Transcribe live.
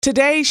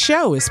Today's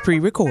show is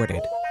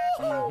pre-recorded.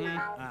 Y'all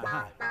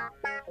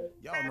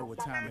know what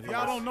time it is.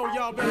 Y'all don't know,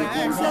 y'all better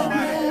ask somebody.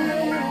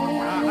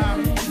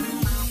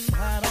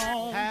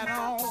 Hat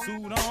on,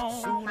 suit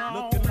on,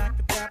 looking like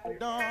a dapper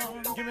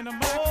dog, giving them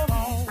all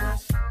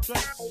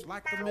dressed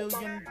like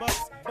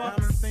 $1,000,000,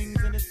 diamond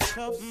things in its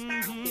cuffs.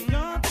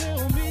 Y'all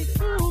tell me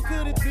who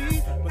could it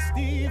be but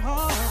Steve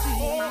Harvey?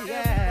 Everybody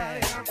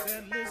out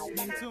there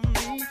listening to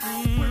me,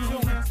 put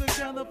your hands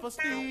together for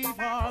Steve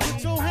Harvey.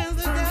 Put your hands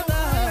together.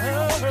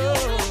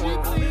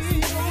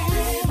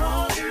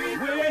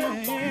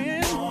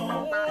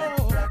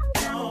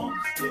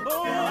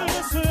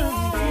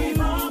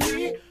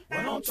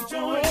 Why don't you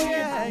join me?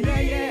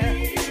 Yeah.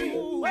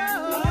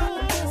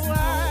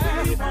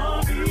 Steve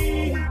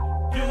Harvey,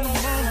 get them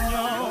on,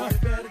 y'all.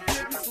 Better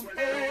give me some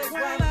eggs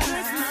while I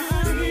listen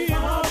to Steve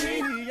Harvey.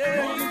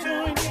 Yeah, you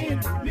join in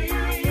with me.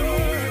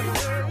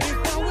 If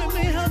you're with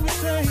me, help me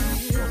say,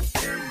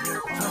 turn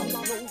your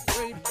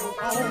radio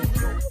on.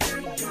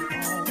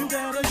 You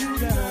gotta turn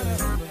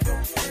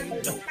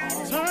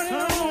it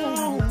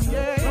on.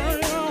 Yeah, turn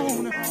it on.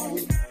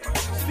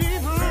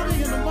 Steve Harvey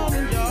in the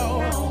morning, y'all.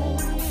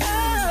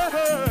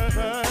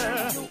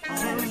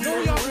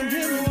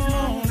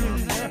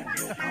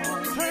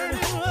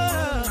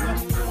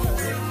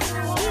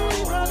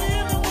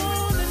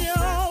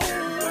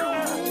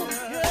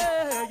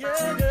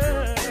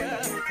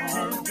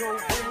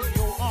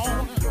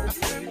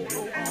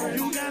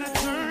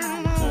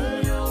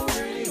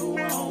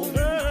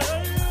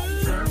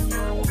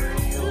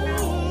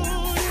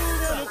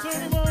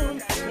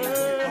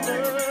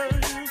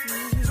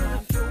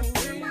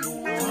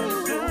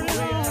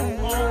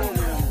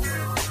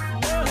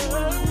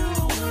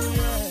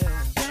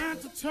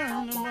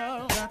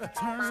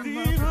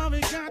 Steve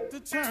Harvey got to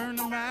turn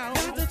them out.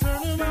 Got to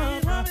turn them out.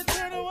 Steve Harvey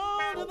turn them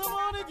on in the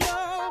morning,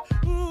 y'all.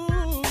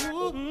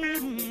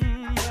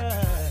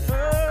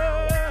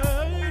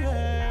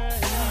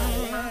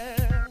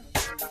 Yeah.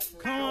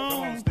 Come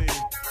on,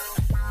 Steve.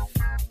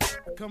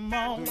 Come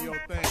on. Do your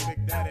thing,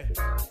 Big Daddy.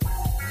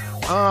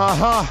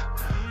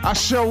 I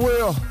sure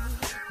will.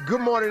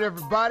 Good morning,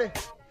 everybody.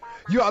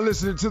 You are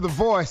listening to The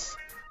Voice.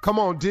 Come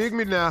on, dig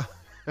me now.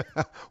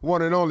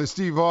 One and only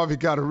Steve Harvey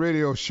got a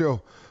radio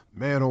show.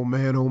 Man, oh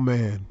man, oh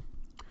man.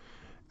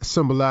 It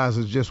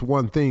symbolizes just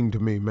one thing to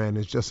me, man.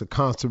 It's just a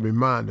constant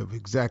reminder of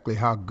exactly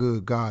how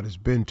good God has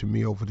been to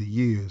me over the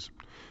years.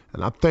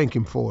 And I thank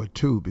him for it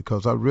too,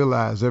 because I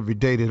realize every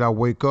day that I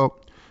wake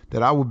up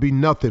that I would be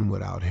nothing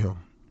without him.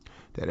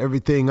 That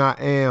everything I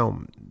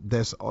am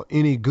that's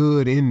any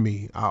good in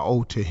me, I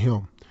owe to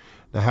him.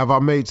 Now, have I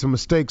made some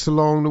mistakes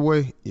along the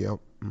way? Yep.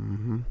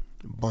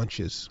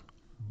 Bunches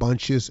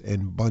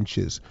and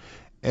bunches.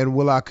 And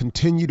will I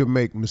continue to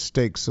make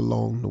mistakes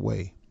along the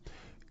way?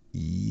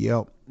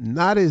 Yep.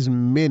 Not as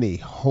many,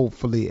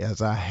 hopefully,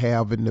 as I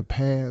have in the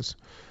past,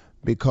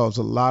 because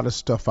a lot of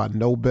stuff I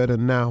know better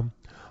now,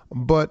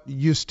 but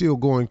you're still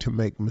going to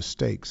make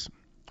mistakes.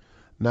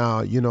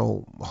 Now,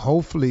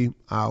 hopefully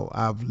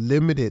I've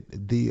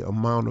limited the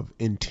amount of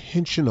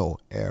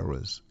intentional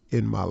errors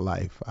in my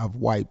life. I've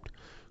wiped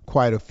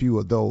quite a few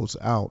of those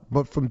out.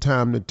 But from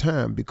time to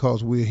time,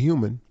 because we're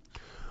human,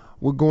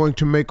 we're going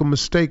to make a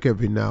mistake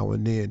every now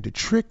and then. The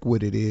trick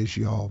with it is,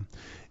 y'all,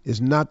 is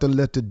not to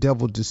let the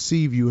devil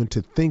deceive you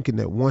into thinking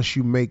that once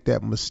you make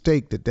that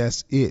mistake,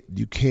 that's it.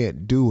 You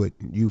can't do it.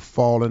 You've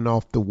fallen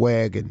off the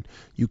wagon.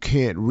 You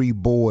can't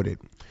reboard it.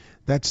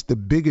 That's the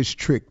biggest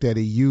trick that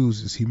he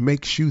uses. He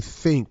makes you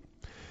think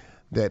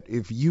that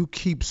if you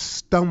keep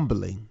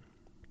stumbling,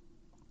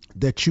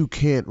 that you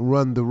can't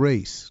run the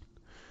race.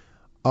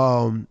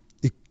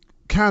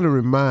 Kind of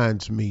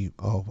reminds me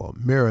of a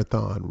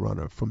marathon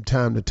runner. From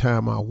time to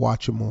time, I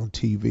watch them on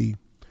TV,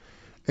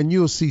 and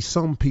you'll see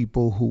some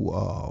people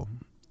who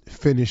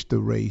finish the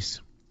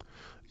race,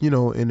 in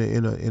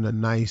a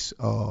nice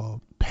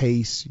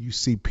pace. You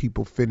see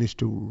people finish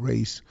the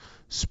race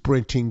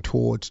sprinting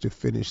towards the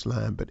finish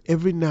line. But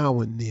every now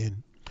and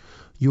then,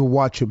 you'll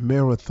watch a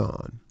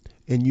marathon,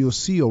 and you'll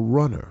see a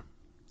runner,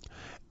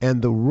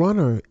 and the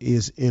runner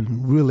is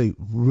in really,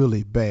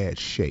 really bad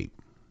shape.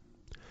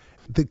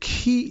 The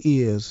key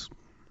is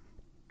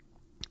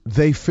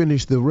they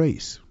finish the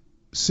race.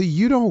 See,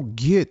 you don't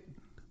get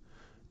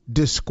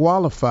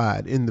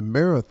disqualified in the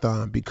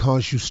marathon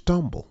because you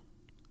stumble.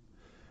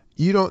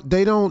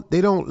 They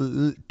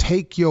don't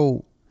take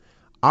your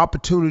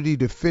opportunity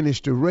to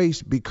finish the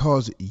race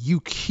because you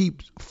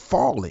keep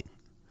falling.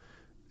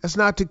 That's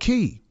not the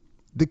key.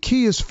 The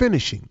key is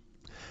finishing.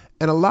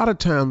 And a lot of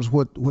times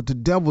what the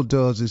devil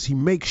does is he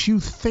makes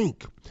you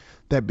think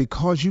that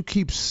because you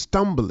keep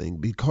stumbling,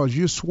 because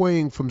you're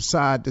swaying from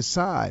side to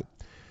side,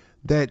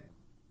 that,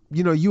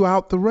 you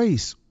out the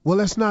race. Well,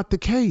 that's not the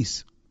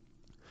case.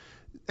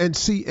 And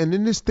see, and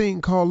in this thing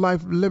called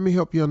life, let me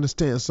help you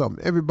understand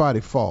something.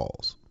 Everybody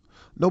falls.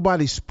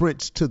 Nobody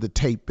sprints to the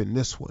tape in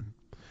this one.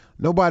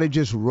 Nobody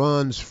just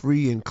runs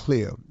free and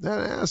clear.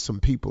 There's some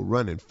people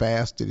running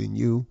faster than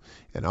you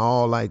and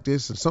all like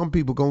this. And some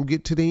people going to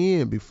get to the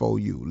end before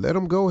you. Let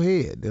them go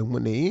ahead. And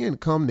when the end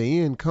come, the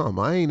end come.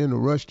 I ain't in a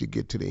rush to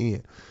get to the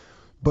end.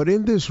 But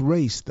in this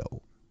race,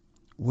 though,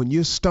 when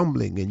you're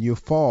stumbling and you're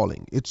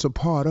falling, it's a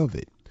part of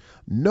it.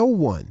 No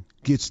one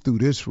gets through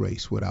this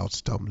race without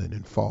stumbling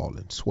and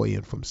falling,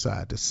 swaying from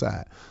side to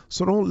side.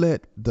 So don't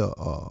let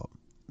the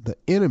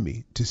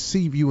enemy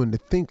deceive you into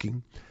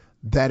thinking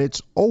that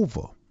it's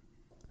over.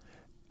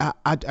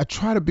 I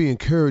try to be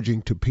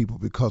encouraging to people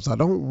because I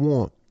don't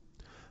want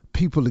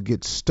people to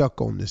get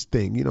stuck on this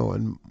thing,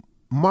 and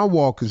my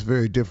walk is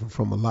very different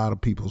from a lot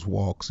of people's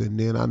walks. And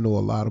then I know a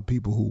lot of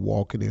people who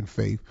walking in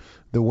faith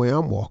the way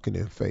I'm walking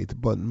in faith.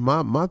 But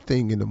my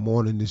thing in the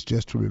morning is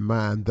just to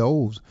remind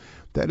those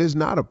that it's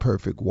not a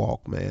perfect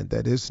walk, man,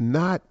 that it's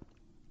not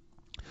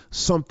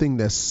something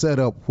that's set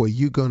up where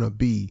you're going to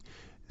be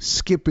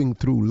skipping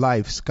through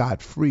life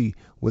scot-free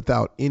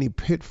without any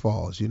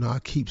pitfalls. I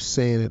keep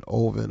saying it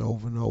over and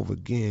over and over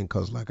again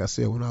because, like I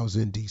said, when I was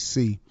in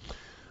D.C.,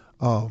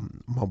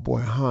 my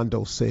boy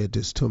Hondo said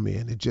this to me,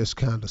 and it just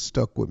kind of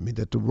stuck with me,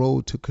 that the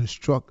road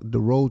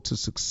to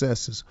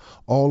success is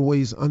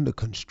always under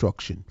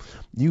construction.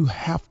 You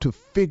have to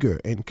figure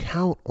and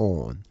count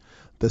on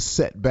the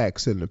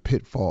setbacks and the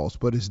pitfalls,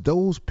 but it's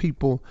those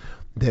people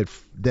that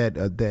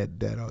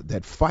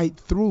fight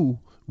through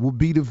will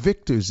be the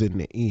victors in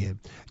the end.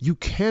 You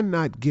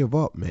cannot give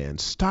up, man.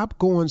 Stop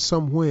going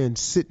somewhere and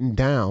sitting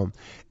down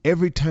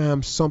every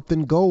time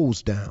something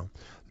goes down.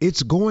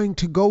 It's going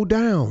to go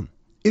down.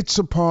 It's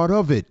a part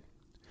of it.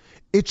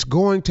 It's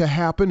going to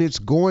happen. It's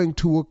going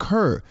to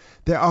occur.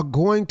 There are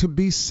going to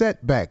be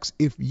setbacks.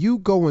 If you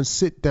go and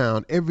sit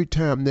down every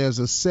time there's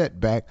a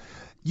setback,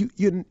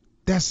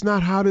 that's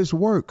not how this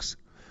works.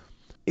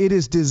 It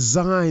is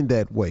designed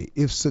that way.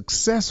 If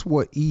success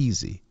were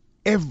easy,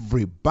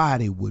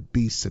 everybody would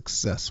be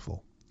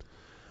successful.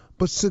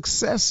 But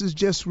success is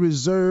just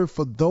reserved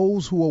for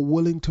those who are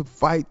willing to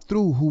fight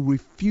through, who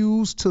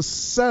refuse to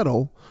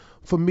settle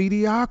for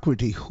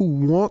mediocrity, who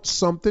want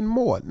something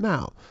more.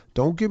 Now,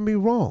 don't get me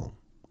wrong.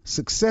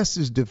 Success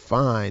is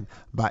defined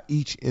by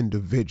each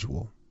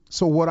individual.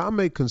 So what I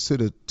may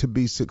consider to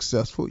be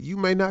successful, you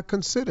may not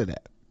consider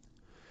that.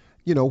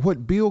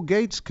 What Bill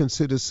Gates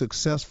considers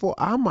successful,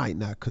 I might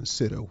not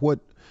consider. What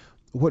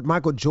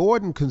Michael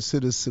Jordan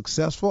considers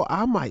successful,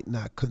 I might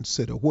not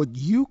consider. What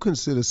you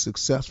consider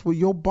successful,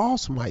 your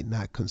boss might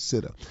not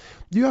consider.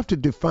 You have to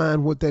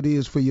define what that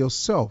is for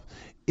yourself.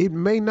 It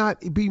may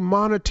not be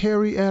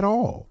monetary at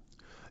all.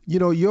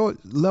 Your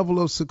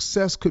level of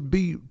success could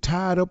be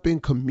tied up in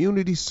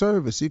community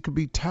service. It could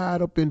be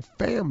tied up in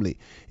family.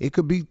 It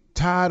could be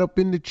tied up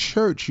in the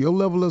church. Your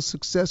level of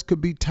success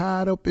could be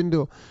tied up in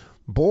the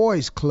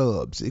boys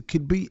clubs. It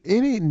could be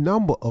any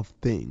number of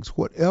things.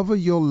 Whatever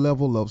your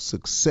level of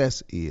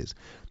success is,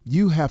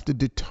 you have to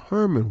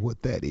determine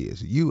what that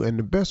is. And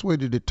the best way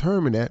to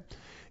determine that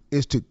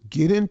is to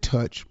get in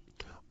touch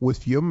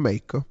with your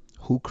maker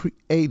who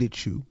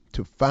created you,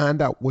 to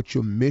find out what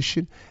your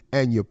mission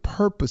and your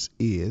purpose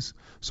is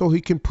so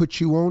he can put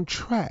you on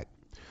track.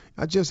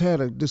 I just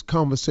had this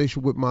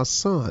conversation with my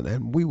son,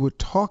 and we were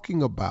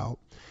talking about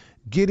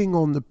getting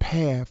on the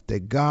path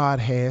that God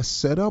has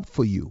set up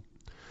for you.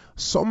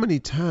 So many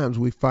times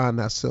we find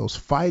ourselves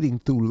fighting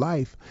through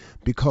life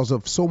because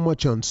of so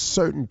much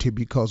uncertainty,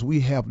 because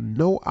we have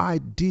no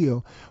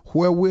idea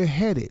where we're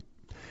headed.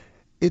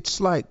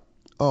 It's like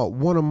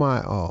one of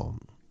my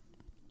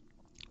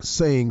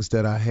sayings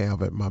that I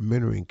have at my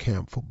mentoring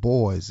camp for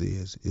boys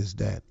is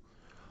that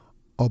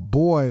a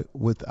boy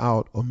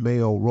without a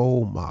male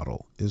role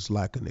model is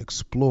like an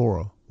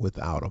explorer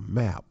without a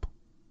map.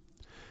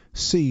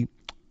 See,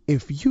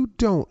 if you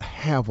don't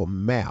have a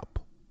map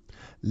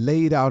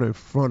laid out in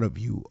front of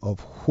you of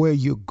where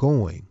you're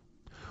going,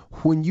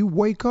 when you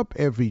wake up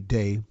every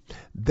day,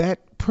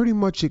 that pretty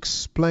much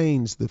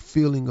explains the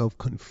feeling of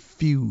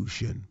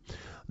confusion,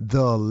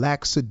 the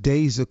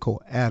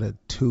lackadaisical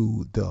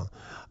attitude,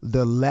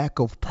 the lack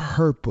of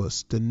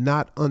purpose, the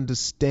not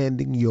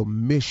understanding your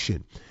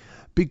mission,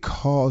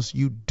 because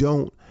you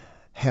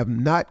have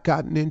not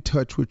gotten in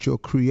touch with your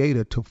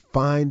creator to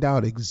find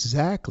out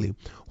exactly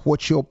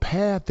what your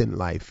path in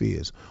life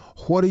is.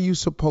 What are you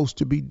supposed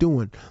to be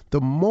doing?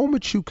 The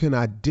moment you can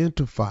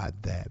identify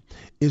that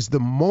is the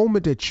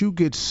moment that you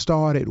get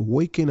started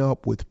waking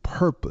up with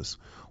purpose,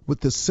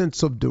 with the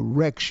sense of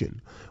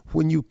direction,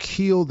 when you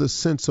kill the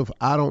sense of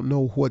I don't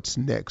know what's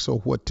next or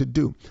what to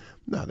do.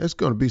 Now, there's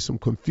going to be some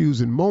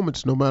confusing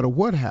moments no matter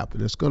what happens.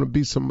 There's going to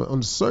be some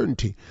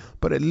uncertainty,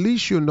 but at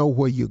least you'll know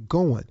where you're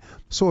going.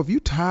 So if you're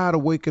tired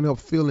of waking up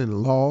feeling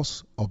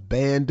lost,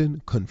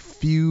 abandoned,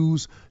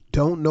 confused,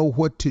 don't know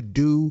what to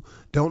do,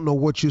 don't know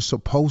what you're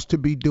supposed to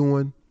be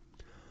doing,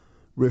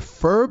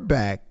 refer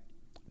back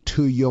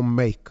to your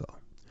maker.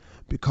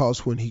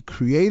 Because when he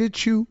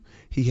created you,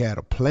 he had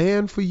a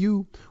plan for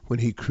you. When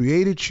he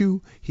created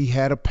you, he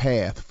had a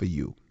path for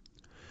you.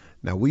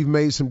 Now, we've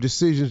made some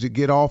decisions to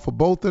get off of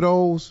both of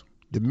those,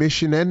 the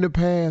mission and the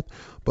path,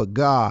 but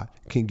God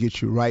can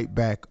get you right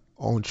back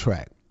on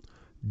track.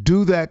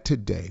 Do that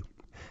today.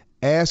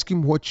 Ask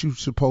him what you're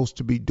supposed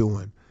to be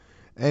doing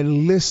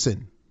and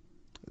listen.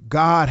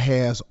 God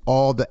has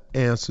all the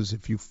answers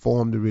if you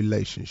form the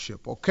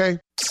relationship, okay?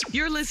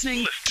 You're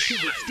listening to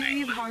the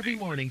Steve Harvey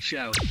Morning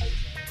Show.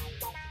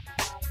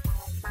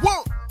 1,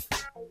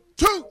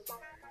 2,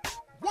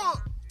 1,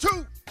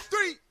 2,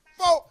 3,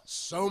 4.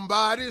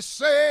 Somebody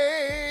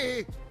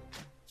say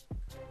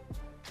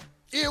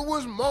it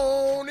was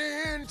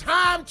morning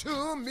time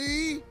to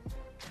me.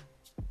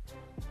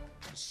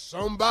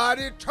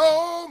 Somebody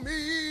told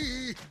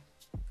me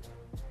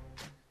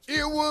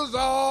it was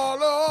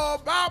all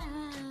about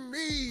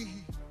me.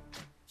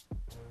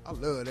 I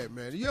love that,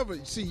 man. You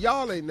ever see,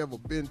 y'all ain't never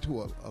been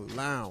to a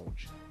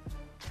lounge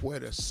where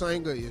the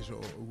singer is a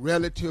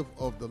relative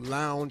of the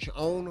lounge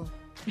owner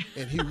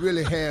and he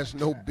really has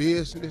no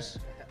business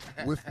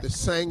with the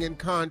singing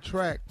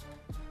contract.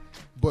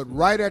 But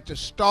right at the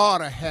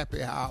start of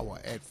happy hour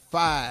at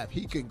 5,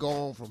 he can go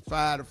on from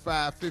 5 to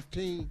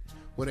 5:15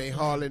 when ain't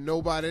hardly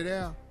nobody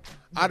there.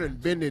 I done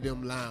been to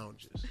them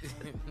lounges.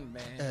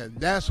 Man. And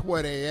that's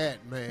where they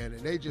at, man. And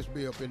they just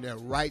be up in there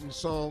writing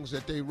songs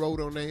that they wrote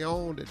on their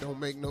own that don't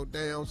make no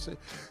damn sense.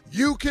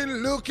 You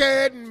can look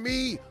at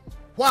me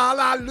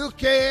while I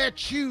look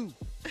at you.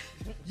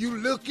 You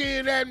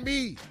looking at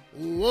me.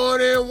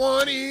 1 and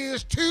 1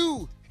 is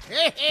 2.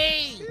 Hey,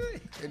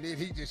 hey. And then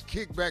he just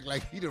kicked back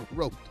like he done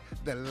wrote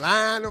the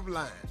line of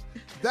lines.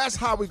 That's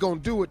how we gonna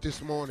do it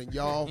this morning,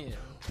 y'all. Yeah.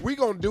 We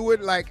gonna do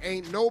it like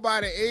ain't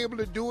nobody able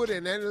to do it,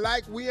 and then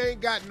like we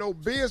ain't got no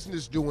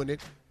business doing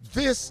it.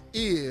 This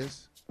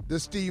is the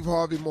Steve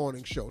Harvey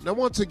Morning Show. Now,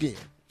 once again,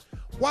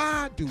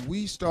 why do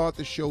we start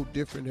the show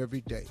different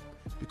every day?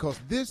 Because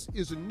this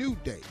is a new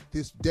day.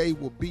 This day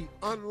will be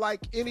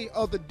unlike any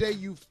other day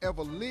you've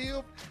ever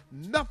lived.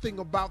 Nothing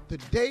about the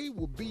day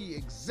will be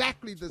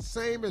exactly the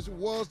same as it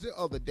was the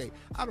other day.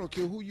 I don't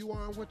care who you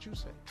are and what you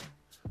say.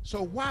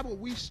 So why would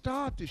we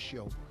start the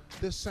show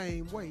the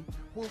same way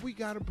when we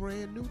got a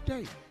brand new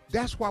day?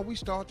 That's why we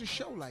start the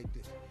show like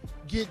this.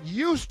 Get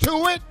used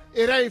to it.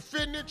 It ain't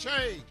fitting to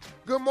change.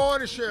 Good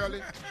morning,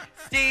 Shirley.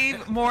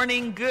 Steve,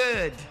 morning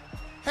good.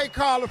 Hey,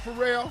 Carla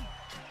Farrell.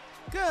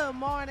 Good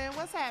morning.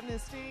 What's happening,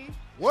 Steve?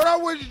 What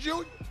up with you,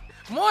 Junior?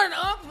 Morning,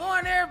 Unc.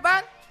 Morning,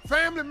 everybody.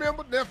 Family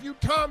member, nephew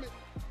Tommy.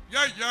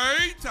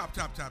 Yay. Top.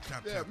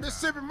 Yeah,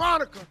 Mississippi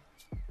Monica.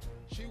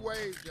 She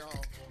waved, y'all.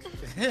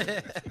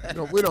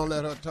 No, we don't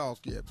let her talk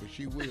yet, but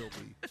she will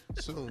be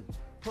soon.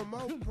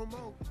 Promote.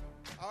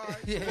 All right,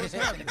 so what's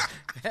happening?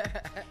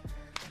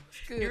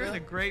 You're in a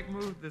great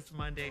mood this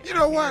Monday. You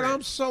know what?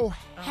 I'm so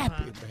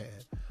happy,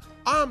 man.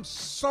 I'm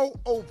so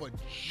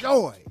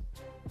overjoyed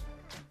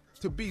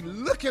to be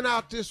looking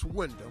out this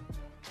window.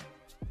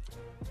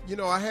 You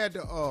know, I had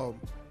to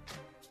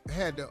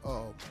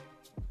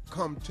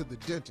come to the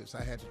dentist.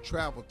 I had to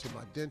travel to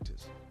my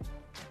dentist,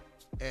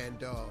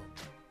 and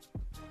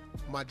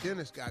my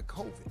dentist got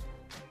COVID.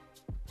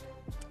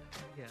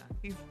 Yeah,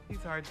 he's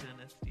our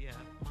dentist. Yeah,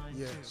 mine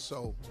too.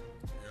 So,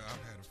 I've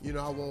had a you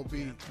know, I won't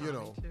be,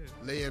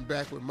 laying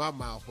back with my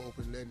mouth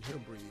open, letting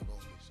him breathe on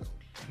me.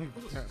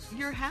 So,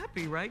 you're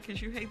happy, right?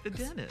 Because you hate the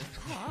dentist.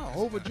 Oh,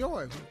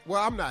 overjoyed.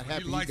 Well, I'm not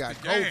happy he got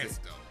gas, COVID.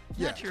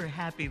 Though. Not you're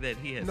happy that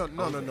he has. No.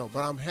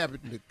 But I'm happy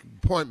the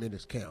appointment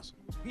is canceled.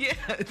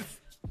 Yes.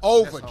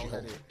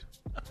 Overjoyed.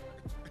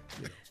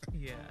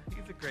 Yeah,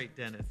 he's a great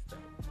dentist, though.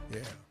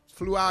 Yeah.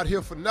 Flew out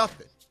here for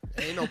nothing.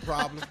 Ain't no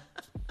problem.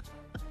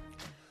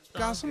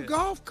 Got some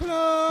golf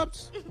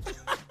clubs. There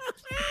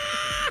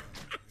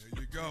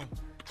you go.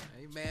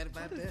 I ain't mad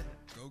about that.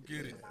 Go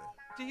get it.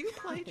 Do you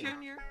play,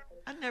 Junior?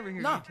 I never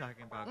hear you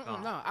talking about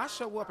golf. No, I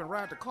show up and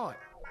ride the cart.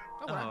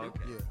 That's what I do.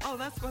 Okay. Yeah. Oh,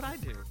 that's what I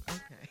do.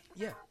 Okay.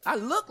 Yeah, I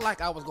look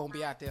like I was going to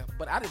be out there,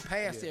 but I didn't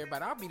pass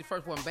everybody. I'll be the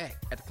first one back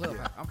at the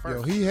clubhouse. I'm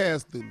first. Yo, he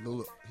has the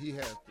look.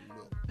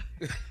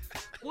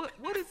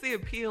 What is the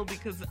appeal?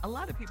 Because a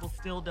lot of people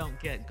still don't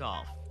get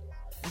golf.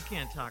 We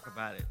can't talk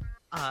about it.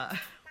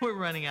 We're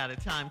running out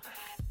of time.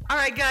 All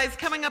right, guys,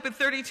 coming up at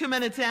 32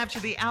 minutes after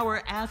the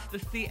hour, Ask the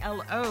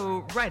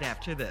CLO right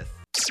after this.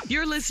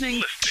 You're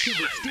listening to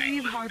the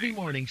Steve Harvey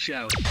Morning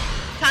Show.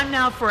 Time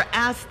now for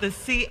Ask the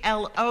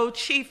CLO.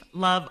 Chief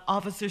Love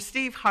Officer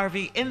Steve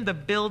Harvey in the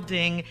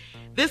building.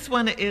 This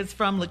one is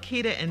from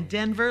Lakita in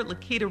Denver.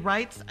 Lakita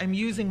writes, I'm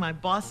using my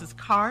boss's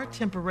car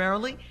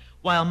temporarily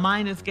while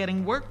mine is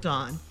getting worked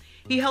on.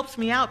 He helps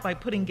me out by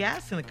putting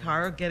gas in the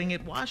car or getting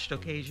it washed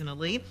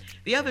occasionally.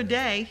 The other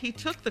day, he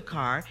took the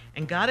car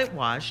and got it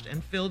washed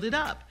and filled it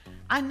up.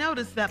 I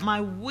noticed that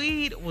my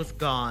weed was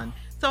gone,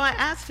 so I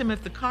asked him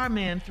if the car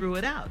man threw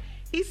it out.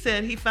 He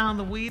said he found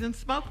the weed and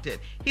smoked it.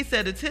 He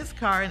said it's his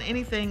car and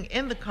anything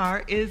in the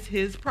car is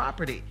his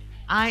property.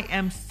 I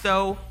am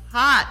so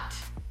hot.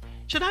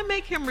 Should I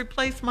make him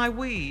replace my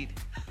weed?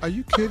 Are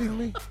you kidding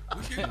me?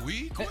 We getting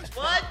weed?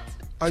 What?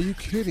 Are you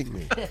kidding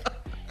me?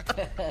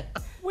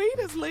 Weed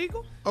is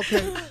legal.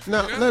 Okay,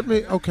 now let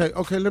me ask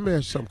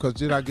you something, because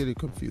did I get it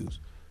confused?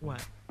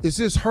 What? Is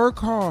this her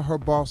car or her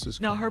boss's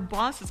car? No, her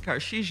boss's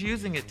car. She's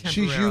using it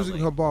temporarily. She's using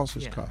her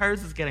boss's car.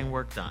 Hers is getting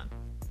worked on.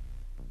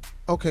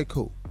 Okay,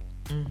 cool.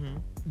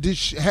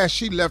 Has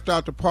she left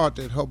out the part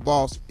that her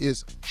boss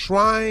is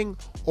trying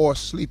or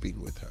sleeping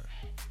with her?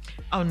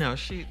 Oh, no,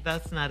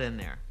 that's not in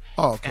there.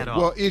 Oh, okay. At all.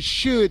 Well, it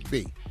should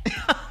be.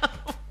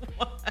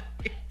 Why?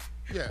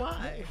 Yeah.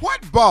 Why?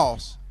 What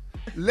boss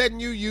letting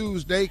you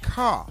use their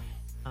car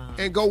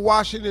and go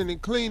wash it in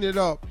and clean it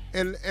up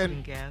and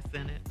Putting gas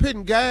in it.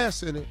 putting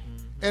gas in it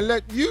and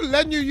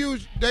letting you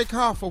use their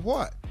car for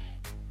what?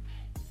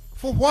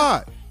 For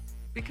what?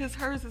 Because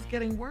hers is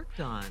getting worked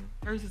on.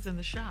 Hers is in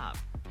the shop.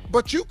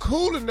 But you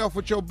cool enough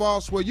with your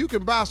boss where you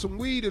can buy some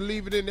weed and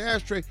leave it in the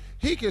ashtray.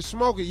 He can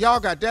smoke it. Y'all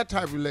got that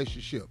type of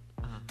relationship.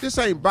 This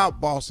ain't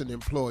about boss and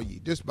employee.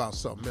 This about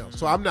something else.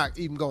 So I'm not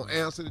even going to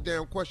answer the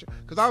damn question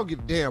because I don't give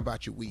a damn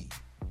about your weed.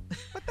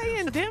 But they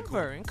in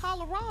Denver, in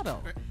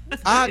Colorado.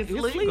 It's It's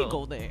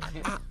legal there.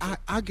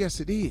 I guess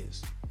it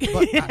is.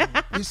 But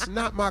it's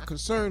not my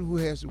concern who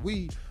has the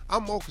weed.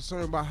 I'm more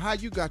concerned about how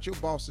you got your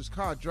boss's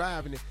car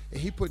driving it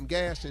and he putting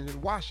gas in it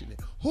and washing it.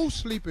 Who's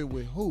sleeping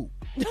with who?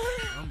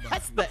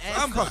 That's the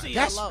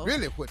That's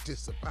really what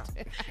this about.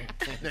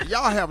 Now,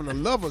 y'all having a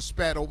lover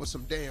spat over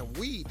some damn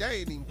weed. That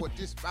ain't even what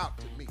this about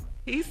to me.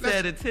 He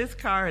said it's his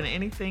car and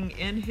anything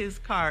in his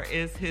car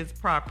is his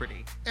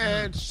property.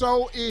 And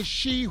so is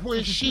she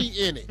when she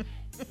in it.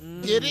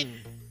 Get it?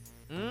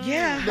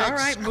 Yeah, all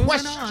right, moving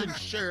question, on.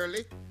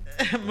 Shirley.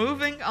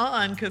 Moving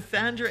on,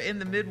 Cassandra in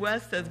the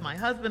Midwest says, my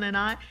husband and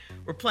I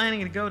were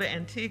planning to go to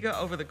Antigua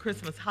over the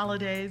Christmas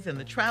holidays, and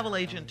the travel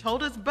agent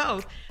told us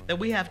both that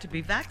we have to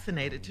be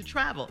vaccinated to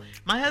travel.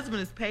 My husband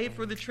has paid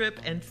for the trip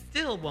and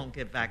still won't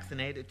get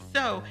vaccinated,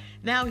 so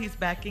now he's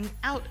backing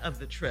out of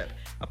the trip.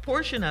 A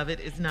portion of it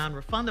is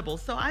non-refundable,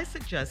 so I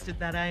suggested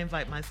that I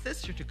invite my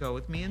sister to go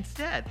with me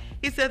instead.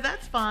 He said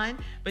that's fine,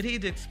 but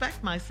he'd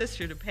expect my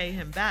sister to pay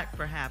him back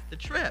for half the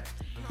trip.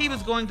 He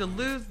was going to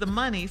lose the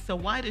money, so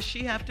why does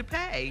she have to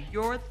pay?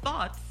 Your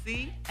thoughts,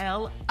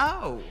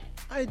 CLO.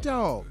 Hey,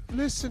 dog,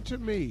 listen to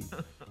me.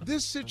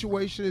 This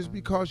situation is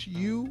because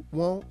you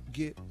won't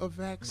get a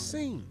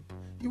vaccine.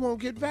 You won't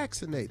get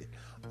vaccinated.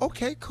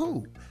 Okay,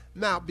 cool.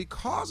 Now,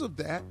 because of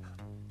that,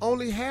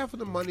 only half of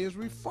the money is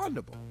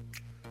refundable.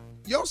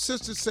 Your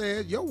sister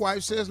said, your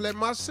wife says, let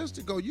my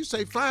sister go. You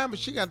say, fine, but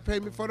she got to pay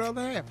me for the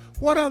other half.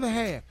 What other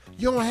half?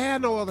 You don't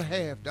have no other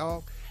half,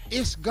 dog.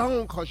 It's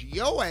gone because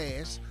your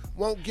ass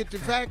won't get the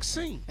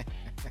vaccine.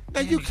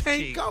 Now, you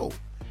can't go.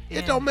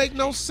 It don't make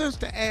no sense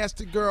to ask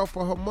the girl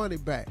for her money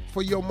back,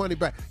 for your money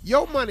back.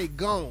 Your money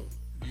gone.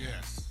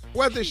 Yes.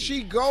 Whether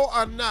she go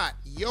or not,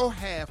 your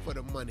half of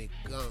the money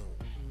gone.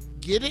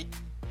 Get it?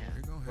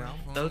 Well,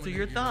 those are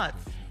your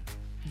thoughts.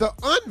 The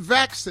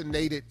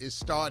unvaccinated is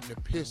starting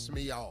to piss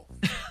me off.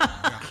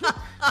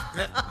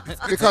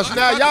 Because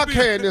now y'all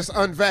carrying this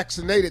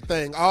unvaccinated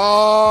thing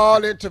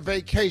all into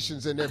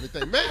vacations and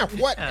everything. Man,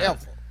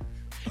 whatever.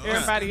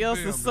 Everybody else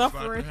is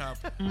suffering.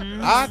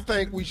 I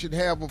think we should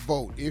have a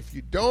vote. If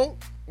you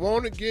don't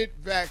want to get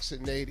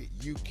vaccinated,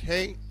 you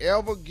can't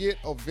ever get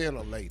a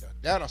ventilator.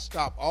 That'll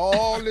stop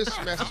all this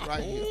mess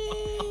right here.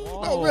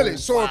 No, really.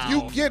 So if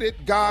you get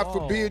it, God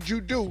forbid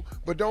you do,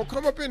 but don't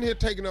come up in here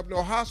taking up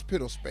no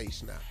hospital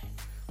space now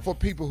for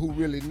people who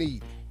really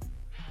need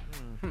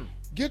it.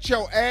 Get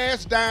your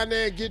ass down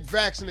there and get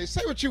vaccinated.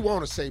 Say what you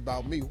want to say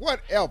about me,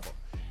 whatever.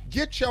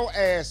 Get your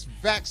ass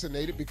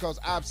vaccinated because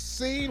I've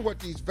seen what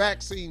these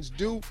vaccines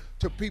do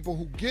to people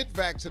who get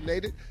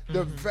vaccinated.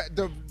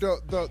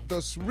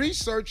 The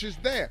research is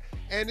there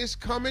and it's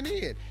coming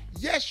in.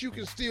 Yes, you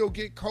can still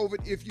get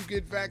COVID if you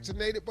get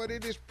vaccinated, but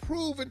it is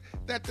proven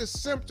that the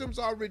symptoms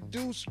are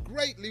reduced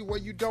greatly where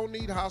you don't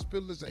need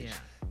hospitalization.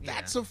 Yeah.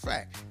 That's a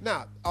fact.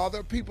 Now, are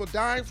there people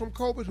dying from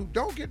COVID who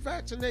don't get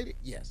vaccinated?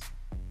 Yes.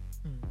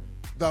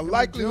 The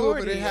likelihood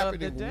of it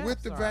happening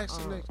with the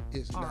vaccination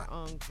is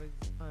not.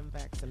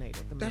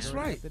 Unvaccinated. That's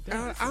right.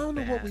 I don't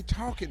know what we're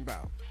talking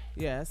about.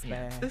 Yeah, it's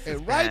bad.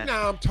 And right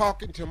now I'm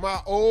talking to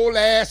my old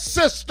ass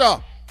sister.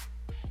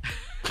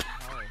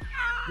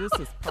 This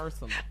is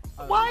personal.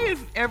 Why is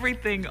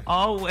everything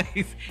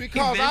always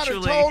because I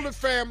done told the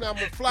family I'm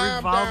going to fly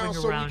them down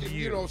so we can,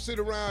 you. Sit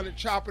around and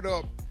chop it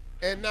up.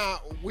 And now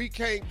we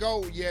can't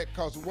go yet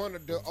because one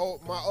of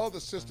my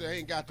other sister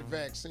ain't got the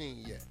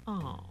vaccine yet.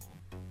 Oh.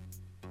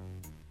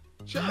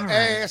 Your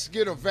ass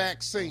get a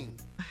vaccine.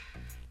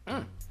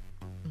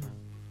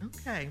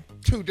 Okay.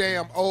 Too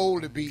damn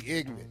old to be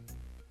ignorant.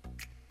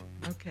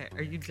 Okay,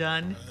 are you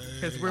done?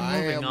 Because we're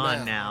moving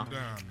on now.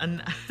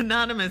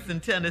 Anonymous in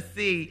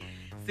Tennessee,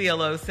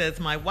 CLO says,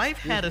 my wife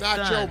had a son.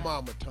 It's not your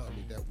mama,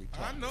 Tommy, that we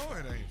talking about. I know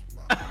it ain't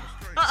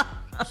mama.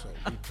 So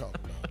we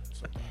talking about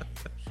somebody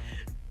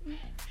else.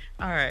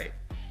 All right.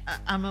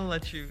 I'm going to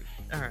let you,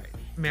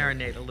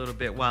 marinate a little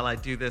bit while I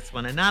do this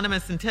one.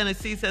 Anonymous in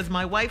Tennessee says,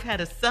 my wife had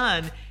a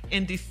son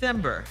in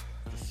December.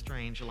 It's a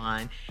strange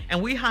line.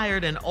 And we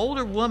hired an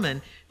older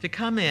woman to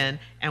come in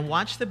and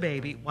watch the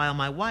baby while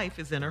my wife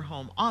is in her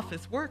home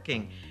office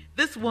working.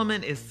 This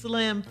woman is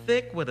slim,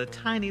 thick, with a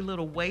tiny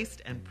little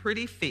waist and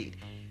pretty feet.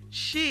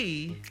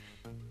 She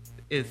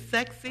is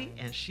sexy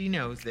and she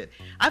knows it.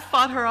 I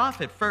fought her off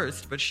at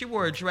first, but she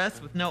wore a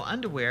dress with no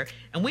underwear,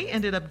 and we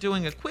ended up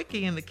doing a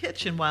quickie in the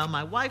kitchen while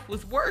my wife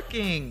was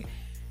working.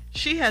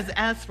 She has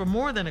asked for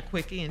more than a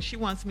quickie, and she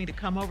wants me to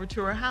come over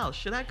to her house.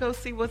 Should I go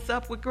see what's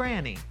up with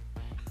Granny?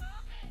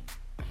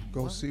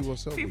 Go see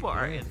what's up People with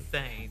are Granny.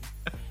 insane.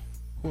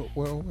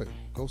 Well, wait.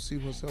 Go see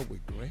what's up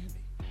with Granny.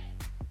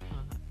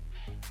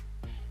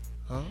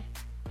 Huh?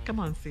 Come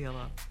on,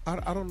 CLO.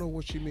 I don't know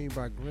what you mean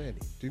by Granny.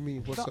 Do you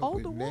mean what's The up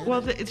with older Nanny?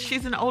 woman. Well,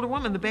 she's an older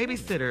woman. The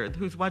babysitter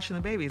who's watching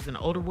the baby is an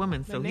older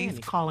woman, so he's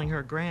nanny. calling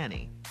her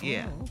Granny.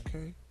 Yeah. Oh,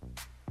 okay.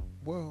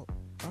 Well,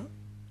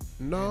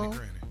 no.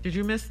 Did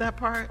you miss that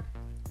part?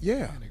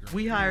 Yeah.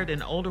 We hired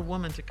an older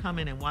woman to come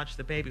in and watch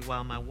the baby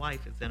while my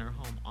wife is in her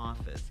home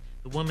office.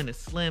 The woman is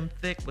slim,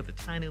 thick, with a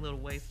tiny little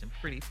waist and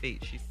pretty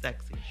feet. She's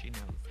sexy. She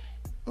knows it.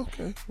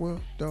 Okay.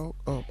 Well, dog,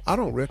 I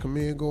don't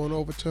recommend going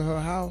over to her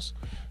house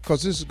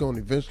because this is going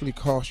to eventually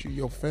cost you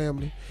your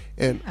family.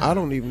 And I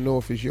don't even know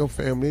if it's your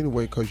family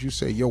anyway because you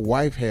say your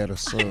wife had a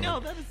son. I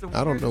know, that is the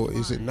I don't know. weirdest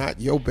Is it line. not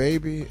your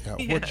baby? What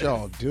Yes.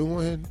 y'all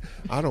doing?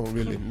 I don't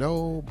really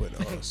know.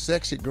 But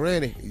sexy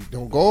Granny,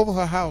 don't go over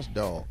her house,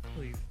 dog.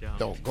 Please don't.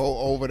 Don't go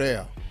over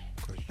there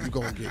because you're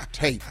going to get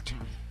taped.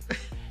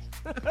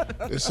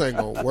 This ain't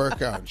going to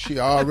work out. She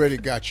already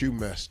got you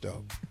messed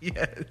up.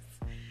 Yes.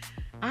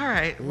 All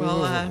right.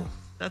 Well,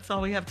 that's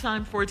all we have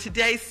time for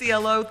today,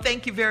 CLO.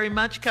 Thank you very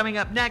much. Coming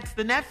up next,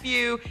 the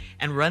nephew,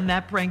 and Run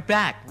That Prank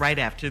Back right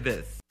after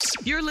this.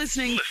 You're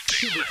listening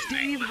to the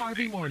Steve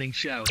Harvey Morning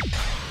Show.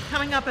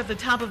 Coming up at the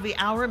top of the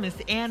hour, Miss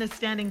Ann is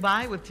standing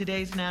by with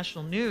today's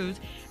national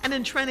news. And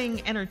in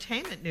trending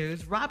entertainment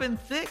news, Robin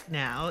Thicke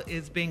now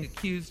is being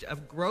accused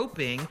of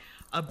groping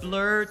a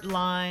Blurred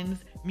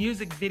Lines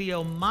music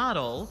video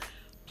model.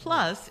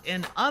 Plus,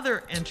 in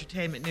other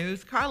entertainment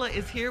news, Carla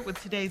is here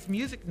with today's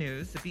music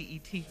news. The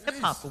BET Hip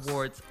Hop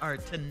Awards are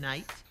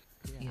tonight.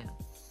 Yeah.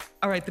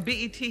 All right, the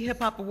BET Hip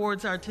Hop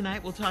Awards are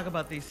tonight. We'll talk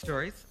about these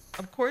stories,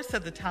 of course,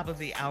 at the top of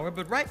the hour.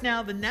 But right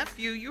now, the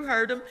nephew, you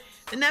heard him.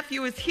 The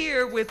nephew is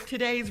here with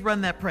today's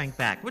Run That Prank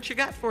Back. What you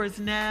got for us,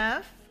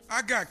 Neff?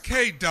 I got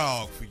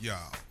K-Dog for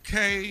y'all.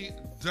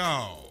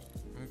 K-Dog.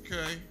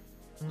 Okay?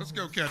 Let's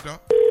go, Cat Dog.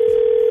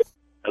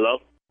 Hello?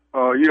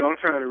 Yeah, I'm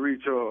trying to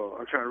reach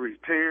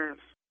Terrence.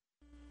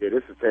 Yeah,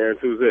 this is Terrence.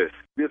 Who's this?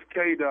 This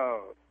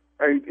K-Dog.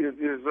 Hey, is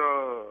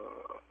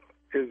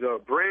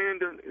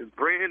Brandon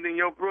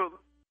your brother?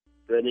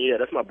 Brandon, yeah,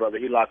 that's my brother.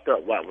 He locked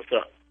up. Why? What's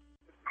up?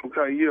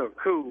 Okay, yeah,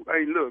 cool.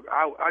 Hey, look,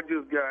 I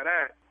just got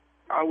out.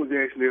 I was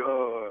actually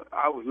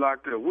I was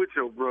locked up with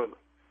your brother.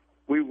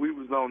 We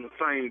was on the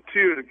same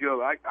tier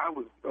together. I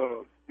was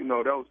that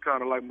was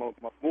kind of like my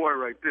boy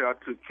right there. I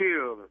took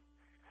care of him.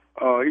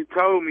 He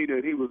told me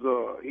that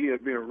he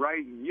had been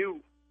writing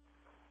you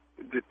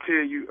to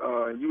tell you,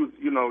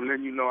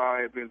 letting you know I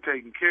had been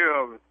taking care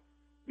of him,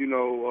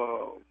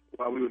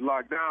 while we was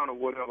locked down or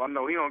whatever. I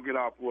know he don't get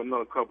out for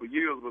another couple of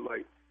years, but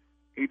like,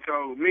 he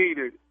told me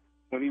that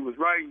when he was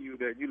writing you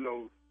that,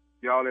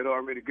 y'all had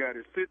already got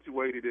it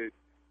situated that,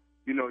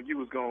 you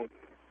was going to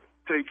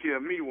take care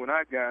of me when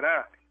I got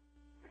out.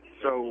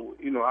 So,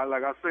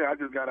 I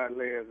just got out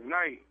last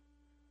night,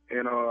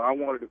 and I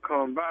wanted to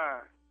come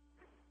by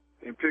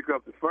and pick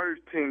up the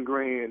first 10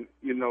 grand,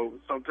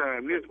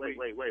 sometime this week.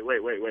 Wait.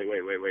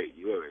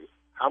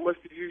 How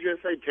much did you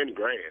just say? 10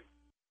 grand?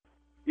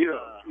 Yeah.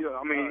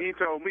 I mean, he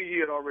told me he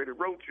had already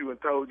wrote you and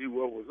told you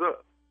what was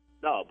up.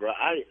 No, bro.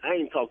 I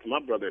ain't talked to my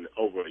brother in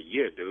over a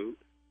year, dude.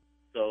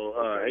 So,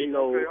 ain't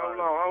no... Okay, hold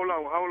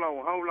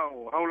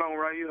on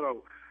right here,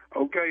 though.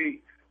 Okay,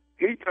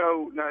 he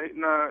told,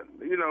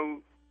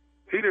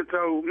 he done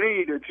told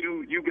me that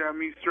you got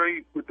me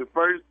straight with the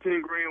first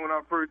 10 grand when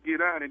I first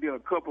get out, and then a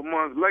couple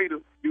months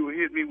later, you would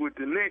hit me with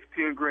the next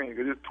 10 grand,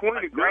 because it's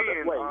 20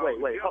 grand.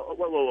 Wait.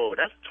 Whoa.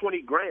 That's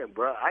 20 grand,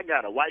 bro. I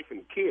got a wife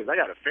and kids. I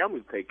got a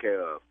family to take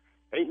care of.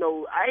 I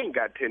ain't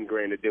got 10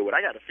 grand to deal with.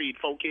 I got to feed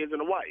 4 kids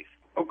and a wife.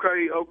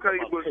 Okay,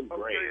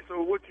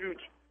 so what you...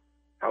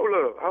 Hold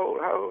the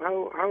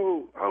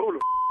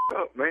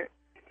up, man.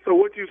 So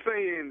what you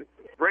saying,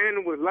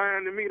 Brandon was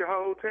lying to me the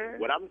whole time?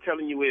 What I'm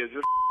telling you is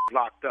this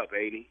locked up,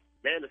 80.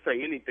 Man, to say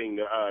anything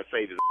to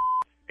say this.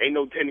 Ain't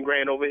no 10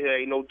 grand over here,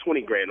 ain't no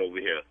 20 grand over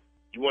here.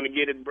 You want to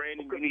get it,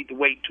 Brandon? You need to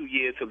wait 2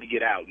 years till you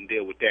get out and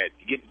deal with that.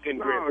 You get the 10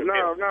 grand.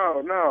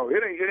 No.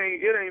 It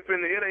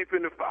ain't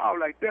finna fall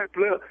like that,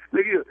 player.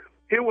 Look here.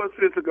 Here what's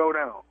fit to go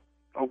down.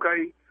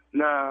 Okay?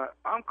 Now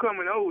I'm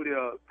coming over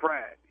there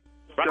Friday.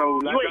 Right.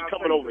 So you ain't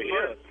coming over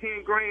here.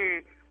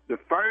 The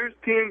first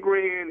 10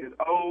 grand is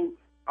owed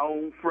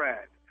on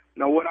Friday.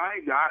 Now what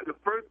the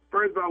first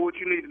about what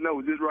you need to know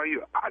is this right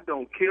here. I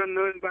don't care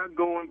nothing about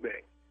going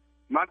back.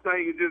 My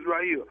thing is this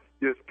right here.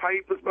 This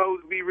paper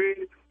supposed to be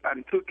ready. I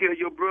done took care of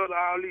your brother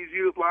all these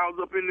years while I was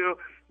up in there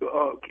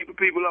keeping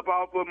people up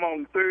off of them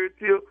on the third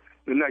tier.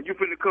 And now you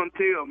finna come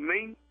tell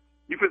me?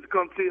 You finna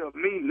come tell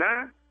me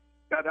now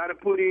that I done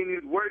put in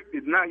this work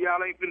that now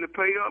y'all ain't finna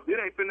pay up? It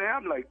ain't finna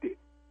happen like that.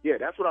 Yeah,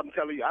 that's what I'm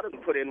telling you. I done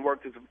put in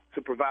work to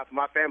provide for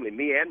my family,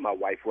 me and my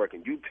wife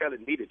working. You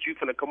telling me that you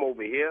finna come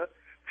over here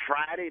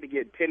Friday to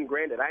get 10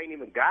 grand that I ain't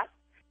even got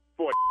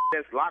for a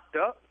that's locked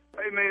up?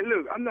 Hey man,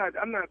 look, I'm not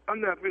finna.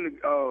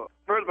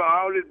 First of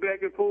all this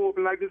back and forth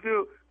and like this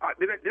here,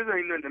 this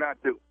ain't nothing that I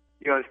do.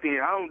 You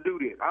understand? I don't do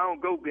that. I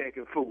don't go back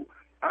and forth.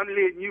 I'm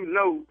letting you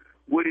know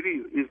what it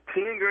is. It's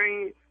 10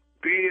 grand.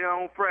 Be there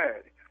on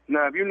Friday.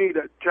 Now, if you need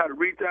to try to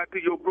reach out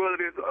to your brother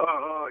that's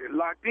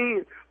locked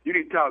in, you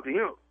need to talk to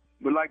him.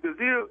 But like this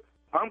here,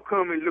 I'm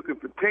coming looking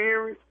for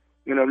Terrence,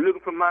 and I'm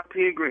looking for my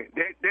 10 grand.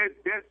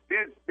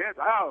 That's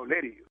all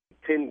that is.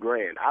 10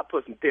 grand. I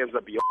put some Timbs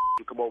up in your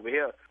to come over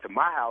here to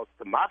my house,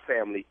 to my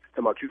family,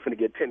 talking about you finna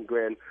get 10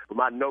 grand for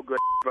my no good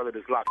brother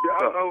that's locked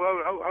up.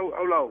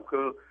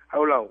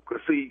 Hold on, cause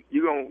see,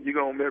 you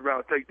gonna mess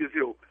around and take this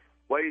here.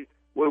 Wait,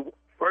 well,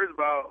 first of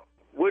all,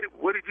 what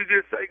did you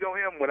just say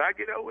gonna happen when I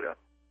get over there?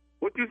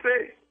 What you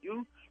say?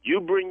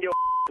 You bring your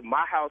to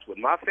my house with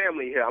my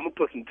family here. I'm gonna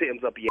put some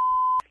Timbs up in your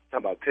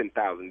talking about $10,000,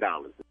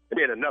 and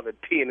then another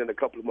 10 in a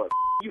couple of months.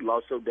 You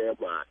lost your damn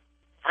mind.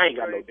 I ain't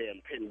got no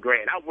damn 10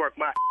 grand. I work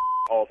my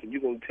off, and you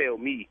gonna tell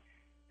me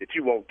that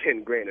you want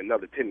 10 grand,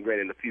 another 10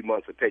 grand in a few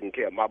months for taking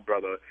care of my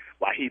brother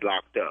while he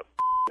locked up.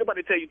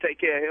 Nobody tell you take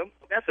care of him.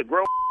 That's a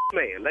grown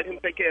man. Let him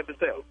take care of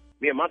himself.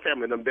 Me and my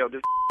family done built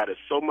this out of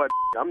so much.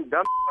 I'm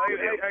done.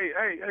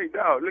 Hey,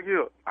 dog, look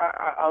here.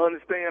 I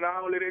understand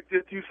all of that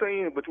that you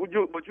saying, but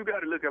you got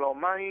to look at on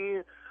my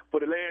end. For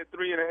the last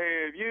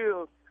 3.5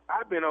 years,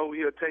 I've been over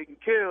here taking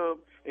care of,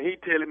 and he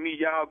telling me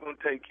y'all gonna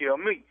take care of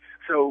me.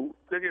 So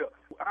look here.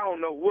 I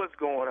don't know what's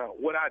going on.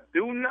 What I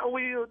do know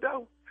is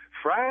though,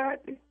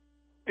 Friday,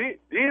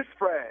 this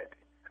Friday,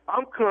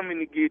 I'm coming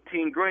to get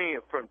 10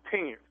 grand from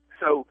Terrence.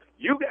 So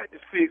you got to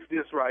fix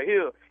this right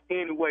here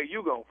any way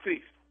you gonna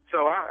fix it.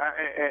 So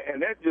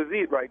and that's just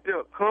it right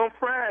there. Come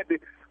Friday,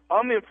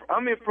 I'm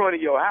in front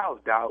of your house,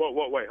 dog.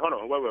 Wait, hold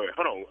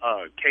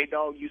on.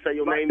 K-Dog, you say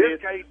your name this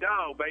is?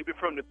 K-Dog, baby,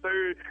 from the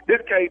third.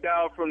 This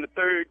K-Dog from the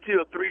third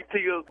tier, 3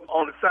 tiers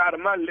on the side of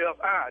my left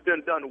eye.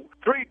 Done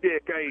 3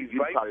 decades, You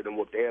baby. probably done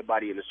whooped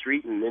everybody in the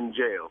street and in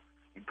jail.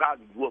 You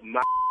probably whooped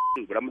my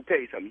too, but I'm gonna tell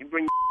you something. You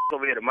bring your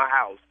over here to my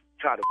house,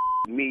 try to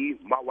me,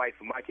 my wife,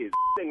 and my kids.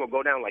 It ain't gonna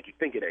go down like you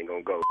think it ain't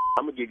gonna go.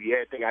 I'm gonna give you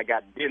everything I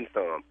got, then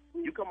some.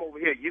 You come over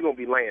here, you gonna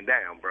be laying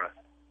down, bruh.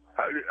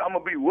 I'm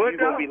gonna be what? You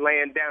gonna be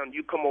laying down.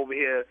 You come over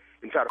here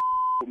and try to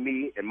with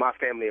me and my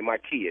family and my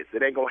kids.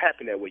 It ain't gonna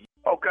happen that way.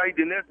 Okay,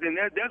 then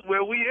that's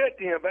where we at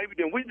then, baby.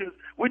 Then we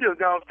just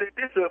gonna set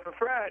this up for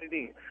Friday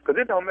then, cause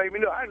it don't make me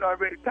know. I ain't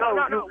already told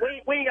you. No.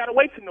 We ain't gotta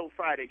wait till no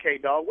Friday,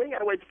 K-Dog. We ain't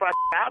gotta wait till Friday.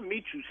 I'll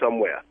meet you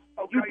somewhere.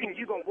 Okay. You think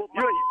you gonna whoop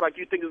my like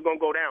you think it's gonna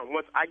go down?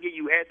 Once I give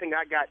you everything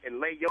I got and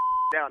lay your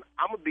down,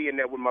 I'm gonna be in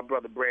there with my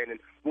brother Brandon,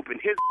 whooping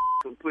his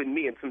and putting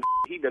me in some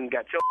he done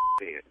got your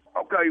in.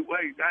 Okay,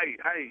 wait, hey,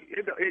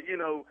 you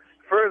know,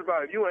 first of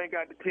all, if you ain't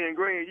got the 10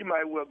 grand, you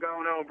might well go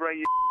on and bring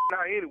your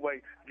now anyway.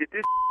 Get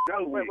this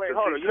over with. Wait,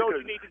 hold on. You know what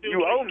you need to do?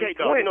 You owe me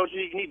 20. You know what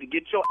you need to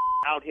get your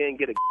out here and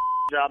get a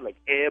job like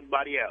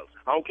everybody else.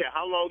 I don't care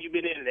how long you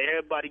been in it.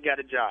 Everybody got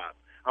a job.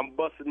 I'm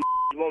busting.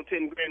 You want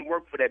 10 grand?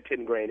 Work for that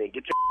 10 grand and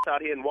get your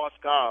out here and wash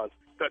cars,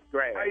 cut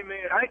grass. Hey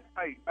man,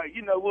 hey,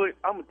 you know what?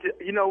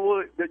 You know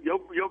what?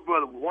 Your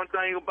brother. One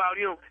thing about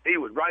him, he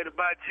was right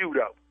about you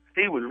though.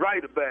 He was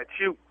right about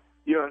you.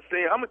 You know what I'm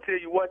saying? I'm gonna tell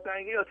you one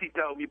thing else he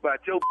told me about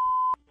your.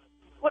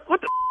 What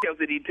the else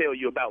did he tell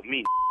you about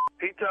me?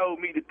 He told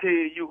me to tell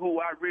you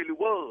who I really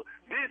was.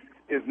 This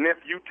is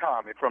Nephew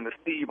Tommy from the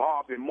Steve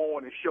Harvey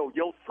Morning Show.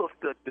 Your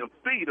sister,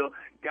 Devita,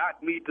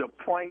 got me to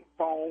prank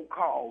phone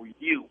call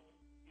you.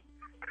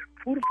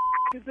 Who the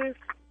is this?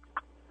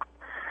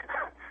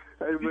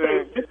 Hey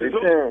man,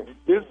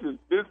 this is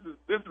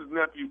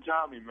Nephew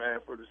Tommy, man,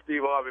 for the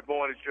Steve Harvey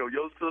Morning Show.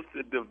 Your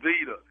sister,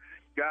 Devita,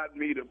 got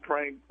me to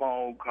prank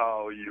phone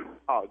call you.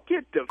 Oh,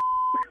 get the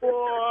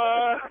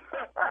boy.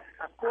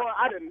 Boy,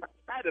 I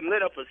done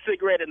lit up a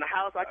cigarette in the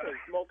house. I couldn't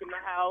smoke in the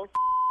house.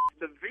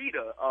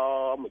 Devita,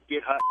 I'm gonna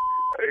get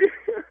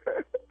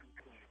her.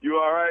 You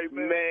all right,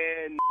 man?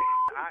 Man,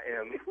 I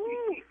am.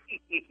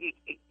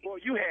 Boy,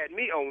 you had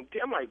me on.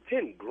 I'm like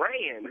 10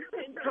 grand.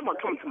 Someone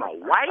come to my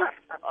wife.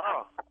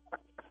 Oh.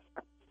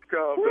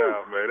 Calm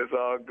down, man. It's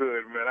all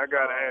good, man. I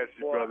gotta ask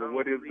you, brother,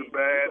 what is the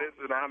baddest,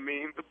 and I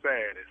mean the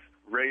baddest,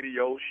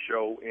 radio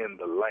show in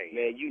the land?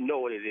 Man, you know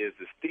what it is.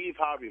 The Steve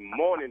Harvey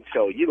Morning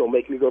Show. You gonna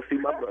make me go see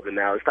my brother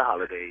now. It's the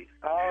holidays.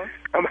 I'm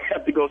gonna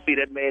have to go see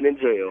that man in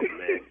jail,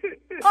 man.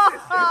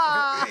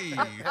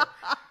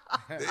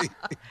 Hey.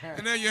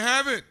 And there you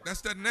have it. That's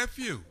that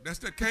nephew. That's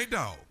that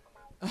K-Dog.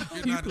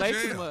 You play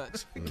too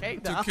much.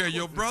 K-Dog. Took care of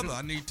your brother.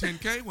 I need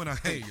 10K when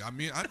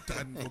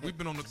we've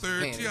been on the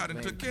third tier. I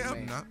done took care of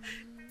him now.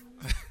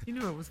 You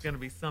knew it was going to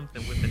be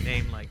something with a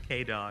name like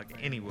K-Dog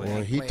anyway.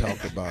 Boy, he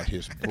talked about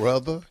his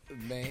brother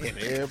and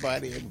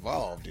everybody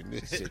involved in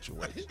this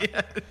situation.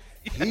 Yes.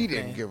 He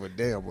didn't give a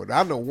damn. But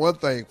I know one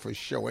thing for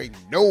sure. Ain't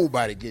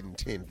nobody getting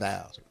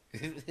 10,000.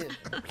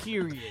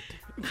 Period.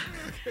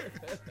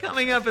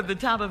 Coming up at the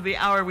top of the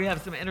hour, we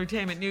have some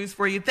entertainment news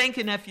for you. Thank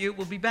you, nephew.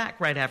 We'll be back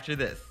right after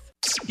this.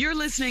 You're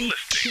listening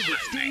to the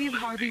Steve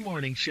Harvey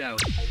Morning Show.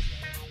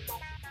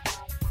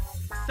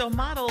 So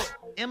model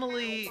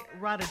Emily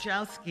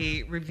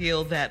Ratajkowski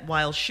revealed that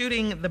while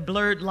shooting the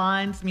Blurred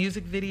Lines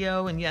music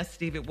video, and yes,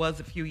 Steve, it was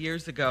a few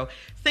years ago,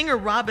 singer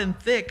Robin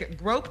Thicke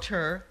groped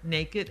her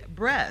naked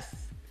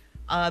breasts.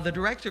 The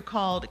director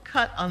called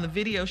cut on the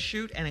video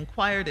shoot and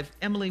inquired if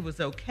Emily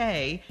was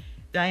okay.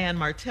 Diane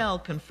Martell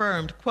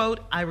confirmed, quote,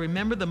 "I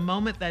remember the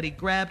moment that he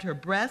grabbed her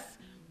breasts,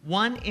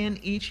 one in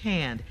each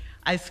hand.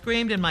 I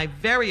screamed in my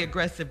very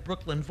aggressive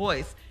Brooklyn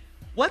voice,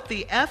 'What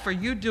the F are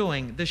you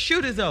doing? The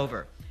shoot is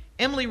over.'"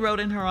 Emily wrote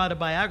in her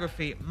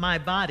autobiography, My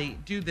Body,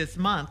 due this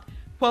month,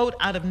 quote,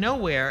 "Out of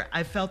nowhere,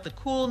 I felt the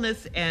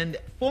coolness and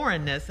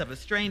foreignness of a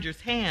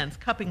stranger's hands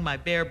cupping my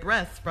bare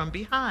breasts from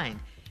behind."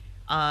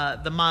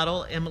 The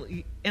model,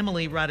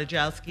 Emily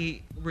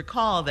Ratajkowski,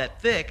 recalled that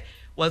Thicke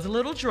was a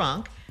little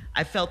drunk.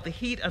 "I felt the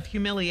heat of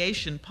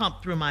humiliation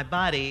pump through my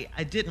body.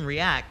 I didn't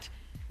react.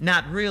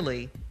 Not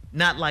really.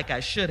 Not like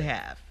I should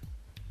have."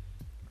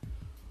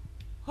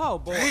 Oh,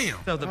 boy.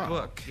 Damn. So the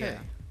book, okay.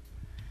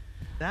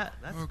 yeah.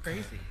 That's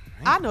crazy.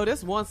 I know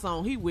this one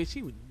song he wished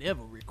he would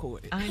never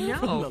record it. I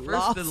know.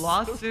 First the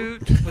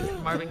lawsuit with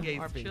Marvin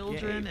Gaye's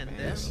children, and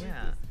then,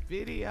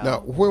 video. Now,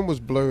 when was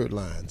Blurred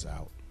Lines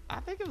out? I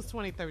think it was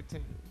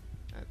 2013.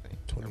 I think.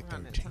 2013.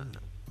 Around that time.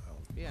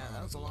 Yeah,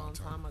 that was a long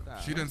time ago.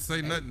 She didn't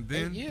say nothing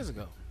then? 8 years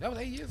ago. That was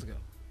 8 years ago.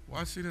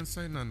 Why she didn't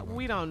say nothing about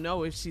We don't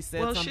know if she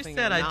said well, something she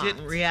said or I not.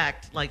 didn't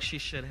react like she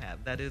should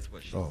have. That is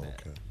what she said.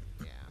 Okay.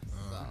 Yeah,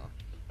 so.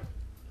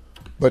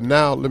 But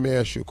now, let me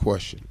ask you a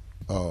question.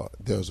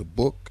 There's a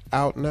book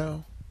out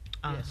now?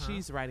 Yeah,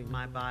 she's writing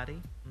My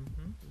Body.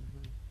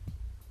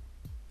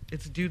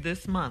 It's due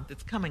this month.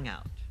 It's coming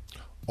out.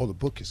 Oh, the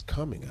book is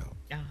coming out.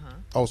 Uh-huh.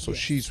 Oh, so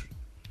she's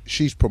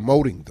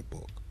promoting the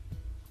book.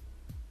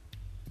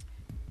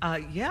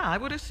 Yeah, I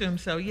would assume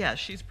so. Yeah,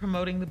 she's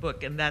promoting the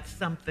book, and that's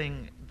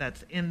something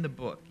that's in the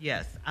book.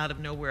 Yes, out of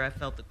nowhere, I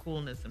felt the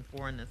coolness and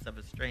foreignness of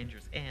a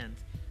stranger's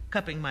hands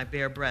cupping my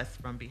bare breasts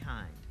from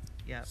behind.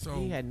 Yeah. So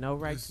he had no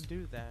right to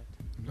do that.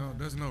 No,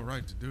 there's no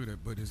right to do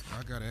that. But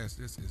I gotta ask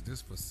this: is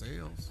this for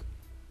sales?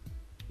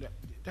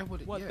 The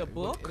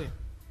book?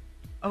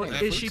 Oh,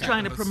 is she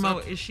trying to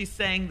promote? Is she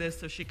saying this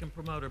so she can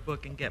promote her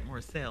book and get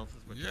more sales?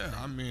 Is what Yeah,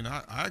 I mean,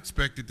 I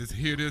expected to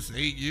hear this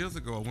 8 years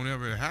ago, or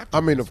whenever it happened.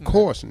 I mean, of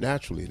course,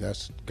 naturally,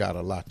 that's got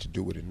a lot to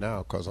do with it now,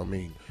 because, I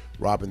mean,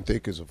 Robin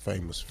Thicke is a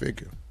famous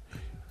figure.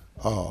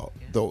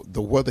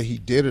 The whether he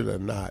did it or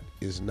not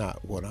is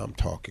not what I'm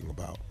talking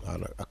about,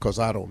 because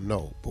I don't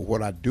know. But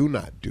what I do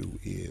not do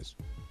is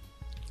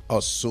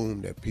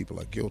assume that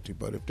people are guilty.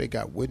 But if they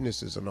got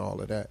witnesses and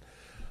all of that,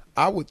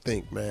 I would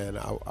think, man,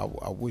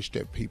 I wish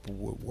that people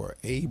were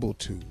able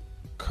to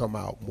come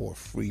out more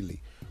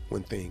freely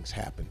when things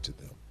happen to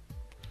them.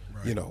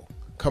 Right. You know,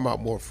 come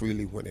out more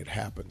freely when it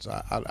happens.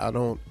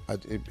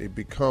 It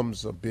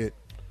becomes a bit.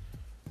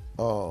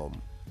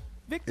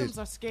 Victims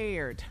are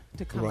scared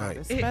to come right.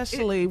 out,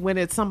 especially when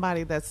it's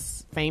somebody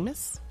that's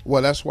famous.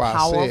 Well, that's why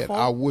powerful. I said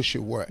I wish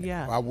it were.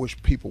 Yeah. I wish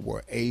people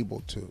were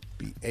able to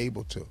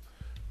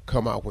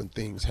come out when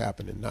things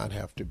happen and not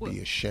have to be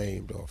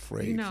ashamed or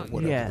afraid for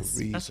whatever the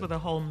reason. That's what the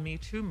whole Me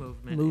Too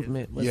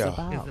movement was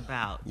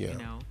about. Yeah. You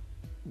know.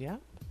 Yeah.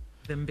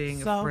 Them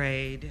being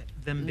afraid,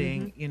 them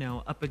being,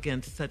 up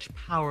against such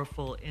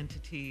powerful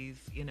entities,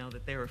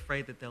 that they're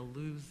afraid that they'll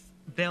lose.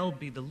 They'll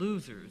be the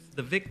losers.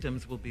 The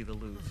victims will be the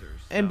losers.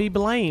 And be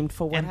blamed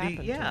for what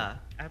happened. Yeah,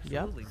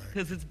 absolutely.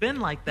 Because it's been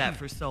like that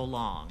for so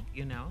long,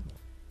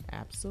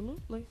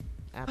 Absolutely.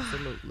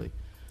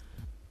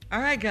 All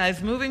right,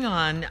 guys, moving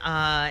on.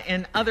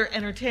 In other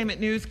entertainment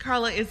news,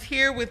 Carla is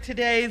here with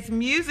today's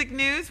music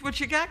news. What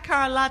you got,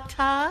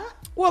 Carlotta?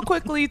 Well,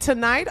 quickly,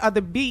 tonight are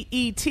the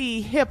BET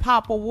Hip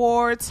Hop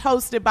Awards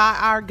hosted by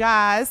our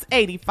guys,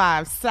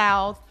 85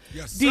 South,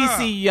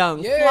 DC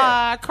Young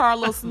Fly,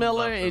 Carlos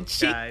Miller, and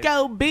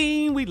Chico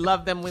Bean. We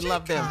love them. We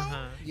love them.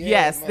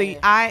 Yes, man. The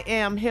I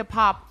Am Hip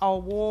Hop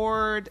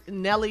Award,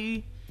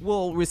 Nelly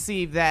will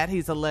receive that.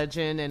 He's a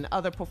legend, and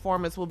other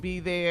performers will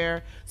be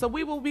there. So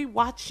we will be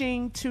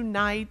watching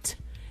tonight.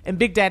 And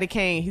Big Daddy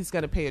Kane, he's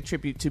going to pay a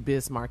tribute to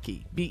Biz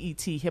Markie.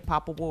 BET Hip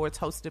Hop Awards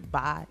hosted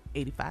by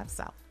 85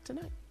 South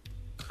tonight.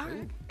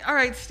 All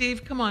right,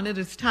 Steve, come on. It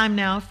is time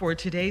now for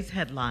today's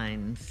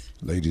headlines.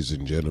 Ladies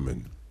and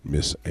gentlemen,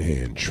 Miss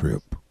Ann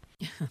Tripp.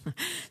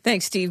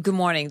 Thanks, Steve. Good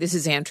morning. This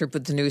is Ann Tripp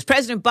with the news.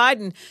 President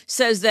Biden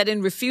says that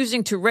in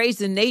refusing to raise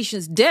the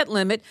nation's debt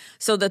limit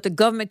so that the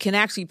government can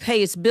actually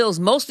pay its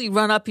bills, mostly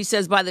run up, he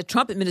says, by the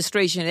Trump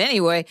administration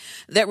anyway,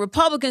 that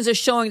Republicans are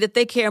showing that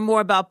they care more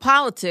about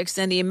politics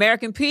than the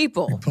American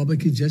people.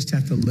 Republicans just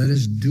have to let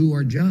us do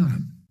our job.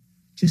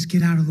 Just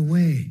get out of the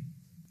way.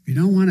 If you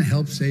don't want to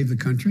help save the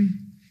country,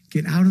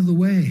 get out of the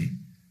way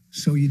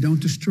so you don't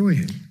destroy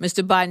it.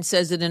 Mr. Biden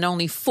says that in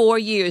only 4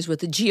 years with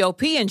the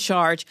GOP in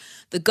charge,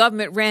 the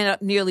government ran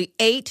up nearly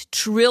 $8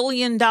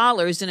 trillion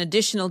in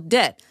additional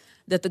debt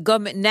that the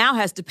government now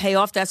has to pay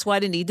off. That's why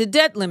they need the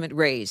debt limit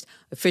raised.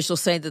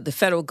 Officials say that the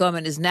federal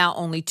government is now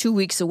only 2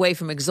 weeks away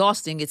from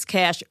exhausting its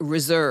cash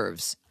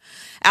reserves.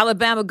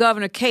 Alabama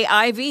Governor Kay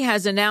Ivey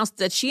has announced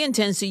that she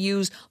intends to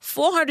use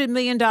 $400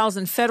 million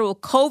in federal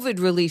COVID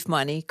relief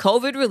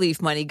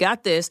money,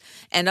 got this,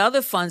 and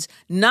other funds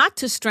not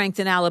to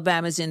strengthen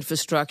Alabama's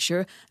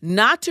infrastructure,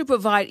 not to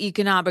provide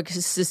economic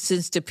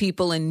assistance to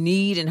people in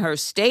need in her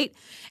state,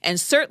 and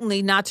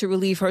certainly not to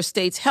relieve her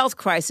state's health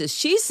crisis.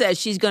 She says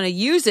she's going to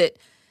use it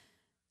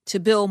to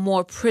build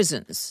more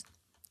prisons.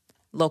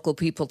 Local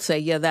people say,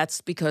 yeah,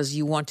 that's because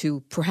you want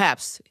to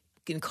perhaps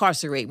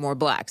incarcerate more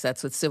blacks.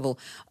 That's what civil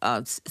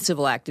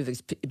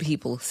activist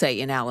people say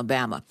in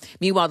Alabama.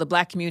 Meanwhile, the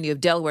black community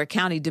of Delaware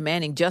County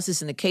demanding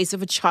justice in the case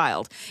of a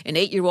child. An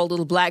 8-year-old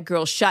little black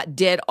girl shot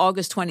dead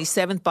August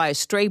 27th by a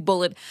stray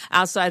bullet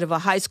outside of a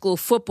high school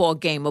football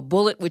game, a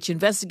bullet which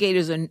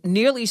investigators are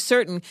nearly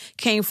certain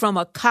came from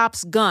a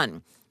cop's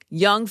gun.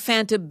 Young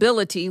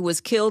Fantability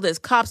was killed as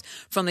cops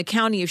from the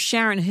county of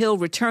Sharon Hill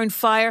returned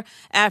fire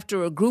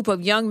after a group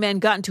of young men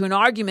got into an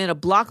argument a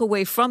block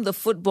away from the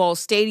football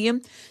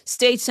stadium.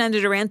 State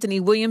Senator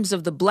Anthony Williams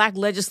of the Black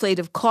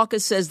Legislative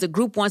Caucus says the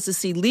group wants to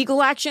see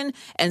legal action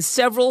and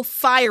several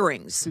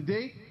firings. To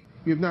date,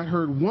 we have not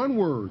heard one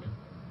word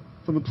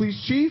from the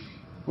police chief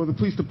or the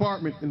police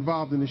department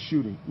involved in the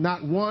shooting.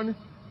 Not one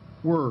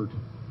word.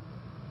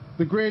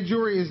 The grand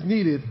jury is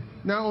needed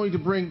not only to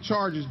bring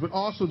charges, but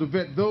also to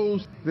vet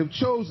those that have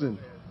chosen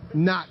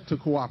not to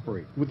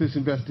cooperate with this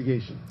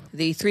investigation.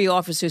 The 3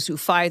 officers who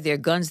fired their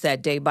guns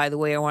that day, by the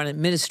way, are on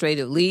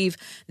administrative leave.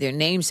 Their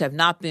names have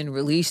not been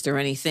released or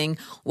anything,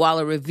 while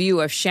a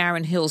review of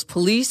Sharon Hill's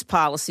police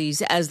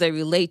policies as they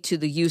relate to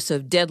the use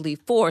of deadly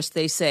force,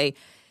 they say,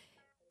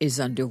 is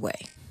underway.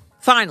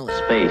 Finally.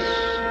 Space,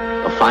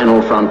 the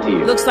final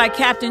frontier. Looks like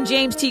Captain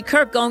James T.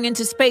 Kirk going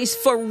into space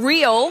for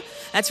real.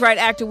 That's right.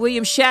 Actor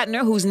William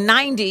Shatner, who's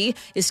 90,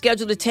 is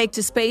scheduled to take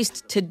to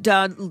space to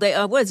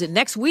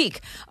next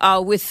week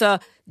with on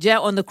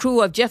the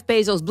crew of Jeff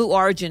Bezos' Blue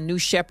Origin New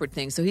Shepard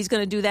thing. So he's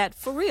going to do that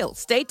for real.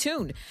 Stay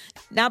tuned.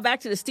 Now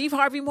back to the Steve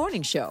Harvey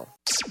Morning Show.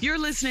 You're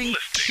listening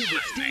to the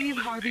Steve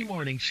Harvey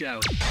Morning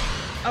Show.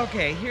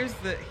 Okay, here's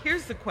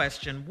the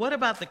question. What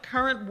about the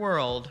current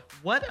world?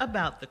 What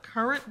about the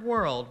current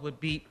world would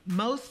be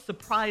most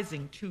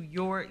surprising to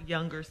your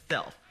younger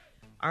self?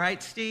 All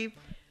right, Steve?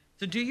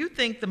 So do you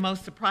think the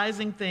most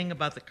surprising thing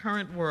about the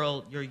current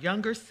world your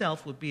younger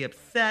self would be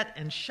upset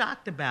and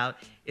shocked about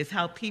is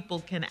how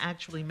people can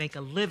actually make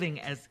a living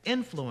as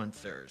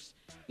influencers?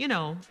 You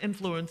know,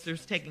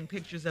 influencers taking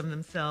pictures of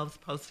themselves,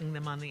 posting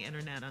them on the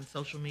internet, on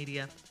social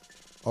media.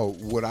 Oh,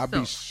 would I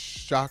be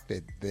shocked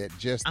at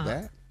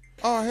that?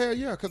 Oh, hell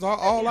yeah, because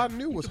all I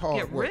knew was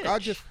hard work. I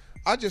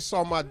just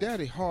saw my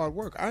daddy hard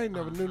work. I ain't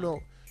never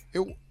knew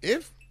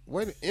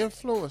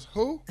influence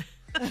who?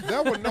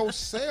 There were no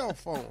cell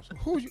phones.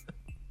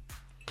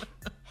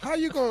 How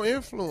you gonna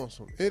influence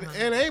them? It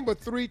ain't but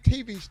 3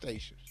 TV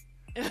stations.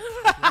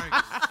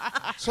 Right.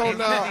 So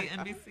now,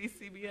 NBC,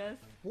 CBS.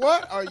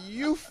 What are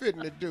you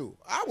fitting to do?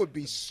 I would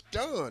be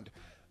stunned.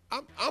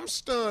 I'm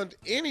stunned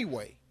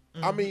anyway.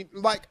 Mm-hmm. I mean,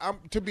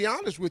 to be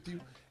honest with you,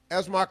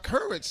 as my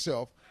current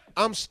self,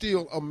 I'm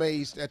still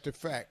amazed at the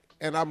fact,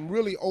 and I'm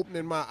really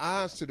opening my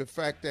eyes to the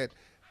fact that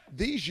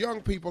these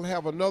young people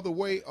have another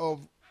way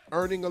of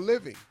earning a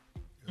living.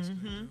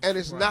 Mm-hmm. And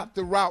it's not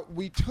the route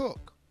we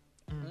took.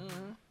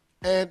 Mm-hmm.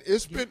 And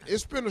it's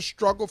been a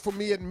struggle for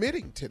me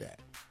admitting to that.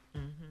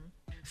 Mm-hmm.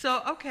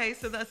 So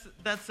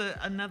that's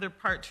another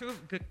part two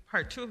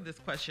of this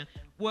question.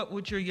 What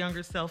would your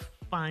younger self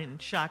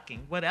find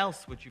shocking? What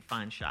else would you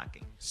find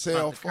shocking?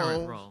 Cell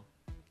phones.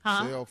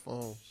 Huh? Cell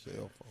phones.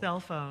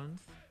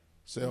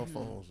 Cell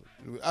phones.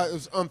 It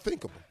was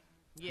unthinkable.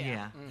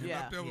 Yeah. You're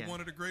up there with one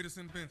of the greatest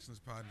inventions,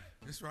 partner.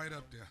 It's right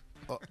up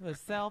there. The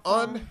cell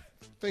phone.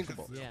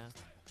 Unthinkable. Yeah.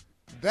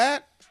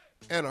 That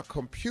and a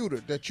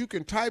computer that you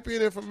can type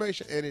in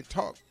information and it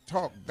talk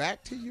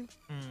back to you.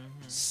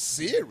 Mm-hmm.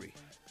 Siri.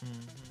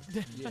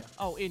 Mm-hmm. Yeah.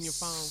 Oh, in your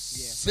phone.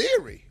 Yeah.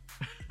 Siri.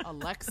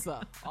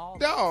 Alexa.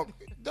 Dog.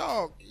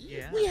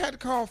 Yeah. We had to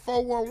call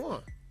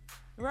 411.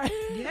 Right.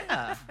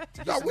 Yeah.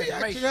 No, we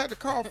actually had to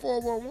call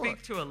 411.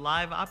 Speak to a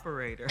live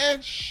operator.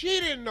 And she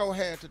didn't know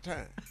half the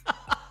time.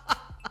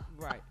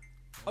 Right.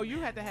 Oh, you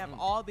had to have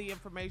all the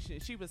information.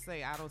 She would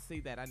say, I don't see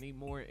that. I need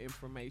more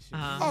information.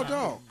 Oh,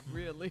 dog.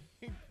 Really?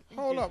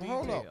 Hold up.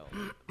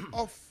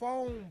 A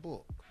phone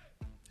book.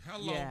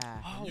 Hello. Yeah.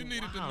 Oh, you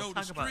needed to know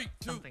the street,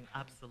 too. Something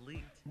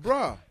obsolete.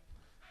 Bruh,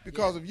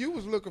 because if you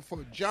was looking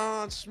for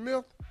John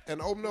Smith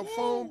and open up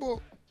phone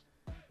book,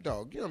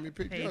 dog, you know me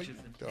pages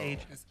and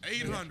pages. It's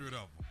 800 of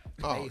them.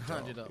 Oh,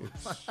 800 of them.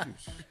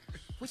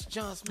 Which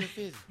John Smith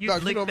is it? You know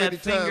how many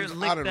times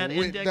I done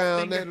went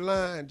down that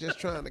line just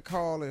trying to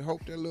call and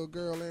hope that little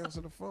girl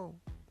answer the phone.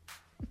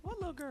 What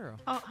little girl?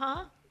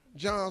 Huh?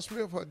 John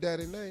Smith, her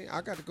daddy name.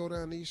 I got to go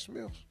down these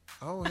Smiths.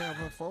 I don't have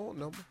her phone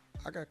number.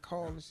 I got to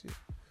call and see.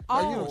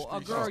 Oh, a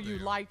girl you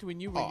liked when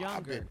you were younger.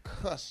 I've been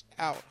cussed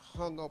out,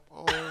 hung up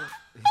on.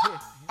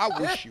 I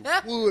wish you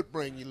would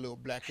bring your little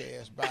black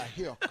ass by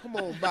here. Come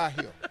on by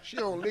here. She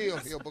don't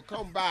live here, but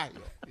come by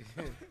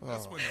here.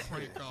 That's when the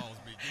prank calls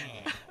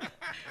begin.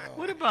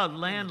 What about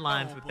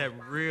landlines with that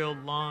real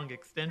long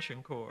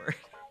extension cord?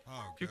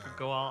 You could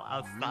go all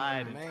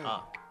outside and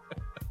talk.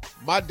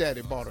 My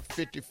daddy bought a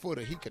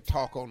 50-footer. He could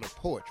talk on the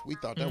porch. We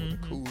thought that was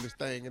the coolest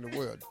thing in the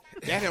world.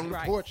 Daddy on the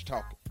porch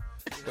talking.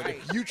 But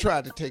if you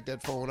tried to take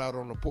that phone out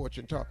on the porch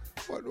and talk,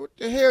 what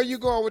the hell are you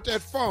going with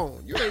that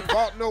phone? You ain't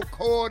bought no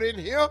cord in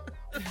here.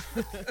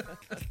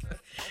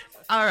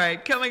 All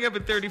right, coming up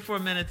at 34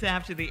 minutes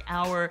after the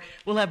hour,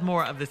 we'll have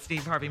more of the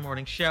Steve Harvey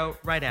Morning Show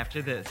right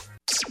after this.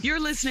 You're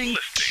listening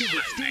to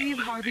the Steve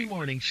Harvey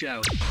Morning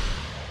Show.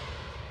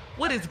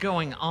 What is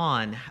going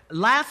on?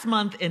 Last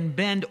month in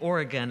Bend,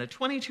 Oregon, a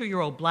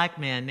 22-year-old black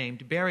man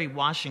named Barry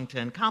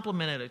Washington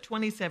complimented a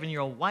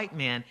 27-year-old white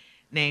man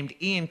named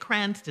Ian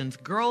Cranston's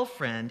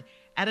girlfriend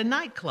at a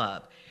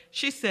nightclub.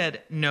 She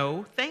said,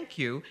 "No, thank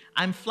you.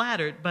 I'm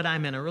flattered, but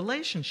I'm in a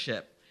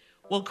relationship."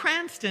 Well,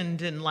 Cranston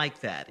didn't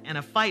like that, and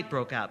a fight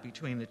broke out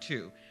between the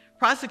two.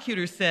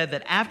 Prosecutors said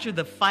that after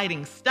the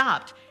fighting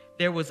stopped,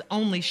 there was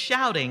only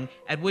shouting,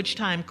 at which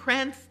time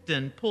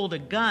Cranston pulled a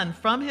gun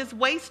from his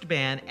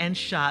waistband and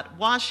shot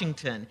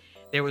Washington.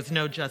 There was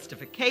no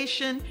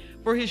justification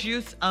for his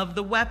use of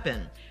the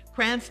weapon.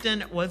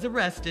 Cranston was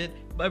arrested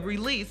but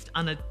released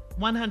on a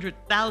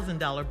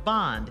 $100,000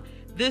 bond.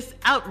 This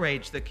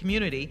outraged the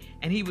community,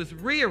 and he was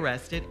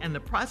rearrested, and the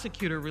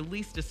prosecutor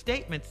released a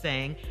statement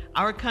saying,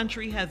 "Our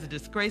country has a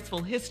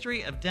disgraceful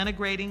history of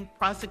denigrating,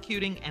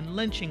 prosecuting, and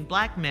lynching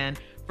black men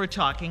for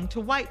talking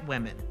to white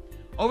women."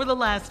 Over the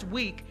last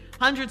week,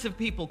 hundreds of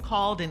people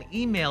called and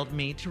emailed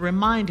me to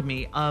remind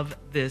me of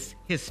this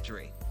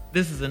history.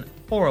 This is a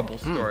horrible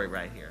story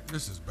right here.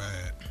 This is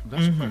bad.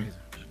 That's crazy.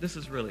 This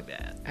is really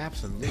bad.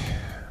 Absolutely.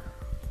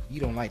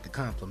 You don't like the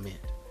compliment.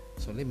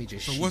 So let me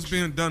just So what's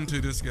being done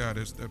to this guy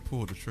that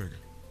pulled the trigger?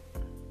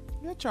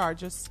 The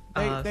charges.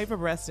 They've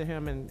arrested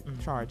him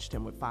and charged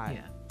him with 5.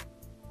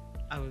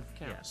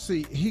 Yeah.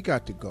 See, he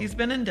got to go. He's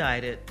been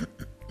indicted.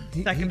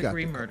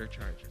 Second-degree murder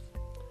charges.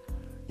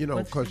 You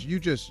know, because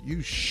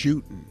you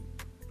shooting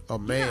a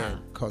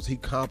man because he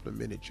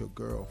complimented your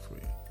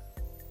girlfriend.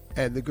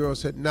 And the girl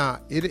said, nah,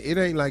 it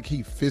ain't like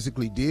he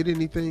physically did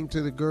anything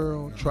to the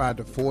girl, tried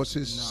to force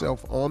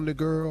himself on the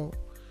girl.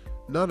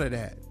 None of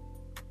that.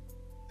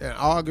 An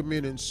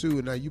argument ensued,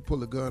 and now you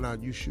pull a gun out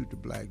and you shoot the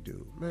black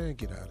dude. Man,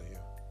 get out of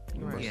here.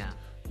 Right. Yeah.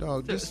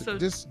 Dog,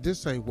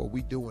 this ain't what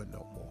we doing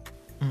no more.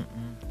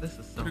 This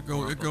is so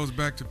It goes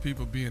back to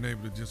people being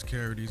able to just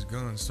carry these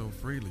guns so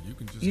freely. You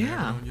can just Yeah,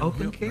 have it on your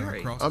open hip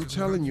carry. I'm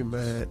telling you,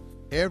 man,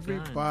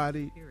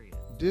 everybody,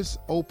 this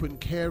open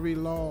carry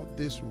law,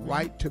 this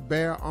right to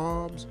bear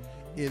arms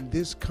in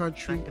this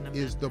country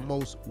is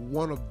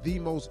one of the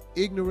most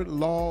ignorant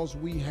laws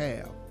we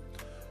have,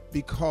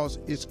 because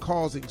it's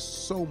causing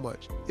so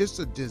much. It's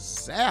a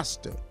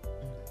disaster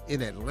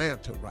in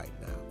Atlanta right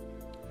now,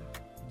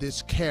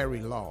 this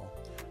carry law.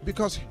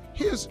 Because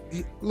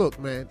look,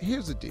 man,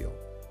 here's the deal.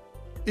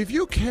 If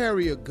you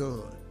carry a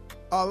gun,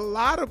 a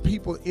lot of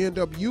people end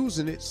up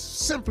using it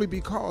simply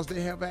because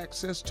they have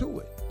access to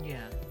it.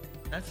 Yeah,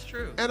 that's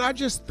true. And I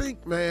just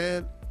think,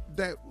 man,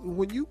 that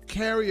when you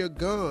carry a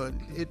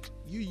gun,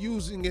 you're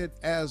using it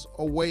as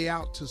a way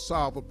out to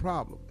solve a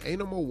problem. Ain't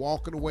no more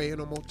walking away, ain't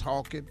no more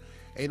talking,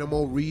 ain't no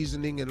more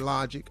reasoning and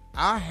logic.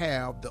 I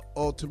have the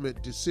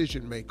ultimate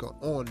decision maker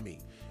on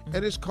me,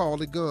 and it's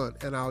called a gun,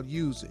 and I'll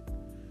use it.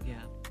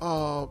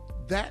 Yeah.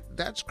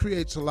 That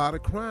creates a lot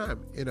of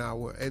crime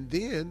and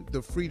then the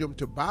freedom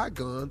to buy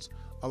guns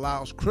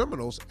allows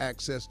criminals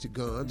access to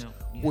guns,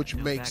 which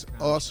makes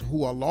us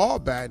who are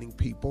law-abiding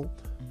people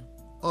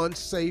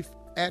unsafe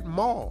at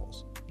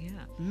malls. Yeah.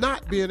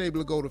 Not being able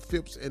to go to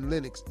Phipps and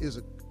Lenox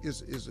is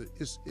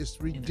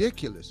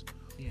ridiculous.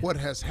 What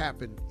has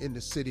happened in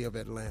the city of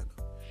Atlanta.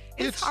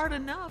 It's hard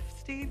enough,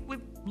 Steve,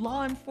 with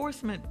law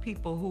enforcement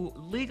people who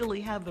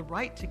legally have the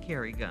right to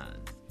carry guns,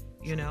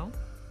 you know?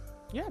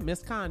 Yeah,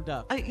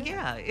 misconduct.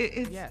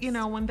 It's you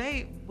know, when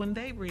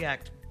they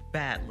react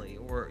badly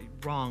or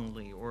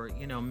wrongly or,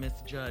 you know,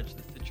 misjudge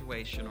the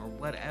situation or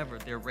whatever,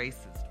 they're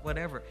racist,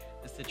 whatever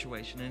the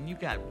situation, and you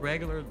got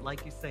regular,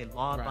 like you say,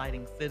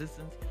 law-abiding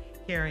citizens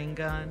carrying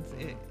guns.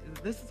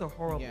 This is a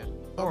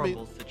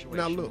horrible situation.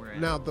 Now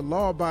look, the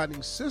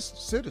law-abiding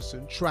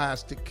citizen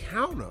tries to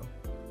counter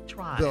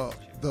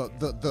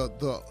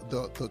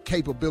the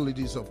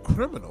capabilities of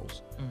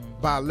criminals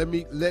by let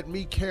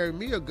me carry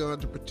me a gun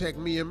to protect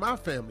me and my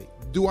family.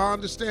 Do I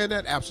understand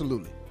that?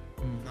 Absolutely.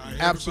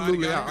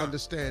 Absolutely, I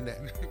understand that.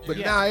 But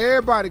now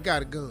everybody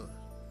got a gun.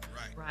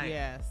 Right.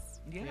 Yes.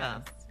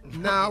 Yeah.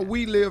 Now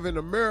we live in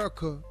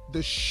America,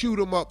 the shoot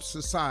 'em up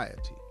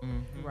society.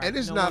 Right. And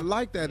it's not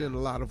like that in a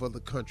lot of other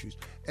countries.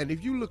 And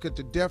if you look at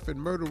the death and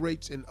murder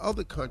rates in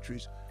other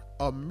countries,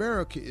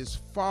 America is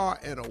far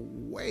and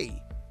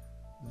away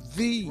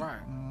the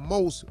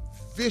most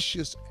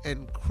vicious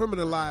and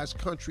criminalized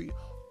country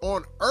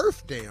on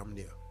earth, damn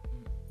near.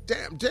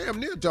 Damn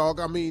near, dog.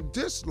 I mean,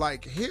 this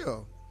like here,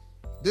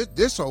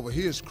 this over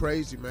here is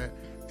crazy, man.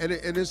 And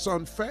it's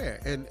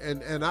unfair.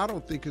 And I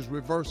don't think it's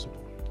reversible.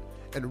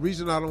 And the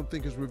reason I don't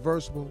think it's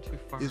reversible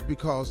is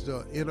because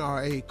the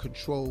NRA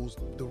controls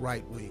the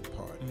right-wing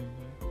party.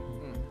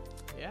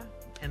 Yeah.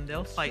 And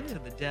they'll fight to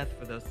the death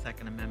for those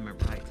Second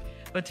Amendment rights.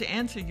 But to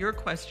answer your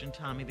question,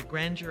 Tommy, the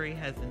grand jury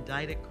has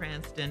indicted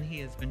Cranston. He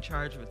has been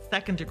charged with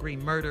second-degree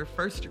murder,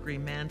 first-degree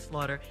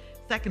manslaughter,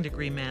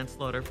 second-degree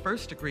manslaughter,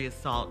 first-degree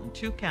assault, and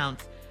 2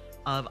 counts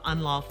of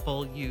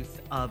unlawful use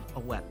of a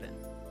weapon.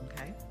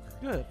 Okay?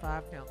 Good,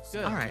 5 counts.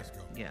 Good. All right.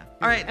 Yeah.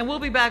 All right, and we'll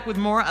be back with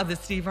more of the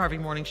Steve Harvey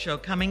Morning Show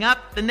coming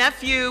up. The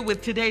nephew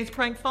with today's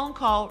prank phone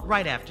call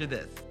right after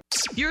this.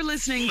 You're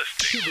listening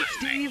to the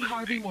Steve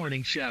Harvey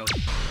Morning Show.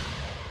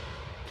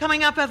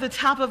 Coming up at the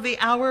top of the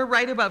hour,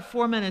 right about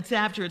 4 minutes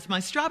after, it's my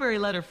strawberry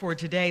letter for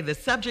today. The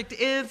subject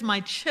is my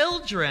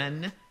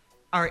children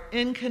are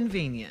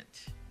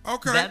inconvenient.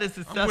 Okay. That is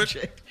the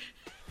subject.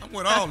 I'm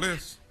with all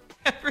this.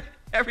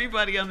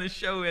 Everybody on the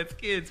show who has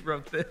kids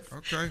wrote this.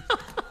 Okay.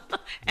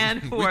 And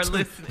who are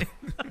listening.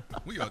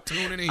 We are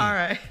tuning in. All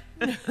right.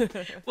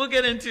 We'll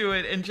get into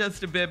it in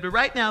just a bit. But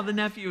right now, the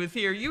nephew is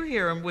here. You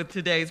hear him with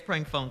today's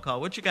prank phone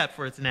call. What you got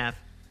for us, Nath?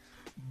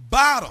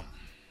 Bottom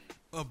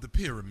of the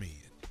pyramid.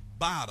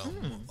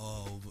 Bottom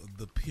of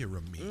the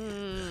pyramid.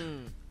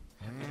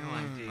 No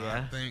idea.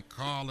 I think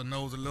Carla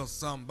knows a little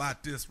something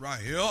about this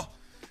right here.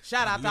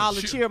 Shout out to all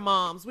the cheer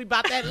moms. We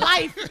about that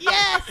life.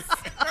 Yes.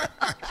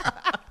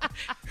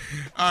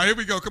 All right, here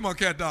we go. Come on,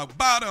 cat dog.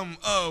 Bottom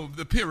of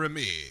the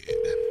pyramid.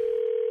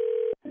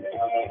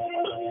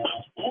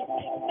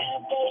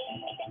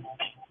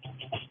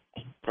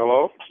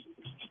 Hello?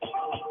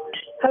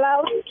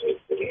 Hello?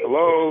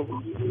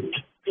 Hello?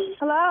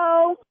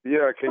 Hello?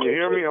 Yeah, can you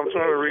hear me? I'm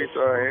trying to reach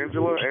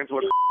Angela.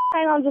 Angela.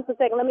 Hang on just a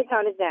second. Let me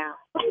turn it down.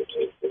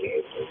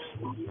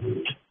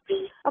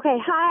 Okay,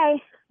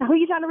 hi. Who are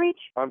you trying to reach?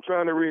 I'm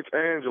trying to reach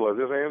Angela. Is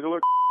this Angela?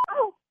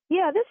 Oh,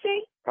 yeah, this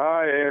she.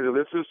 Hi, Angela.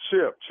 This is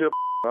Chip.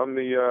 I'm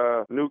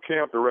the new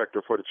camp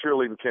director for the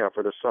cheerleading camp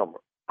for this summer.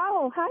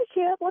 Oh, hi,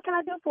 Chip. What can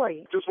I do for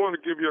you? Just wanted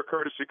to give you a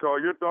courtesy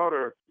call. Your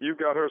daughter, you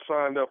got her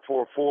signed up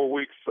for 4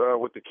 weeks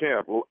with the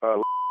camp,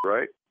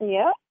 right?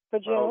 Yep, for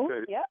June.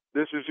 Okay. Yep.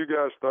 This is you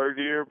guys' 3rd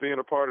year being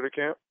a part of the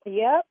camp?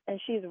 Yep,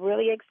 and she's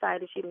really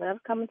excited. She loves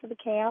coming to the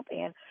camp,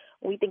 and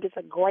we think it's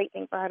a great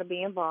thing for her to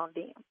be involved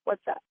in.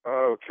 What's up?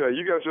 Okay.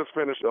 You guys just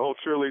finished the whole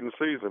cheerleading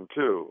season,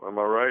 too. Am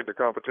I right? The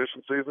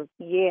competition season?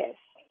 Yes,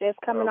 just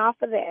coming off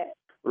of that.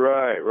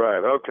 Right.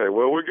 Okay.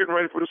 Well, we're getting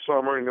ready for the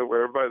summer, and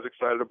everybody's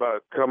excited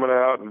about coming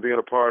out and being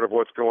a part of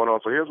what's going on.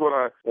 So here's what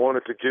I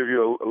wanted to give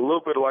you a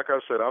little bit. Like I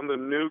said, I'm the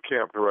new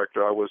camp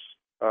director. I was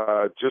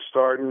just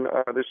starting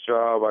this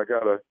job. I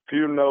got a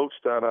few notes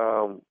that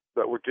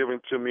were given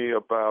to me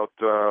about.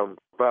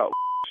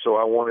 So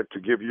I wanted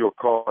to give you a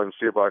call and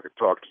see if I could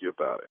talk to you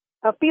about it.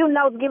 A few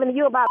notes given to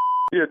you about.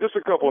 Yeah, just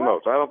a couple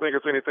notes. I don't think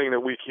it's anything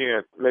that we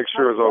can't make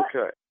sure is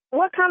okay.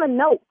 What kind of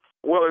notes?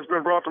 Well, it's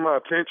been brought to my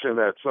attention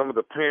that some of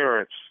the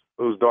parents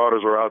whose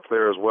daughters are out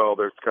there as well,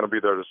 they're going to be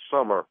there this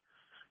summer,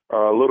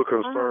 are a little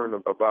concerned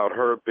about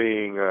her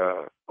being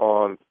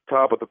on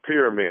top of the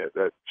pyramid,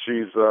 that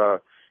she's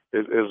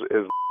is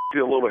a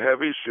little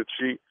heavy. Should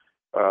she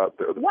What?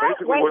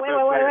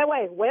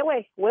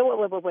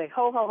 Wait.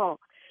 Hold.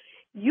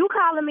 You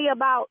calling me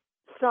about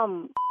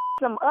some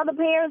other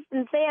parents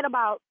and saying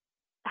about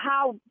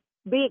how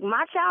big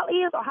my child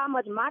is or how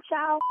much my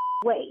child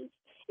weighs?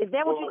 Is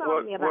that what you're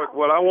calling me about?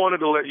 What I wanted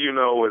to let you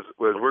know is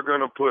we're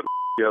going to put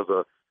as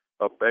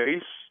a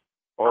base,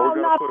 or we're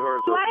going to put her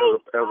as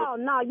a... Oh,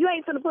 no, you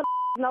ain't going to put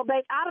no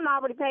base. I done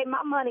already paid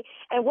my money.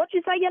 And what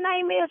you say your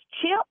name is,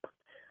 Chip?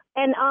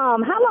 And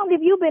how long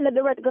have you been the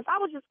director? Because I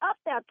was just up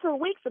there 2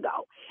 weeks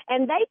ago,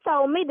 and they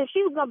told me that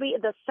she was going to be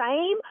in the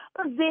same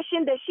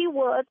position that she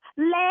was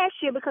last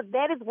year because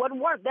that is what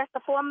worked. That's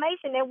the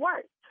formation that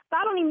worked. So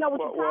I don't even know what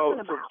you're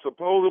talking about.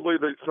 Supposedly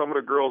some of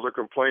the girls are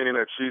complaining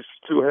that she's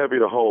too heavy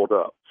to hold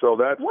up. So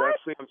that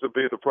seems to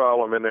be the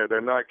problem in there.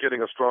 They're not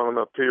getting a strong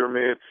enough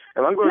pyramid.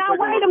 And I'm going to take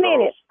wait a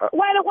minute.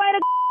 Wait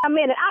a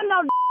minute. I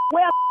know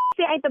well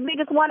she ain't the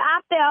biggest one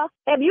out there.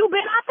 Have you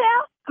been out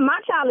there? My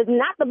child is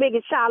not the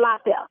biggest child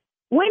out there.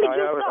 When did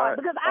you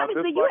start? Because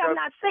obviously you have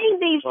not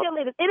seen these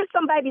cheerleaders. It is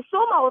some baby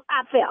sumos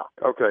out there.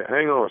 Okay,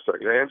 hang on a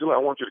second. Angela,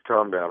 I want you to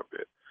calm down a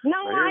bit. No,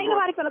 ain't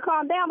nobody gonna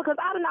calm down because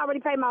I done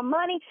already paid my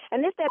money,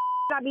 and this that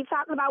I be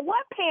talking about.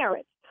 What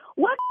parents?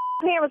 What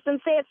parents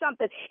done said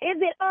something? Is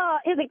it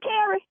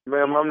Carrie?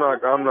 Ma'am, I'm not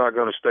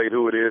gonna state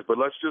who it is,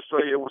 but let's just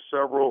say it was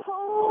several.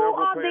 Who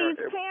are these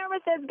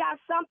parents that's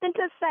got something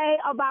to say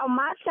about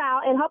my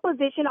child and her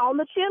position on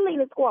the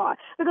cheerleading squad?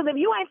 Because if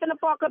you ain't finna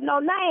fuck up no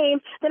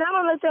names, then I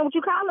don't understand what you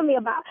calling me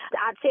about.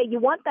 I tell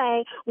you one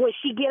thing: when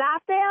she get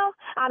out there,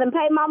 I done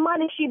paid my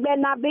money. She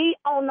better not be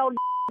on no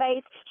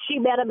base. She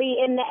better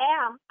be in the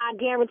air. I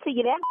guarantee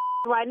you that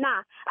right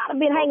now. I've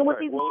been hanging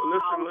with these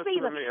all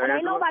season, and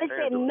ain't nobody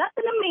said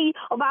nothing to me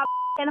about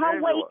and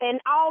her weight and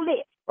all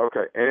this.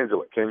 Okay,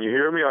 Angela, can you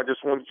hear me? I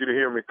just wanted you to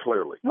hear me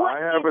clearly. What I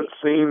haven't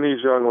seen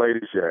these young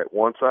ladies yet.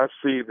 Once I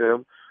see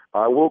them,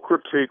 I will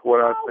critique what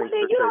I think.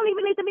 Then you don't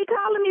even need to be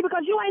calling me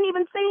because you ain't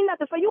even seen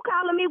nothing. So you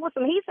calling me with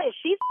some he said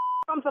she's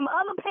from some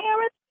other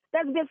parents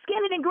that's been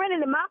skinning and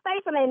grinning in my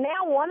face, and they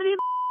now one of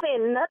these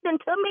saying nothing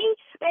to me.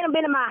 They done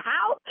been in my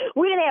house.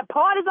 We done had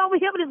parties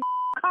over here with this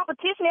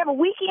competition every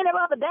weekend, every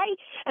other day,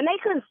 and they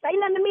couldn't say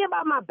nothing to me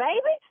about my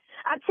baby.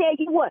 I tell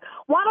you what,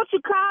 why don't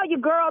you call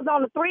your girls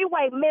on the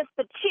three-way,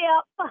 Mr.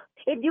 Chip?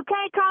 If you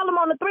can't call them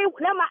on the three-way,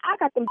 I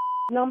got them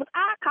numbers.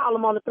 I call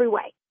them on the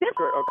three-way.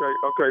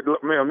 Okay.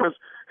 Look, ma'am,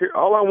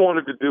 all I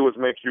wanted to do is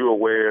make you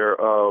aware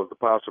of the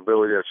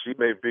possibility that she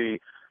may be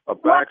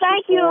Well,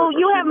 thank you.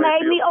 You have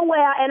made me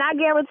aware, and I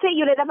guarantee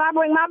you that if I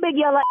bring my big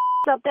yellow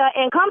up there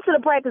and come to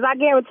the practice, I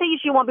guarantee you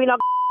she won't be no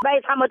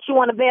base. How much you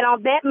want to bet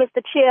on that,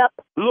 Mr. Chip?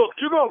 Look,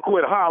 you're going to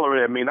quit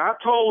hollering at me. Now, I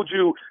told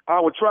you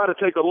I would try to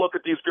take a look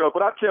at these girls,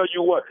 but I tell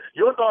you what,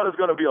 your daughter's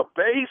going to be a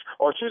base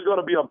or she's going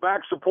to be a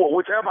back support,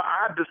 whichever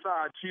I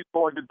decide she's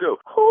going to do.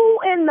 Who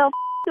in the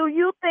do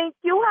you think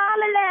you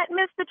hollering at,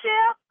 Mr.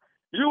 Chip?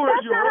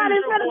 That's not how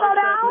this gonna go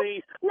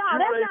down. No,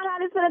 that's not how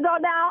this gonna go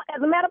down.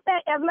 As a matter of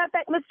fact,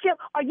 Mr. Chip,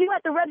 are you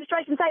at the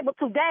registration table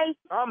today?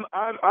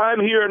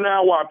 I'm here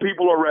now while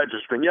people are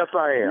registering. Yes,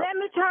 I am. Let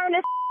me turn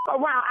this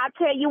around. I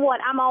tell you what,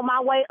 I'm on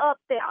my way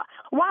up there.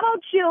 Why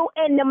don't you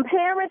and them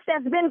parents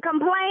that's been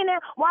complaining?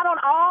 Why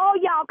don't all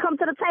y'all come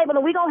to the table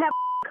and we gonna have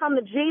come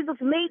to Jesus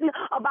meeting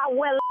about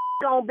where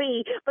gonna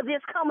be for this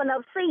coming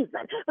up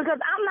season? Because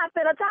I'm not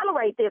gonna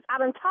tolerate this.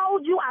 I done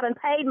told you, I done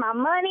paid my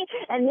money,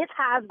 and this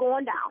high is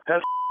going down.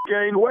 Has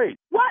gained weight.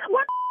 What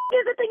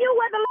is it to you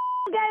whether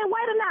gain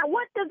weight or not?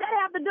 What does that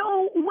have to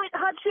do with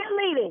her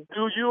cheerleading?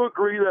 Do you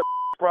agree that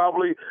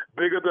probably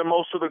bigger than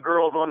most of the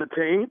girls on the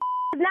team?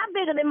 It's not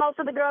bigger than most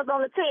of the girls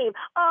on the team.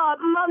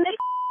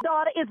 Monique's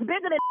daughter is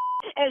bigger than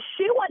and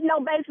she wasn't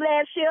no base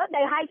last year.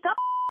 They hyped up,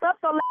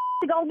 so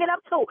gonna get up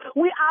too.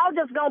 We all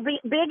just gonna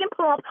be big and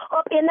plump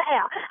up in the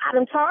air. I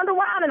done turned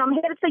around and I'm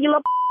headed to your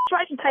little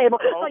registration table,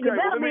 so you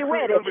better be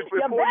ready.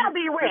 You better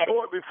be ready.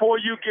 Before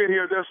you get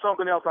here, there's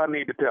something else I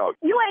need to tell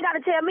you. You ain't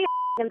gotta tell me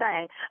a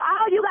thing.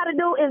 All you gotta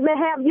do is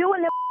have you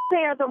and the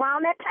parents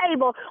around that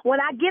table when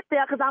I get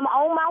there, because I'm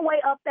on my way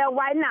up there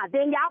right now.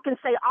 Then y'all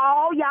can say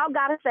all y'all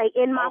gotta say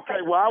in my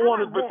face. Okay, well, I want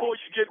to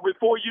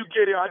before you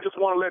get here, I just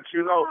want to let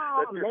you know.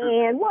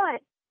 What?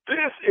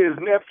 This is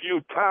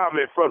nephew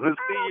Tommy from the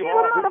Steve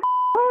Harvey.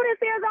 Who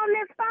this is on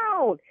this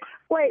phone?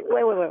 Wait.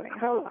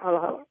 Hold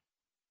on.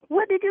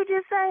 What did you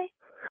just say?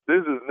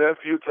 This is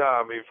nephew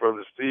Tommy from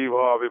the Steve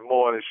Harvey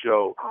Morning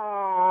Show.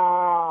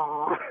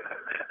 Oh.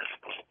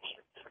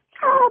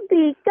 I'll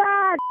be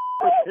God.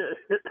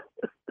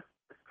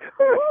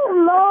 Oh,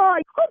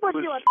 Lord. Who put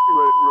you on?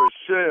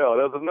 Rochelle.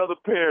 There's another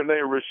parent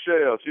named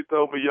Rochelle. She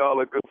told me y'all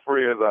are good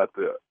friends out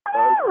there.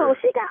 Oh,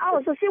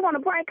 so she want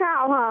to prank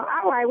call, huh?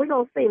 All right, we're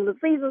going to see. The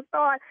season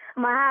start.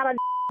 I'm going to hide her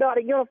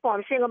daughter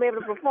uniform. She ain't going to be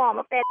able to perform.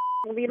 A fat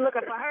will be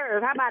looking for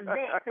hers. How about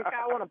that? Since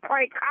y'all want to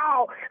prank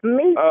call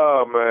me.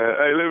 Oh, man.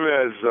 Hey, let me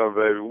ask you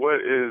something, baby.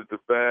 What is the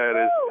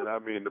baddest, and I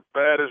mean the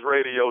baddest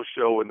radio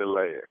show in the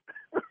land?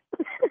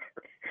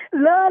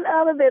 None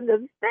other than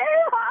the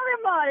Steve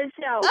Harvey Morning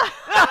Show.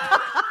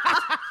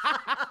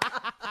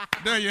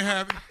 There you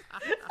have it.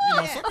 You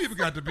know, some people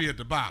got to be at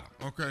the bottom,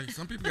 okay?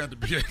 Some people got to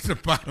be at the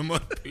bottom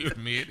of the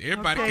pyramid.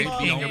 Everybody can't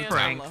be on the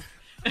top.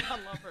 I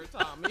love her,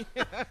 Tommy.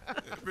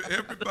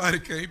 Everybody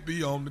can't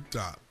be on the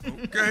top,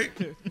 okay?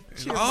 And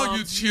all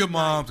you cheer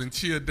moms and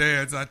cheer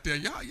dads out there,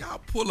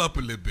 y'all pull up a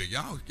little bit.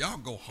 Y'all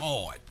go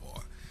hard, boy.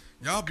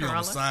 Y'all be on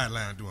the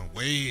sideline doing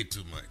way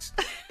too much.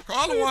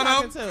 Carla one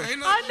up. I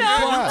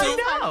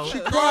know.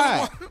 She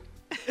cried.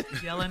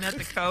 Yelling at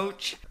the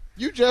coach.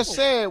 You just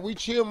said we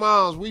cheer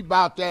moms. We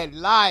about that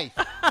life.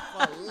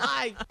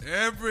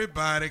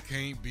 Everybody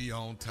can't be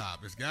on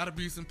top. There's got to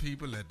be some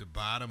people at the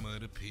bottom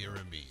of the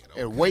pyramid.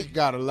 Okay? And weight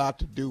got a lot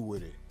to do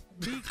with it.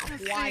 Be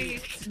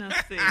quiet.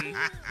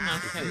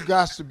 You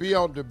got to be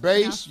on the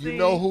base. You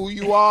know who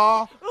you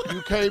are.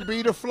 You can't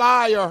be the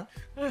flyer.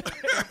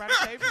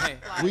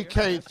 We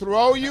can't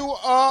throw you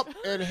up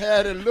and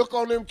have a look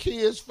on them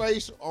kids'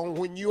 face on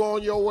when you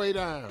on your way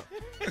down.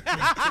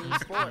 Team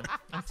sport.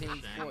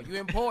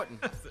 You're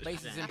important.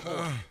 Base is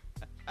important.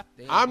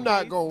 I'm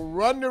not going to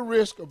run the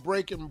risk of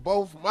breaking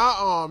both my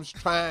arms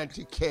trying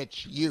to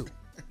catch you.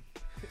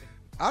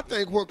 I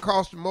think what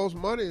costs the most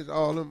money is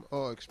all them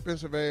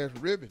expensive-ass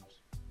ribbons.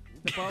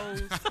 The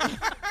bows.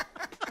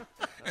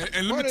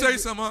 and let me tell you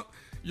something,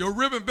 your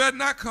ribbon better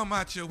not come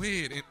out your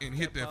head and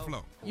hit that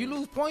floor. You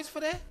lose points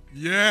for that?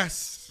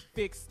 Yes.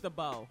 Fix the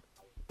bow.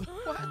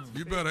 What?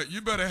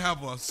 You better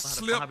have a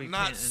slip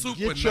knot super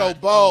Get knot your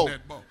bow. on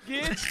that bow.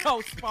 Get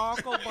your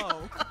sparkle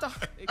bow. I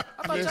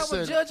thought y'all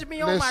were judging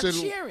me on my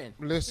cheering.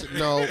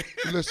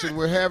 Listen,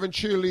 we're having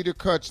cheerleader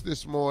cuts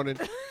this morning.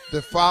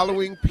 The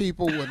following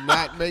people will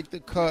not make the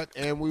cut,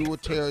 and we will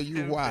tell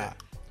you why.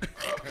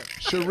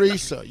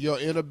 Sharisa, your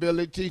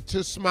inability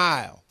to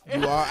smile.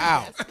 You are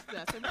out.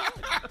 That's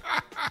important.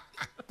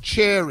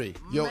 Cherry,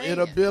 your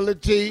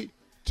inability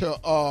to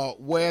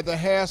wear the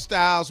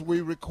hairstyles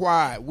we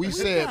require. We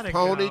said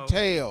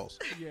ponytails.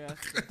 Yes.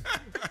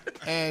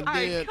 And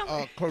then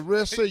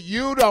Clarissa,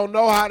 you don't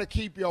know how to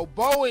keep your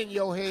bow in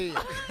your head.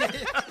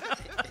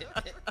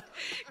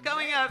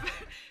 Coming up,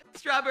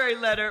 Strawberry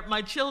Letter.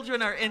 My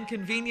children are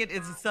inconvenient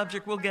is the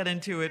subject. We'll get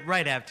into it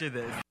right after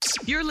this.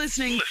 You're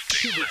listening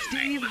to the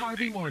Steve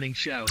Harvey Morning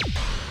Show.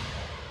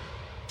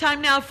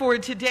 Time now for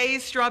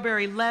today's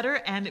Strawberry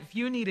Letter. And if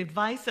you need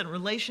advice on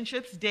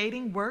relationships,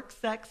 dating, work,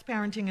 sex,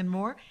 parenting, and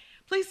more,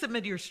 please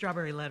submit your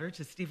Strawberry Letter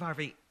to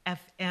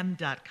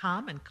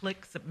steveharveyfm.com and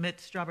click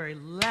Submit Strawberry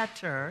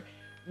Letter.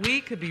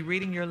 We could be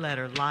reading your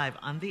letter live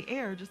on the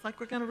air, just like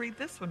we're going to read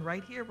this one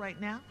right here,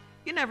 right now.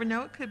 You never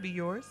know. It could be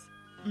yours.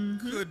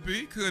 Mm-hmm.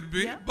 Could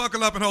be. Yep.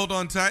 Buckle up and hold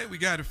on tight. We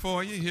got it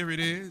for you. Here it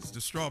is,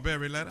 the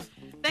strawberry letter.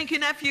 Thank you,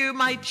 nephew.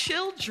 My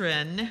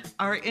children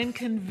are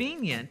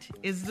inconvenient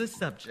is the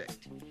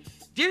subject.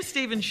 Dear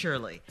Stephen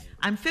Shirley,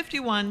 I'm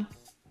 51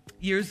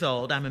 years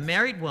old. I'm a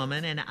married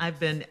woman, and I've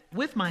been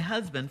with my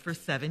husband for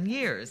 7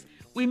 years.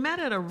 We met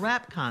at a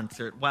rap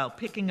concert while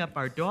picking up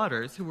our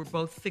daughters, who were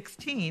both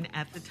 16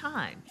 at the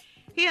time.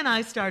 He and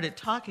I started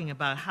talking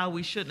about how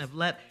we shouldn't have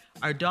let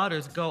our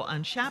daughters go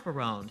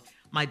unchaperoned.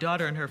 My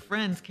daughter and her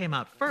friends came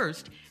out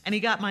first, and he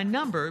got my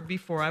number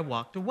before I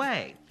walked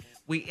away.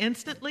 We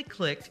instantly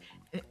clicked,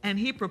 and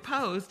he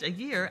proposed a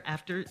year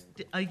after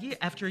a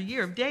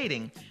year of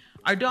dating.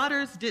 Our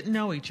daughters didn't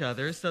know each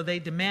other, so they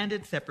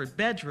demanded separate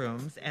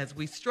bedrooms as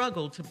we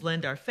struggled to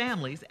blend our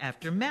families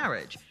after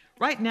marriage.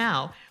 Right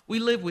now, we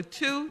live with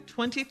two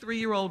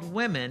 23-year-old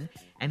women,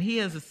 and he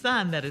has a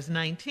son that is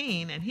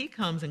 19, and he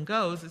comes and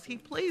goes as he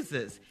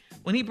pleases.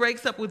 When he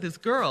breaks up with his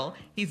girl,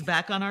 he's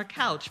back on our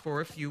couch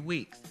for a few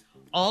weeks.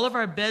 All of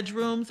our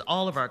bedrooms,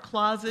 all of our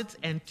closets,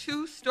 and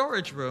 2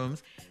 storage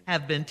rooms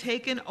have been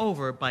taken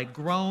over by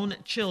grown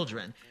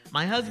children.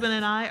 My husband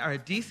and I are a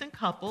decent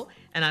couple,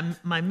 and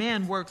my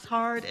man works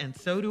hard, and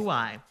so do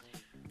I.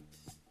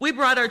 We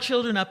brought our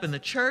children up in the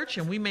church,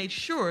 and we made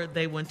sure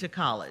they went to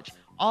college.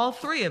 All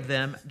 3 of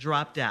them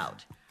dropped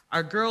out.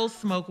 Our girls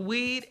smoke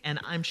weed, and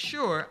I'm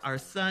sure our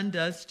son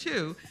does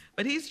too,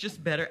 but he's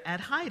just better at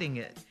hiding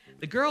it.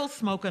 The girls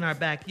smoke in our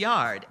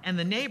backyard, and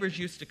the neighbors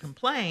used to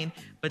complain,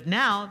 but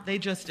now they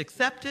just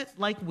accept it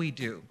like we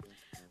do.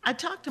 I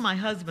talked to my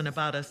husband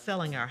about us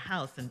selling our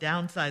house and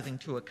downsizing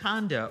to a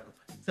condo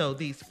so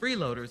these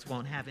freeloaders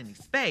won't have any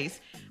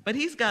space, but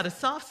he's got a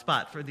soft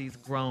spot for these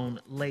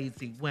grown,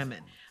 lazy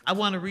women. I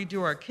want to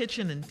redo our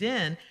kitchen and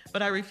den,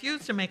 but I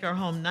refuse to make our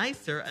home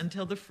nicer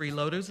until the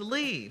freeloaders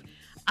leave.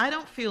 I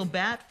don't feel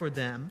bad for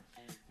them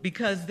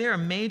because they're a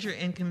major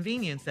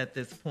inconvenience at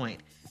this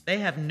point. They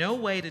have no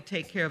way to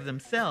take care of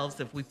themselves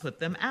if we put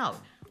them out.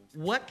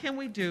 What can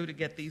we do to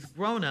get these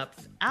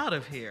grown-ups out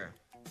of here?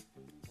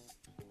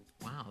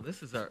 Wow,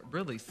 this is a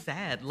really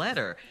sad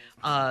letter.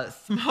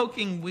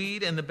 Smoking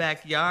weed in the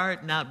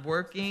backyard, not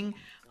working.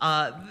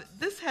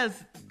 This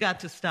has got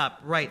to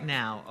stop right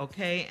now,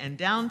 okay? And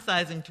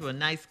downsizing to a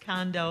nice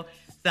condo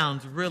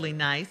sounds really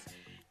nice.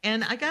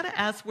 And I got to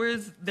ask,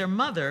 where's their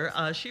mother?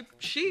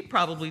 She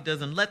probably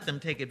doesn't let them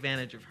take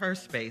advantage of her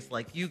space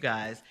like you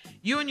guys.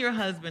 You and your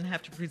husband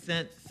have to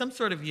present some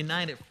sort of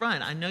united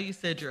front. I know you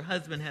said your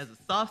husband has a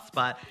soft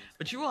spot,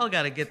 but you all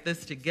got to get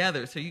this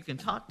together so you can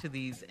talk to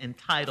these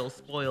entitled,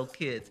 spoiled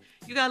kids.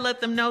 You got to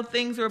let them know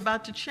things are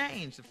about to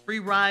change. The free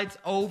ride's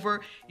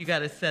over. You got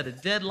to set a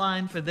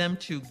deadline for them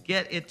to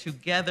get it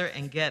together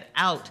and get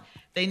out.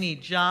 They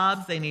need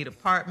jobs, they need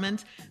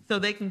apartments, so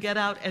they can get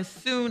out as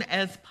soon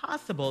as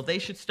possible. They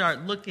should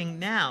start looking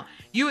now.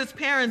 You as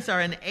parents are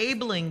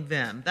enabling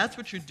them. That's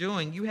what you're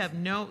doing. You have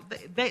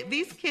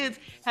these kids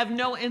have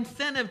no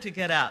incentive to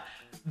get out.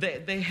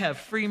 They have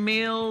free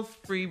meals,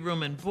 free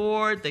room and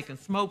board. They can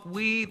smoke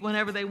weed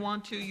whenever they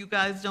want to. You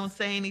guys don't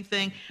say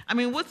anything. I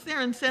mean, what's their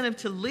incentive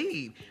to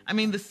leave? I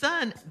mean, the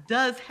son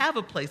does have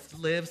a place to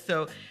live,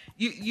 so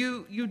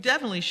you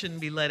definitely shouldn't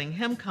be letting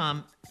him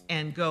come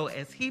and go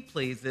as he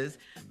pleases.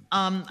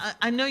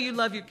 I know you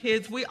love your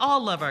kids. We all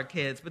love our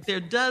kids, but there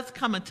does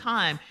come a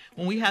time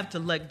when we have to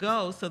let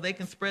go so they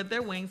can spread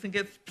their wings and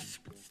get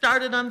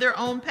started on their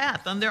own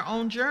path, on their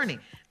own journey.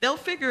 They'll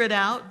figure it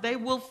out. They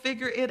will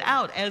figure it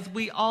out, as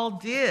we all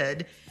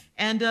did,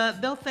 and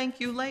they'll thank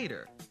you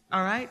later.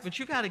 All right? But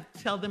you got to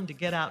tell them to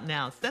get out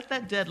now. Set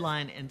that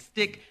deadline and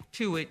stick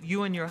to it,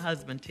 you and your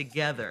husband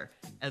together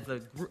as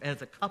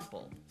a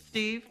couple.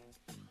 Steve?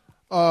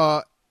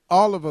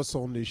 All of us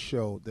on this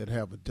show that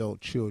have adult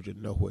children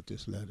know what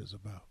this letter's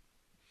about.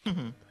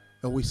 Mm-hmm.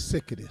 And we're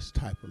sick of this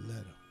type of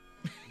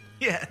letter.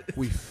 Yes.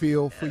 We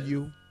feel for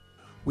you.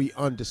 We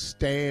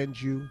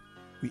understand you.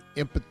 We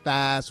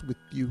empathize with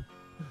you.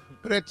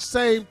 But at the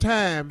same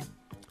time,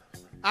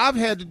 I've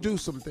had to do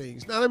some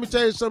things. Now, let me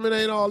tell you something. It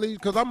ain't all these,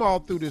 because I'm all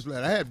through this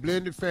letter. I had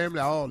blended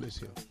family, all this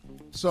here.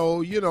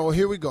 So,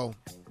 here we go.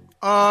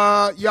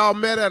 Y'all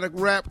met at a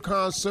rap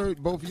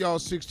concert. Both of y'all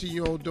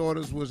 16-year-old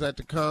daughters was at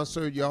the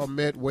concert. Y'all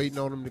met waiting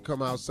on them to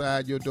come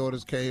outside. Your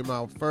daughters came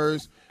out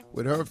first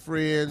with her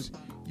friends.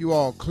 You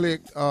all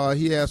clicked.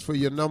 He asked for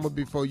your number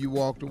before you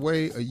walked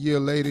away. A year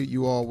later,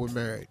 you all were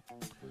married.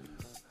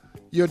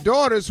 Your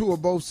daughters, who were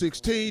both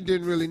 16,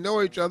 didn't really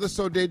know each other,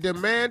 so they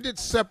demanded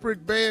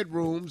separate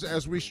bedrooms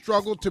as we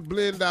struggled to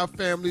blend our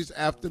families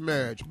after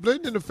marriage.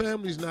 Blending the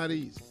family is not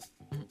easy.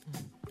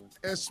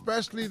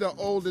 Especially the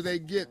older they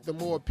get, the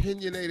more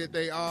opinionated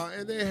they are,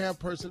 and they have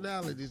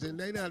personalities, and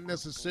they not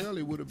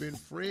necessarily would have been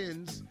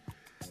friends.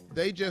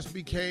 They just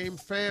became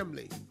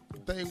family.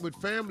 The thing with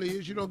family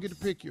is you don't get to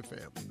pick your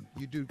family.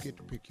 You do get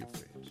to pick your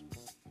friends.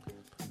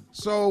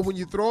 So when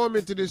you throw them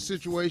into this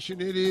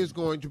situation, it is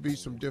going to be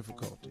some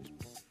difficulties.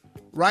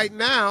 Right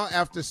now,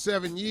 after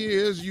 7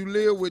 years, you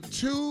live with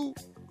two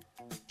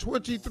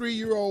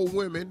 23-year-old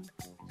women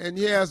and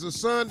he has a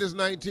son that's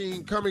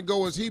 19, come and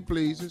go as he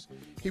pleases.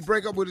 He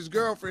break up with his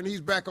girlfriend,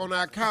 he's back on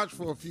our couch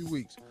for a few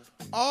weeks.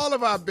 All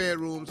of our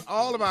bedrooms,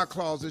 all of our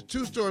closets,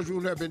 2 storage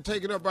rooms have been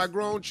taken up by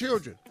grown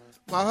children.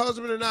 My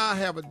husband and I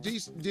have a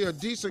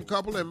decent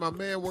couple, and my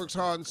man works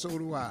hard, and so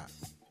do I.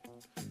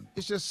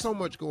 It's just so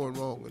much going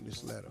wrong in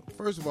this letter.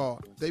 First of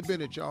all, they've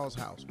been at y'all's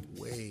house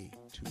way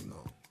too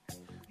long.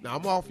 Now,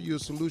 I'm offering you a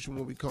solution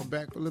when we come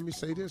back, but let me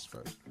say this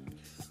first.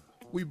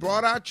 We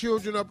brought our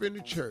children up in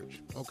the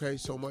church. Okay,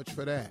 so much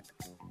for that.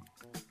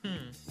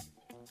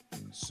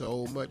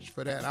 So much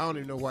for that. I don't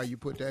even know why you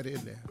put that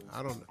in there.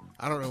 I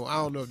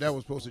don't know if that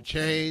was supposed to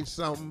change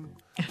something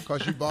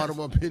because you brought them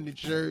up in the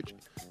church.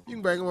 You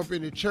can bring them up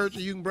in the church,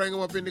 or you can bring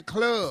them up in the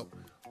club.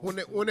 When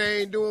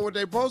they ain't doing what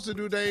they supposed to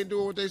do, they ain't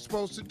doing what they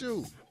supposed to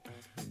do.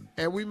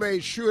 And we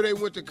made sure they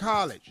went to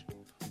college.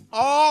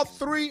 All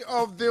 3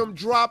 of them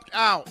dropped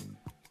out.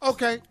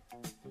 Okay.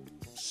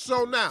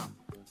 So now,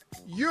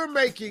 you're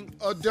making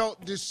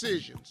adult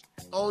decisions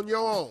on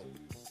your own.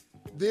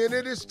 Then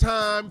it is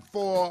time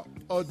for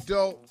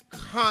adult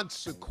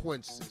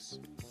consequences.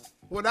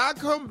 When I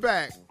come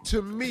back,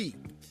 to me,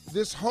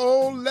 this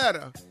whole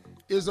letter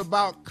is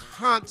about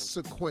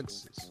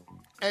consequences.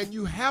 And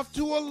you have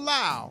to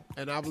allow,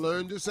 and I've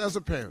learned this as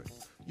a parent,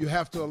 you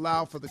have to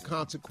allow for the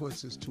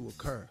consequences to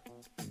occur.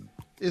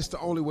 It's the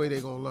only way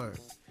they're going to learn.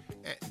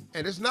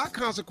 And it's not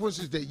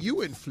consequences that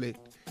you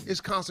inflict. It's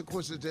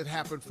consequences that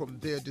happen from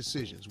their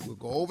decisions. We'll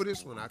go over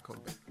this when I come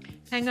back.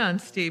 Hang on,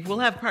 Steve. We'll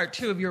have part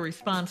 2 of your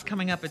response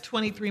coming up at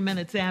 23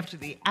 minutes after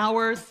the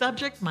hour.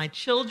 Subject, my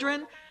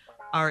children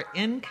are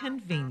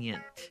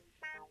inconvenient.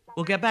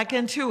 We'll get back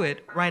into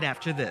it right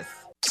after this.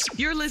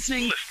 You're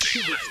listening to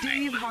the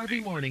Steve Harvey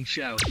Morning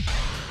Show.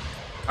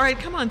 All right,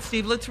 come on,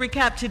 Steve. Let's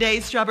recap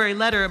today's Strawberry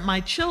Letter.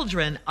 My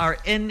children are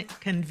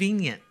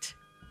inconvenient.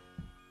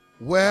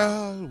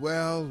 Well.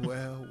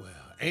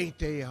 Ain't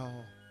they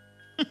all?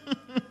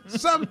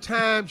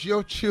 Sometimes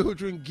your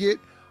children get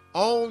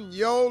on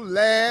your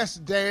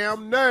last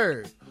damn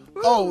nerve.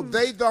 Ooh. Oh,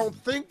 they don't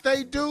think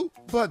they do,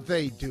 but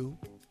they do.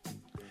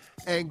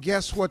 And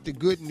guess what the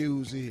good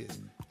news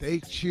is? They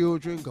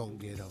children gonna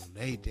get on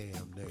they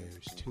damn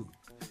nerves too.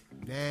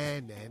 Nah.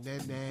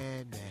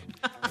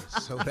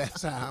 So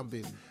that's how I'm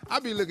been. I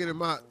be looking at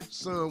my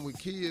son with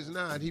kids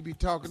now, and he be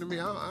talking to me.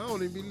 I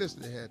don't even be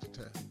listening half the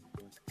time.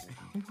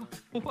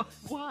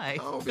 Why? I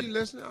don't be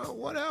listening.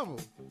 Whatever.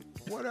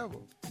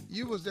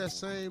 You was that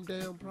same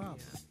damn problem.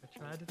 Yeah, I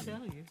tried to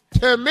tell you.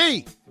 To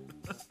me.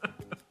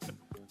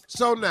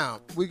 So now,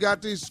 we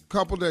got this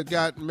couple that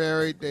got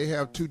married. They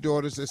have 2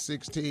 daughters at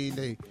 16.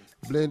 They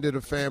blended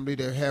a family.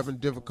 They're having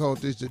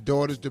difficulties. The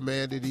daughters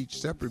demanded each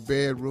separate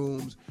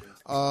bedrooms.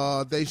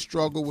 They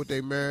struggle with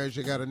their marriage.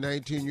 They got a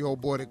 19-year-old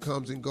boy that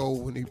comes and goes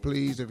when he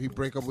please. If he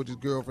break up with his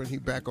girlfriend, he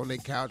back on their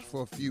couch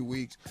for a few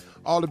weeks.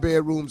 All the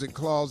bedrooms and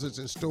closets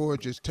and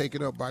storage is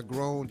taken up by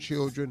grown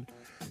children.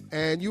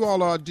 And you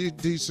all are a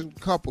decent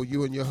couple.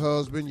 You and your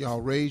husband, y'all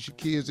raise your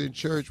kids in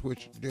church,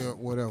 which,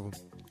 whatever.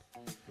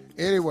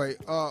 Anyway,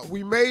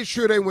 we made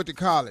sure they went to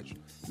college.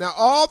 Now,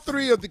 all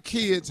 3 of the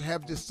kids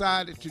have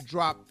decided to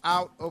drop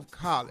out of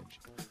college.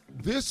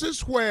 This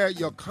is where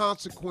your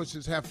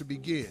consequences have to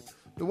begin.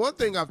 The one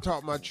thing I've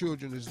taught my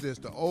children is this: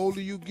 the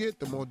older you get,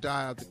 the more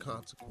dire the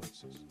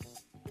consequences.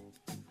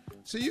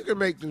 So you can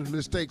make the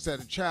mistakes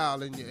as a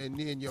child, and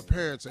then your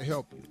parents will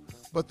help you.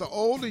 But the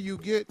older you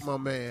get, my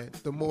man,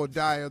 the more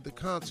dire the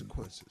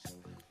consequences.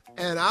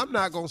 And I'm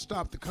not going to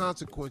stop the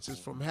consequences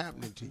from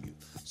happening to you.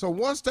 So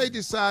once they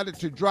decided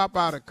to drop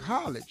out of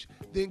college,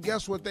 then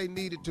guess what they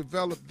needed to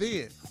develop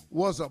then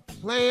was a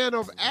plan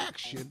of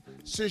action,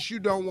 since you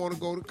don't want to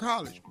go to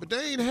college. But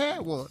they ain't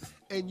had one.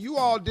 And you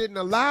all didn't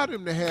allow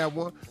them to have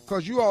one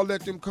because you all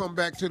let them come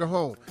back to the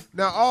home.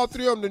 Now, all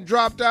 3 of them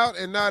dropped out,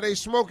 and now they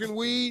smoking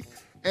weed,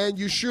 and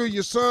you sure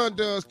your son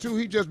does too.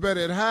 He just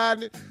better at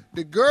hiding it.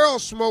 The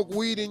girls smoke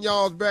weed in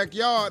y'all's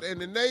backyard, and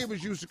the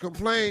neighbors used to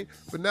complain,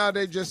 but now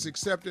they just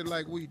accept it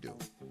like we do.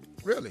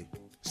 Really.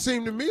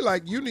 Seemed to me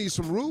like you need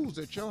some rules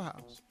at your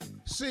house.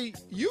 See,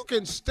 you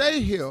can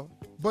stay here,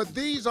 but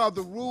these are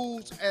the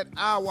rules at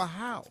our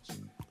house.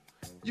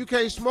 You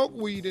can't smoke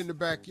weed in the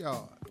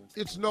backyard.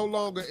 It's no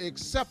longer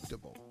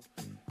acceptable.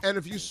 And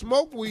if you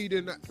smoke weed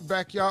in the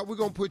backyard, we're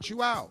going to put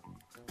you out.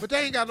 But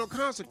they ain't got no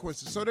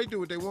consequences, so they do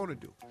what they want to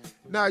do.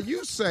 Now,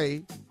 you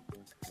say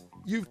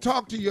you've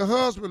talked to your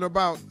husband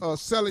about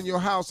selling your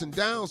house and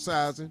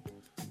downsizing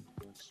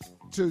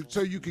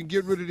so you can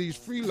get rid of these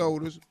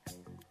freeloaders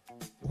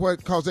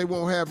because they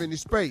won't have any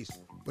space.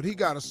 But he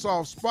got a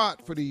soft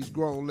spot for these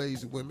grown,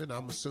 lazy women.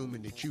 I'm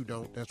assuming that you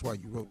don't. That's why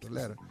you wrote the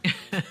letter.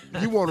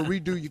 You want to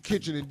redo your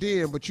kitchen and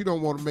den, but you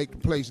don't want to make the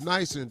place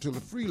nicer until the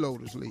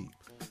freeloaders leave.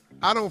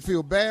 I don't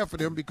feel bad for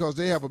them because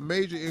they have a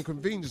major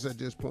inconvenience at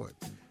this point.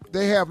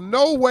 They have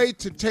no way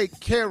to take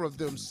care of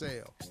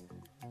themselves.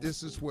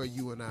 This is where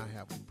you and I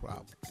have a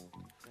problem.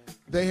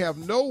 They have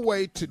no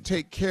way to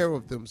take care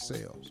of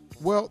themselves.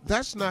 Well,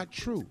 that's not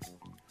true.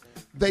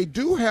 They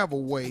do have a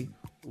way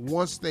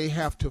once they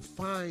have to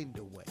find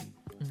a way.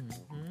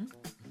 Mm-hmm.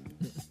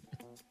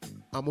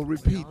 I'm going to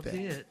repeat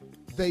that.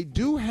 they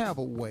do have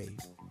a way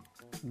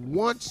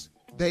once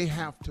they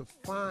have to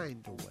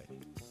find a way.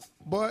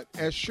 But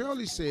as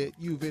Shirley said,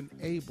 you've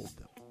enabled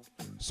them.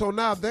 So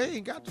now they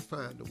ain't got to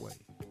find a way.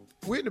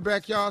 We're in the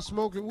backyard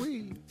smoking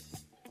weed.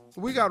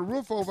 We got a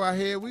roof over our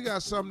head. We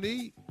got something to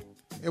eat.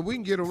 And we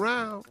can get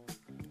around.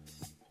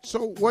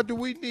 So what do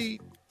we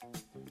need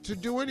to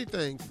do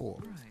anything for?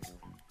 Right.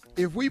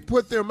 If we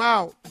put them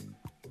out,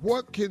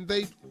 what can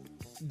they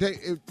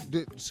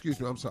excuse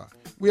me, I'm sorry.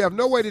 They have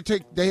no way to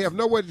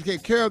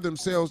take care of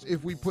themselves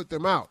if we put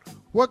them out.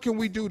 What can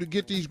we do to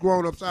get these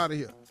grown-ups out of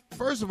here?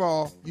 First of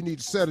all, you need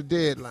to set a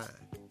deadline.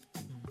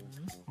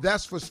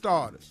 That's for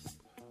starters.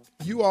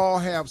 You all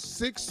have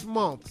 6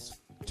 months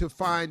to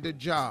find a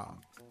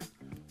job.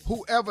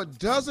 Whoever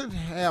doesn't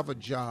have a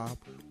job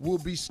will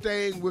be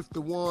staying with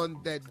the one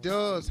that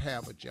does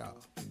have a job.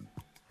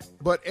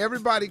 But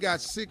everybody got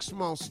 6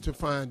 months to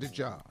find a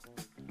job.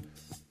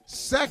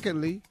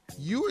 Secondly,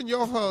 you and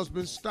your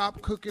husband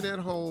stop cooking at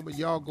home and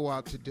y'all go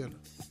out to dinner.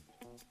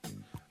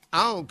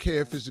 I don't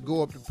care if it's to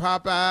go up to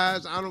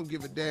Popeyes. I don't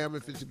give a damn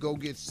if it's to go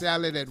get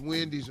salad at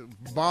Wendy's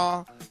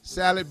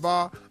salad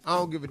bar. I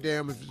don't give a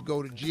damn if it's to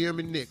go to Jim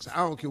and Nick's. I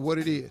don't care what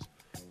it is.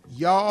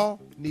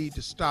 Y'all need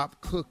to stop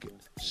cooking.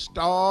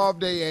 Starve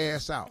their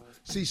ass out.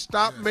 See,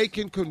 stop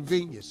making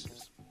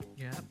conveniences.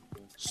 Yeah.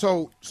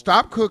 So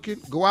stop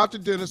cooking, go out to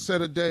dinner,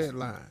 set a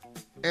deadline.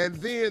 And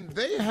then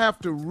they have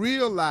to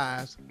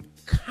realize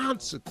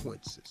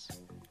consequences.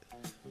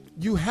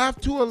 You have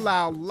to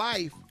allow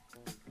life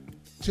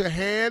to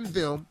hand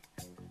them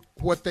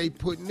what they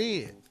putting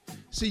in.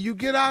 See, you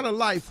get out of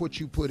life what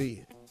you put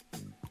in.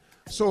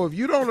 So if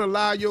you don't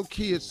allow your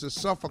kids to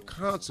suffer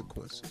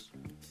consequences,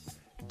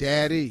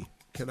 Daddy,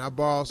 can I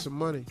borrow some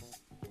money?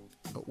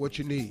 What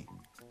you need?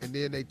 And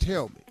then they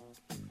tell me,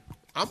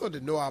 I'm under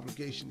no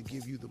obligation to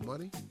give you the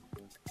money.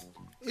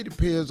 It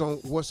depends on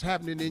what's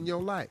happening in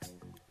your life.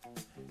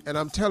 And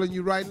I'm telling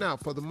you right now,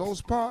 for the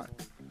most part,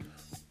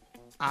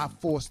 I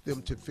force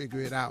them to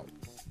figure it out.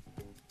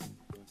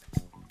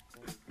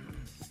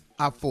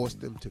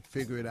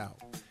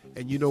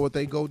 And you know what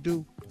they go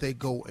do? They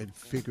go and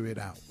figure it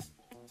out.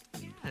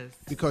 Yes.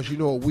 Because you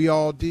know what we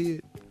all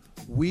did?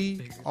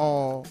 We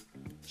all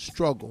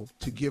struggle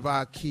to give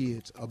our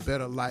kids a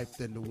better life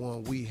than the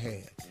one we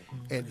had.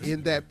 And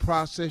in that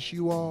process,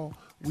 you all,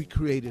 we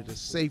created a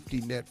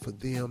safety net for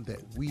them that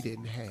we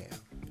didn't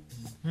have.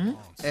 Mm-hmm.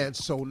 And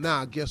so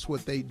now, guess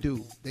what they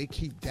do? They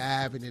keep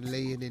diving and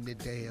laying in the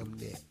damn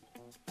net.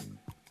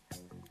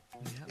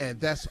 Yep. And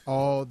that's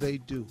all they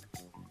do.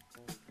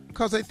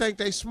 Because they think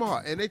they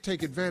smart and they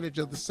take advantage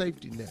of the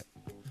safety net.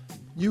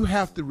 You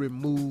have to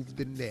remove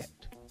the net.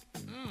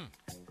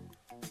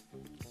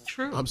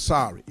 True. I'm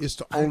sorry. It's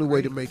the only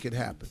way to make it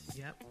happen.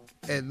 Yep.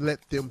 And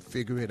let them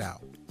figure it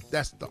out.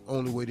 That's the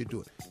only way to do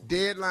it.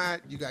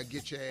 Deadline, you got to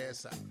get your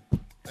ass out.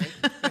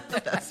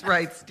 That's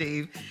right,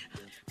 Steve.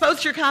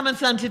 Post your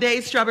comments on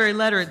today's Strawberry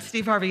Letter at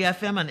Steve Harvey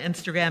FM on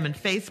Instagram and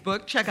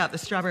Facebook. Check out the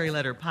Strawberry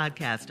Letter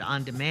podcast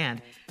on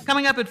demand.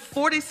 Coming up at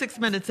 46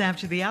 minutes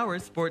after the hour,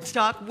 Sports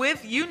Talk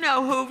with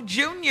you-know-who,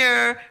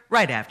 Junior,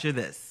 right after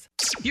this.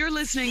 You're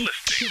listening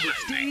to the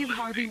Steve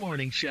Harvey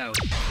Morning Show.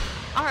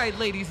 All right,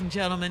 ladies and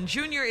gentlemen,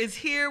 Junior is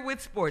here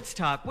with Sports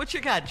Talk. What you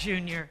got,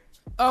 Junior?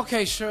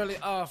 Okay, Shirley.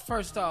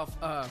 First off,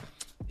 I'm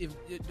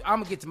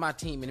going to get to my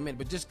team in a minute,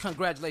 but just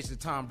congratulations to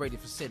Tom Brady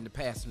for setting the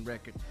passing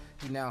record.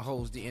 He now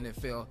holds the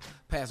NFL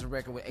passing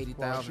record with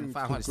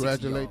 80,560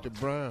 yards. Congratulate the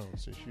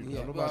Browns.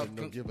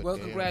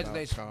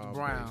 Congratulations to the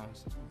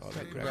Browns.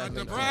 Congratulations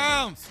the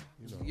Browns.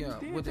 Yeah,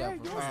 whatever.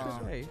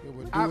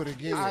 We'll do it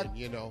again,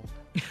 you know.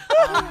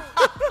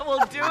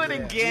 We'll do it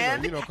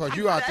again. You know, because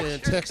you out there in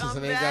Texas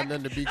and ain't got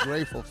nothing to be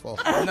grateful for.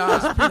 No,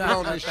 it's people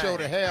on this show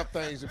to have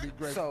things to be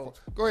grateful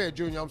for. Go ahead,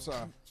 Junior. I'm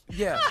sorry.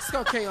 Yeah, it's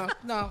okay.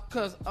 No,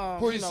 because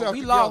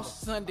we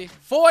lost Sunday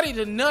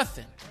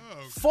 40-0.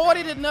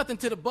 40-0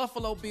 to the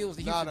Buffalo Bills,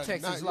 the Houston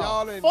Texans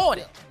lost.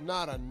 40.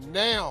 Not a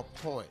nail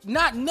point.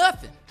 Not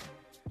nothing.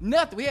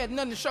 Nothing. We had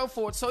nothing to show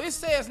for it. So it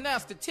says now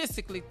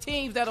statistically,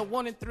 teams that are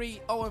 1-3,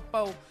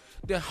 0-4,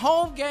 the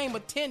home game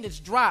attendance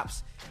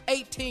drops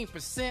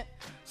 18%.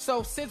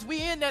 So since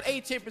we in that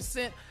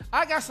 18%,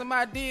 I got some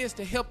ideas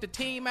to help the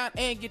team out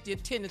and get the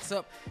attendance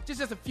up.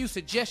 Just a few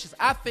suggestions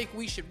I think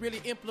we should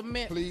really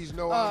implement. Please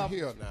know I'm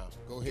here now.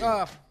 Go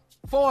ahead.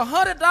 For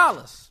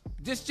 $100,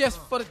 just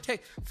for the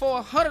take.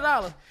 For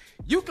 $100,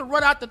 you can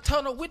run out the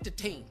tunnel with the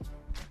team,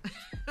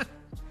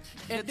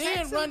 and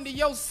then run to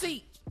your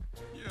seat.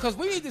 Because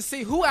we need to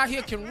see who out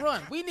here can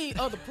run. We need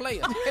other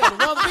players. Hell,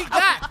 the ones we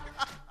got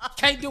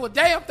can't do a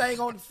damn thing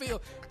on the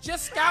field.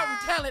 Just scouting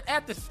talent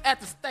at the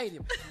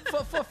stadium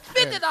for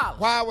 $50.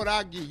 Why would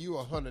I give you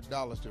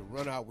 $100 to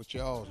run out with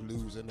y'all's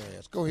losing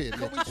ass? Go ahead.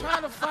 Because we're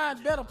trying to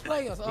find better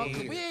players.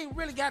 We ain't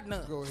really got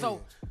none. Go ahead.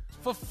 So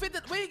for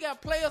 $50, we ain't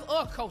got players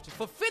or coaches.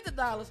 For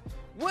 $50,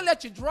 we'll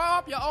let you draw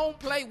up your own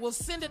play. We'll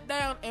send it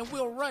down and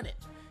we'll run it.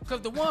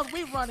 Because the ones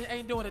we running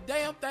ain't doing a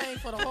damn thing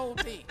for the whole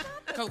team.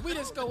 Because we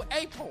just go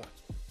A point.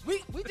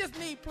 We just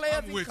need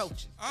players and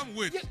coaches. I'm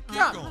with you.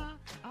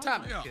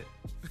 Tommy,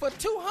 for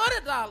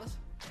 $200,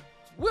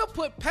 We'll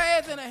put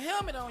pads and a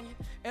helmet on you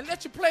and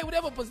let you play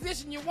whatever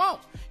position you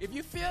want. If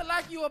you feel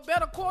like you're a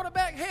better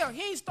quarterback, hell,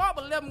 he ain't start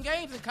with 11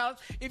 games in college.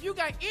 If you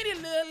got any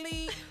little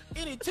league,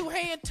 any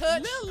two-hand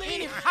touch,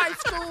 any high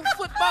school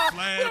football,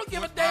 we don't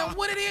give a damn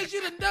what it is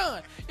you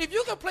done. If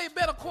you can play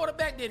better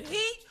quarterback than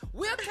he,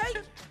 we'll take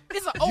it.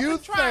 It's an open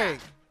trial. You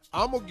think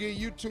I'm going to give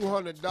you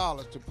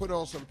 $200 to put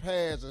on some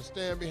pads and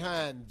stand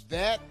behind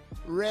that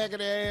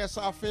raggedy-ass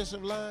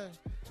offensive line?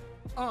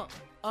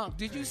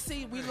 Did you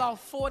see we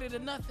lost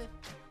 40-0?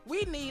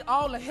 We need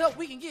all the help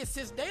we can get.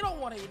 Since they don't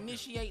want to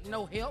initiate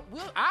no help,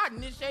 I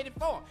initiate it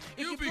for them.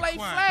 If you play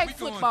flag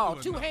football,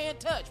 two-hand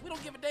touch, we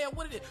don't give a damn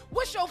what it is.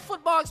 What's your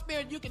football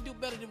experience you can do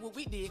better than what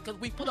we did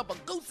because we put up a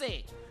goose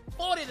egg,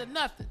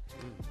 40-0.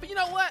 But you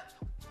know what?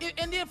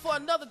 And then for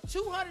another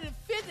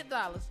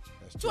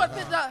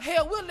 $250,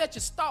 hell, we'll let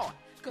you start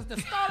because the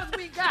starters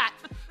we got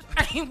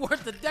ain't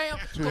worth a damn.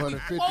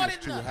 250 is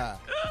too high.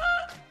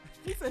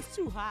 He says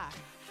too high.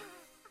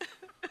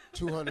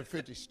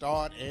 250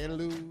 start and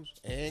lose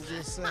and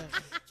get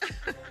sacked.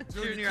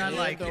 Junior, I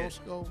like it.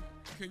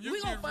 Can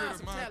you get rid of my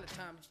talent,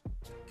 Tommy?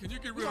 Can you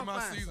get rid of my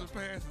season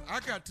pass? I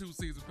got 2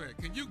 season pass.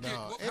 Can you get?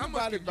 How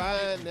much anybody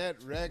buying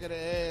that raggedy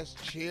ass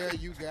chair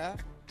you got?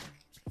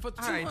 For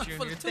Junior,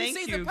 for the 2 thank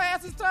season you.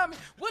 passes, Tommy,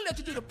 we'll let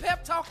you do the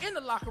pep talk in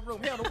the locker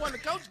room. Hell, the one the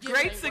coach gives.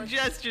 Great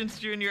suggestions,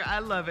 Junior. I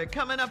love it.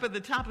 Coming up at the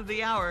top of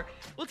the hour,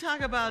 we'll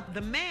talk about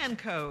the man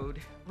code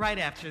right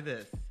after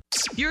this.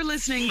 You're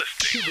listening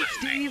to the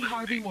Steve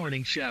Harvey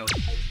Morning Show.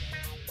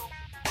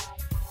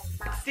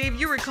 Steve,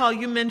 you recall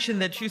you mentioned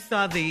that you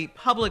saw the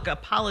public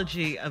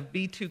apology of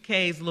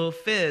B2K's Lil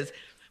Fizz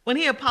when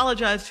he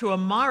apologized to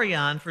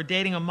Omarion for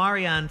dating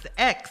Omarion's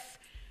ex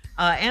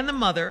and the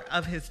mother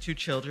of his 2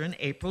 children,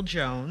 April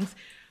Jones.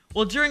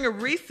 Well, during a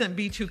recent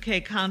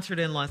B2K concert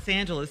in Los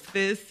Angeles,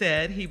 Fizz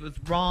said he was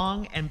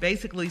wrong and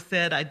basically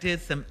said, I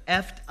did some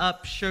effed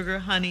up sugar,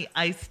 honey,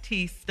 iced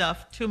tea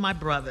stuff to my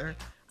brother.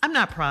 I'm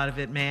not proud of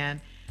it,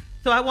 man.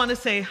 So I want to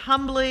say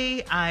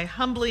I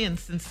humbly and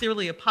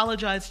sincerely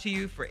apologize to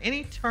you for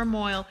any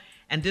turmoil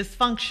and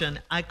dysfunction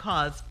I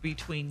caused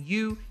between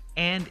you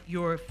and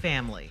your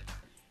family.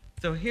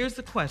 So here's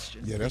the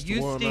question. Yeah, that's the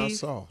one I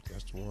saw.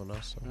 That's the one I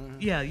saw.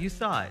 Yeah, you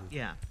saw it.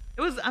 Yeah.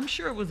 I'm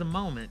sure it was a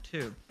moment,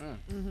 too.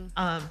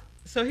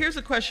 So here's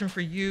a question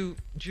for you,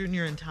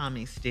 Junior and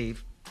Tommy,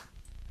 Steve.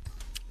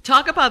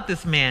 Talk about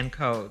this man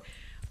code.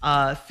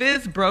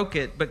 Fizz broke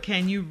it, but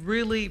can you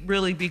really,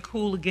 really be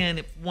cool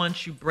again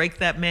once you break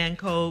that man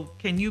code?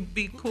 Can you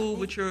be cool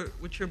with your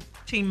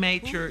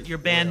teammate, your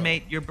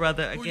bandmate, your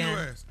brother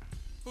again?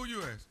 Who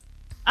you asked?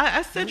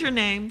 I said your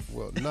names.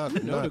 Well, not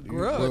the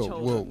grudge.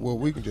 Well,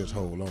 we can just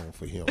hold on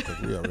for him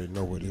because we already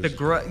know what it is. The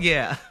grudge,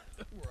 yeah.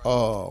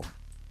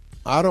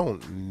 I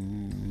don't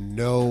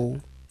know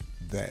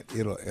that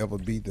it'll ever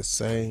be the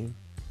same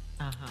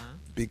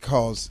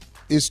because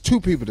it's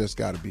 2 people that's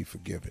got to be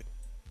forgiven.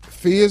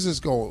 Fizz is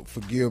going to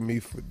forgive me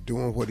for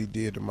doing what he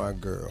did to my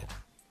girl.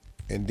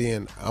 And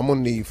then I'm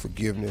going to need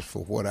forgiveness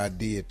for what I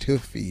did to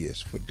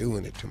Fizz for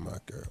doing it to my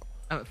girl.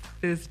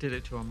 Fizz did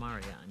it to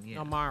Omarion, yeah.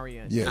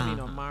 Omarion. Yeah. You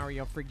mean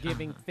Omarion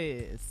forgiving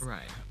Fizz.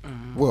 Right.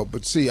 Well,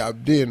 but see,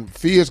 then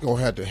Fizz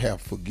going to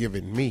have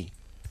forgiven me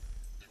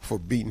for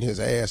beating his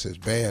ass as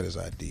bad as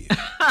I did.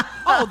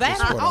 Oh, that's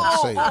what I'm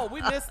saying. Oh,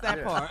 we missed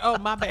that part. Oh,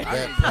 my bad.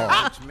 That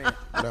part.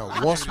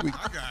 Now, once we...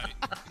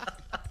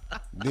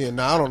 Then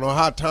now, I don't know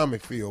how Tommy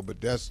feel, but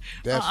that's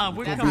gonna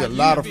be a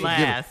lot of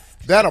forgiving.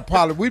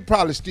 We'd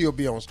probably still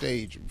be on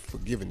stage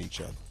forgiving each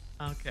other.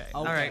 Okay.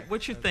 All right.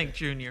 What you think,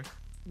 Junior?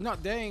 No,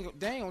 they ain't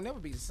gonna never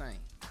be the same.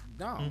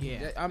 No.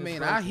 Yeah. I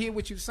mean, I hear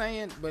what you're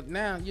saying, but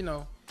now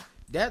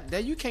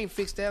that you can't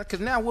fix that because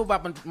now what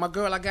about my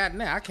girl I got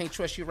now? I can't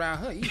trust you around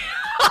her either.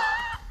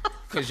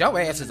 Because your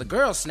ass is a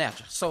girl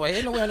snatcher. So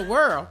ain't nowhere in the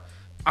world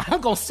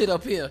I'm gonna sit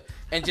up here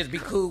and just be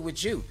cool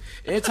with you.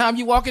 Every time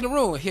you walk in the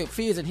room, here,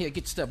 Fizz in here,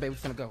 get your stuff, baby. We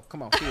finna go.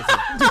 Come on, Fizz.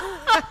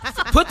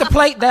 Put the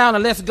plate down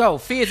and let's go.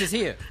 Fizz is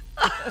here.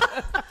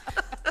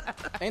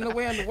 Ain't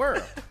nowhere in the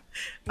world.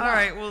 All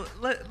right. Well,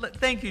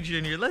 thank you,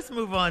 Junior. Let's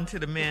move on to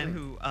the man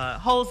who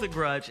holds a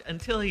grudge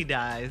until he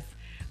dies.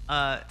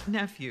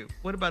 Nephew,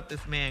 what about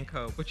this man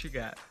code? What you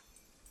got?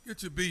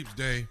 Get your beeps,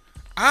 Dave.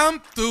 I'm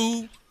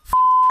through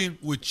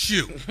with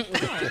you.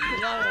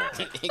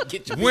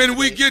 When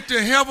we get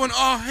to heaven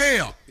or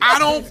hell, I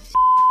don't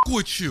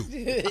with you.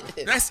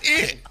 That's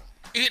it.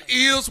 It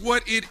is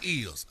what it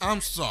is.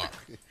 I'm sorry.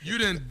 You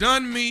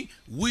done me,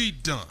 we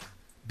done.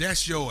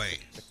 That's your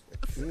ass.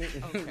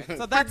 Okay.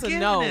 So that's a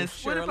no.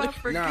 What about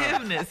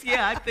forgiveness?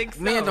 Yeah, I think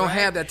so. Men don't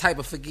have that type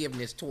of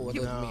forgiveness toward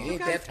us. You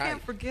guys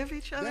can't forgive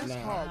each other? That's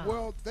hard.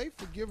 Well, they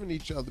forgiving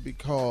each other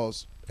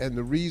because, and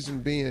the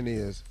reason being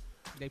is,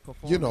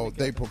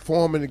 they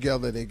performing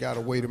together. They got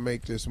a way to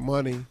make this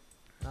money.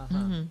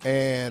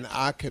 And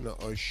I can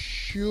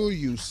assure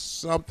you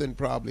something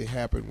probably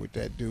happened with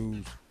that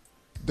dude.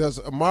 Does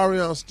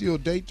Omarion still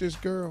date this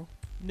girl?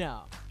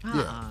 No.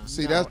 Yeah.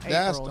 See, that's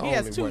the only way. He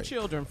has 2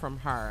 children from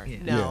her.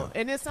 Yeah. No.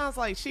 Yeah. And it sounds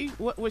like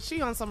was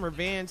she on some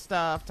revenge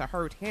stuff to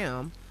hurt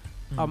him?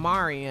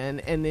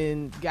 Omarion, and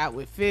then got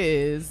with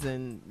Fizz,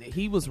 and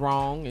he was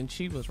wrong and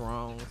she was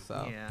wrong.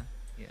 So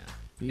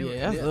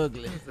that's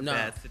ugly. It was a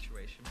bad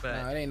situation,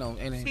 but no, it ain't no.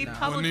 He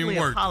publicly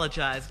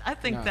apologized. I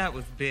think that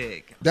was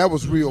big. That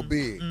was real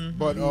big.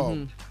 But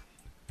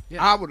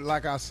I would,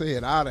 like I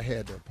said, I'd have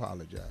had to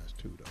apologize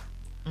too, though.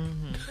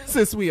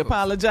 Since we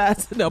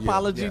apologized, the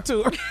apology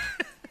tour.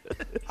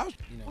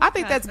 I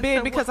think that's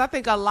big because I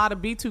think a lot of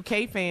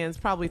B2K fans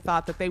probably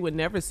thought that they would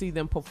never see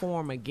them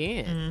perform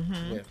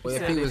again. Well,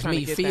 if it was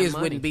me, Fizz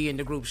wouldn't be in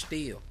the group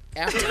still.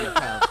 After the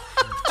apology.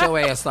 Get your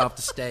ass off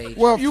the stage.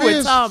 Well,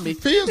 Fizz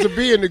will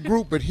be in the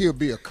group, but he'll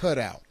be a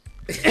cutout.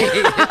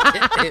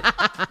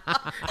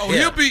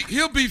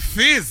 He'll be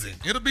fizzing.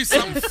 It'll be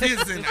something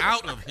fizzing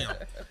out of him.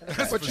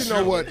 But you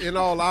know what? In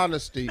all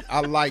honesty,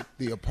 I like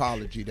the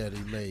apology that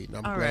he made, and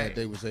I'm glad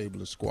they was able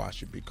to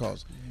squash it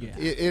because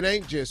it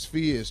ain't just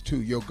Fizz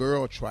too. Your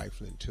girl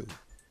trifling too.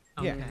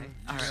 Okay.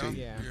 All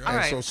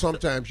right. So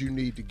sometimes you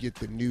need to get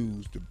the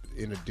news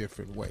in a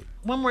different way.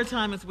 One more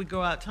time as we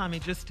go out, Tommy,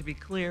 just to be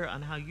clear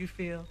on how you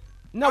feel.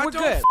 No, we're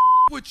good.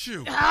 With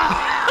you.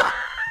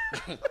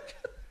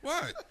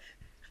 What?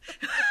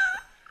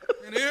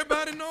 And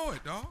everybody know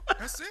it, dog.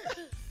 That's it.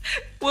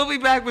 We'll be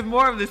back with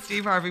more of the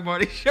Steve Harvey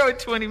Morning Show at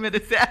 20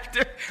 minutes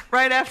after,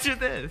 right after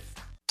this.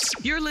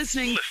 You're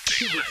listening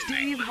to the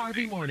Steve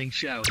Harvey Morning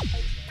Show.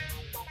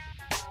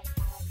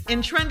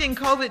 In trending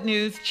COVID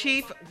news,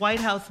 Chief White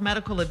House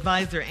Medical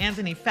Advisor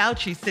Anthony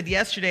Fauci said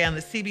yesterday on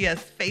the CBS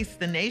Face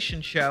the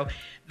Nation show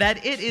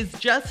that it is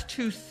just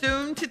too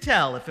soon to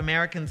tell if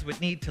Americans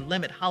would need to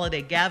limit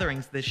holiday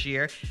gatherings this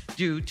year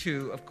due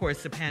to, of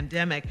course, the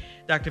pandemic.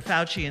 Dr.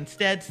 Fauci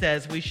instead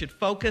says we should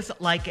focus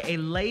like a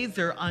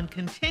laser on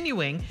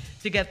continuing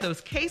to get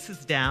those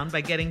cases down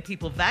by getting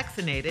people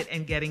vaccinated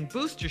and getting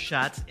booster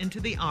shots into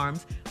the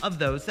arms of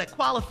those that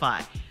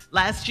qualify.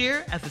 Last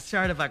year, at the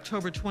start of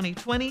October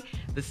 2020,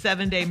 the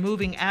 7-day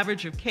moving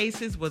average of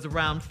cases was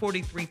around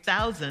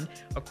 43,000,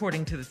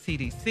 according to the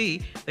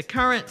CDC. The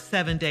current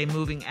 7-day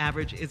moving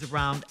average is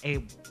around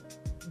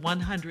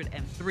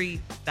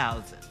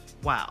 103,000.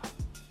 Wow.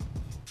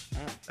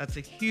 That's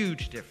a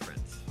huge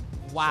difference.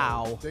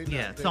 Wow. So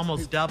it's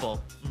almost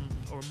double,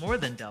 or more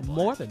than double.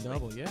 More than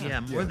double, yeah. Yeah,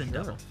 more than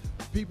double.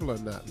 People are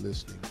not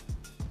listening.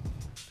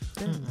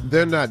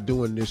 They're not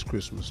doing this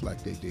Christmas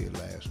like they did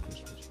last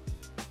Christmas.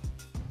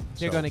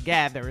 They're going to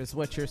gather, is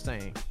what you're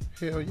saying.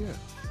 Hell yeah.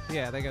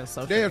 Yeah, they're going to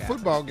social They're at gather.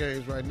 football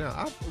games right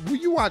now.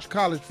 When you watch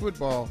college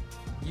football,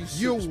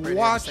 you're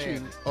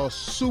watching a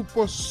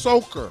super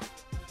spreader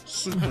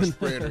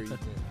event.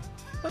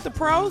 But the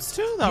pros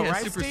too, though,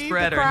 right, super Steve?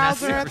 spreader, the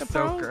crowds not are at super the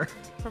soaker.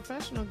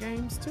 Professional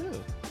games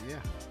too. Yeah.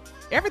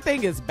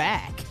 Everything is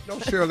back. No,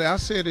 Shirley, I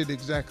said it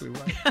exactly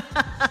right.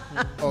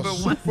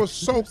 A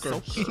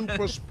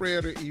super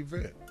spreader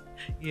event.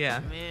 Yeah.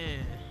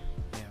 Man.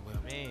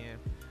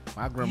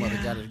 My grandmother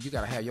you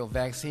got to have your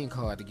vaccine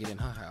card to get in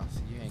her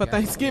house. You ain't For got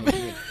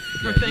Thanksgiving?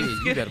 For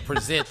Thanksgiving. You better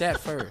present that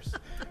first.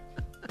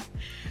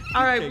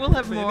 All right, we'll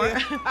have more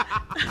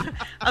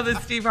of the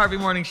Steve Harvey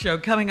Morning Show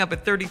coming up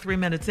at 33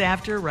 minutes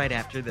after, right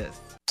after this.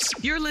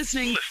 You're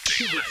listening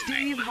to the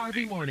Steve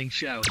Harvey Morning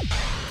Show.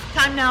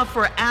 Time now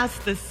for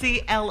Ask the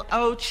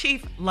CLO.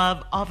 Chief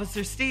Love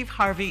Officer Steve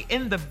Harvey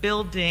in the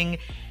building.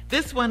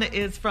 This one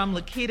is from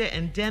Lakita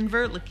in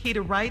Denver.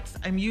 Lakita writes,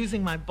 I'm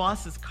using my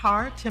boss's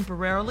car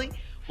temporarily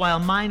while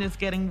mine is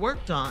getting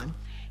worked on.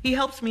 He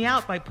helps me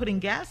out by putting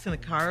gas in the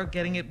car or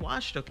getting it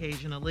washed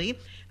occasionally.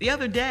 The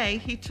other day,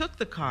 he took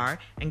the car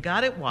and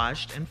got it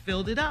washed and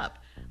filled it up.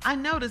 I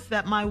noticed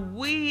that my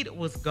weed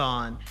was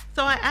gone,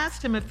 so I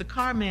asked him if the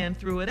car man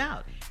threw it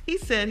out. He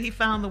said he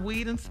found the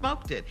weed and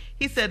smoked it.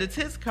 He said it's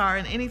his car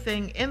and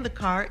anything in the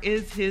car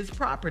is his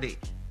property.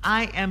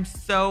 I am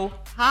so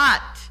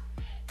hot.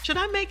 Should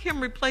I make him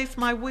replace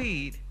my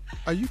weed?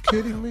 Are you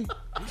kidding me?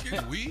 You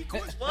get weed?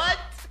 What?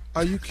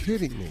 Are you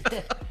kidding me?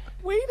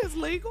 Weed is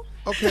legal.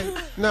 Okay,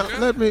 now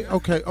let me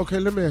ask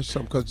you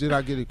something, because did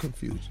I get it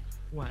confused?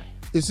 What?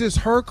 Is this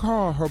her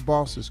car or her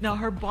boss's car? No,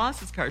 her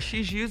boss's car.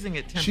 She's using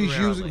it temporarily. She's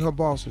using her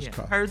boss's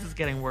car. Hers is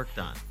getting worked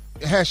on.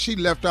 Has she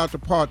left out the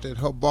part that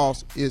her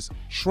boss is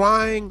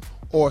trying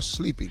or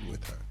sleeping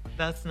with her?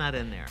 That's not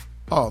in there.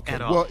 Oh, okay.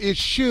 At all. Well, it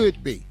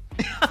should be.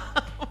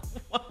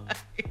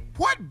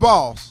 What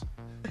boss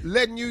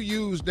letting you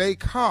use their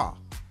car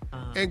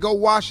and go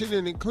wash it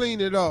in and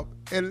clean it up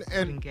and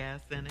putting gas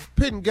in it?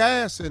 Putting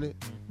gas in it.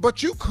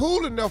 But you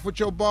cool enough with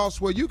your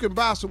boss where you can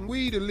buy some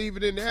weed and leave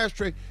it in the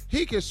ashtray.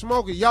 He can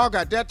smoke it. Y'all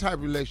got that type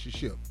of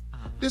relationship.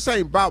 This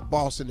ain't about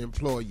boss and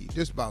employee.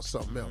 This about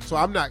something else. So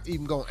I'm not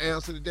even going to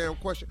answer the damn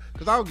question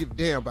because I don't give a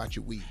damn about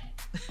your weed.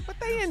 But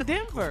they in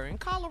Denver, in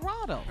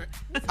Colorado.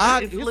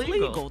 It's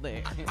legal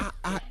there.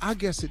 I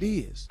guess it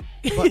is.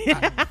 But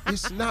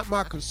it's not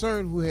my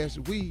concern who has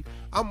the weed.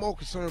 I'm more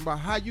concerned about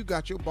how you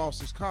got your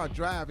boss's car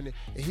driving it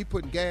and he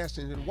putting gas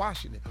in it and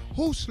washing it.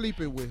 Who's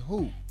sleeping with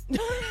who?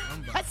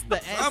 That's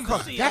the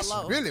That's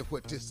really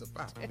what this is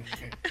about.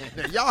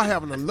 Now, y'all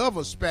having a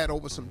lover spat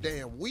over some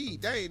damn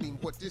weed. That ain't even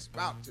what this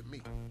about to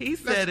me. He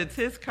said it's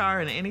his car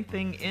and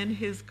anything in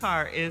his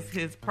car is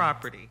his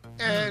property.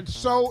 And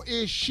so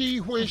is she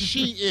when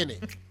she in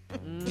it.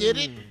 Get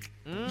it?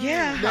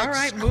 Yeah, Next all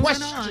right, moving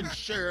question, on.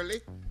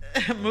 Shirley.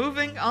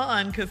 Moving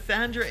on,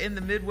 Cassandra in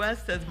the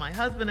Midwest says, my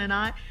husband and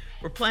I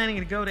were planning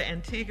to go to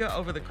Antigua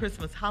over the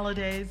Christmas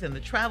holidays, and the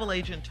travel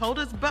agent told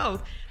us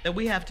both that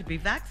we have to be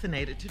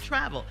vaccinated to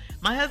travel.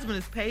 My husband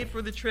has paid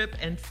for the trip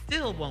and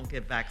still won't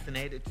get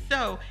vaccinated,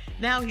 so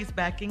now he's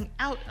backing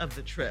out of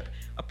the trip.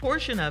 A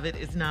portion of it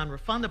is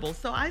non-refundable,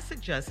 so I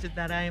suggested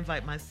that I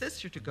invite my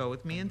sister to go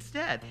with me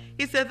instead.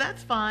 He said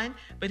that's fine,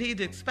 but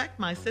he'd expect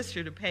my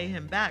sister to pay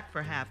him back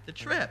for half the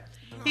trip.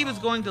 He was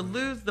going to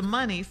lose the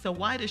money, so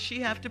why does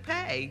she have to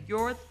pay?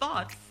 Your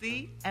thoughts,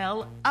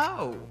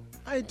 CLO.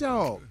 Hey,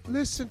 dog,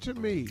 listen to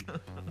me.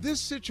 This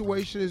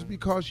situation is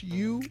because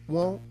you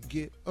won't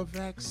get a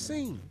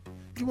vaccine.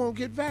 You won't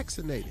get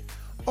vaccinated.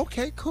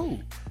 Okay, cool.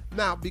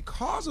 Now,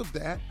 because of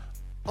that,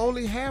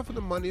 only half of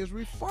the money is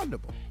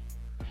refundable.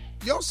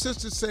 Your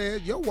sister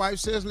said, your wife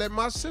says, let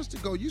my sister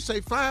go. You say,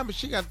 fine, but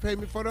she got to pay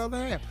me for the other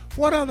half.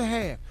 What other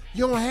half?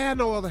 You don't have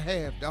no other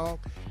half, dog.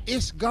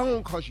 It's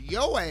gone because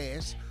your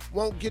ass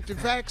won't get the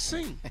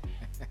vaccine.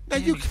 Now,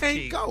 you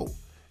can't go.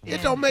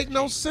 It don't make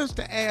no sense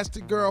to ask the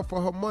girl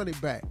for her money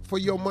back, for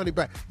your money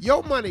back.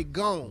 Your money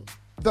gone.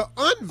 The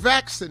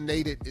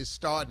unvaccinated is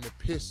starting to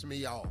piss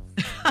me off.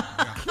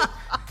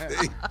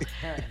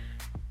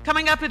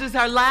 Coming up, it is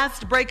our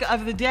last break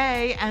of the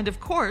day, and of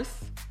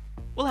course,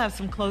 we'll have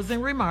some closing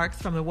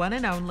remarks from the one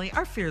and only,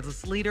 our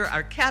fearless leader,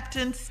 our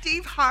captain,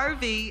 Steve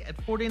Harvey,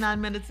 at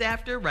 49 minutes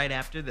after, right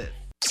after this.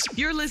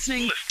 You're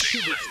listening to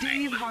the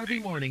Steve Harvey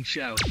Morning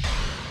Show.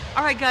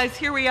 All right, guys,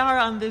 here we are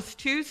on this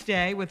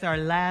Tuesday with our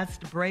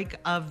last break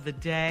of the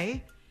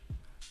day.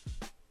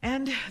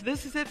 And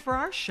this is it for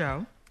our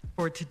show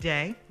for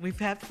today. We've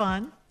had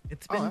fun.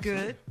 It's been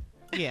good.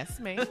 Yes,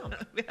 ma'am.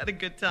 We had a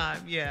good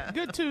time, yeah.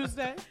 Good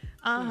Tuesday.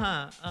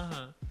 And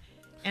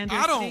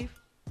Steve,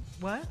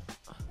 what?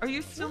 Are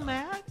you still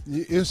mad?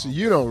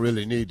 You don't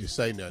really need to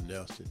say nothing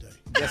else today.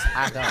 Yes,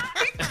 I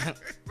don't.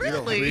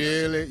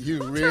 Really?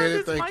 You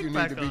really think you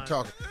need to be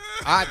talking.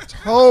 I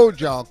told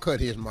y'all cut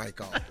his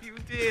mic off. You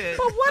did.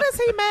 But what is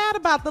he mad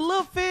about? The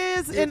little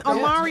Fizz and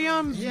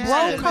Omarion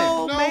bro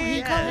code, no, man?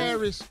 he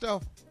carries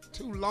stuff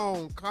too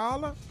long,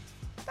 Carla.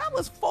 That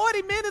was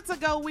 40 minutes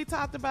ago we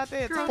talked about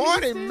that. Girl,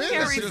 40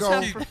 minutes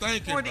ago. For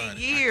 40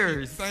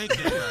 years.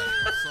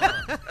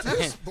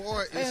 This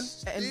boy is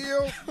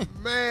still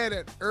mad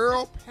at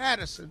Earl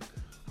Patterson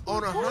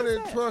on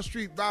 112th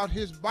Street about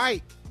his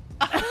bike.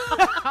 And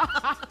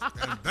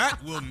that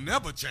will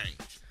never change.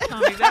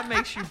 Tommy, that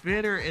makes you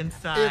bitter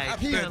inside.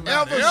 If he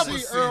ever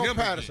see Earl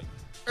Patterson,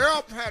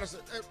 Earl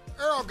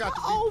got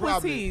to be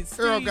probably.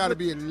 Earl got to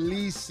be at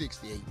least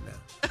 68 now.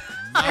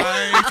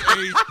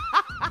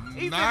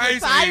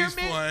 Nice age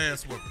for an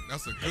ass whooping.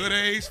 That's a good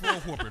age for a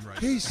whooping, right?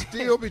 He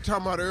still be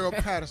talking about Earl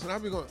Patterson. I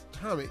be going,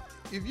 Tommy,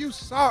 if you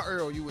saw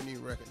Earl, you wouldn't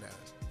even recognize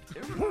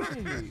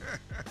him.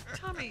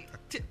 Tommy,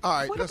 all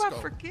right, what let's about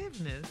go.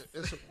 forgiveness?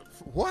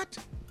 What?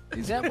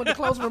 Is that what the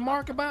closing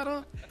remark about,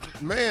 huh?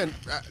 Man,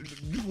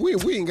 we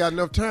ain't got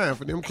enough time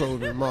for them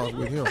closing remarks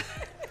with him.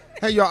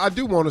 Hey, y'all, I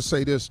do want to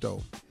say this,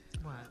 though.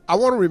 What? I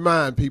want to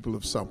remind people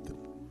of something.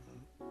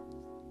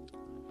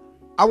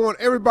 I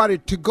want everybody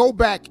to go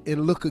back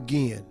and look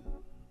again.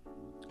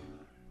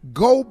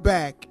 Go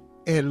back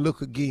and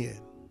look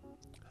again.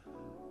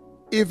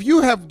 If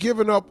you have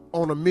given up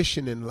on a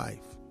mission in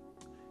life,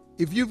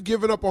 if you've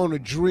given up on a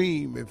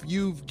dream, if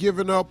you've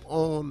given up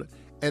on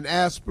an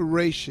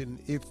aspiration,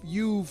 if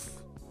you've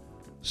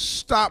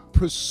stopped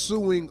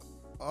pursuing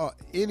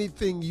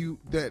anything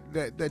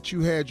that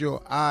you had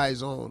your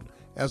eyes on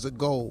as a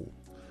goal,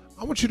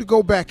 I want you to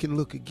go back and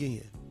look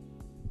again.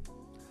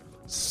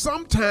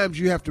 Sometimes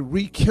you have to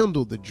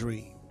rekindle the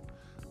dream.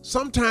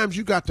 Sometimes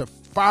you got to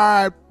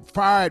fire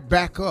it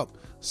back up.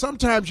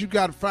 Sometimes you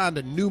got to find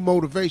a new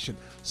motivation.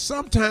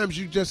 Sometimes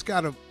you just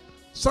got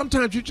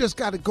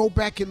to go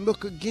back and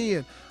look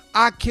again.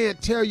 I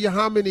can't tell you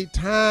how many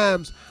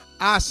times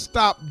I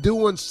stopped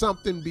doing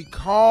something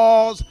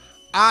because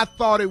I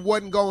thought it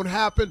wasn't going to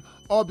happen,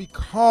 or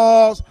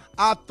because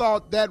I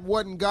thought that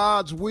wasn't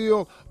God's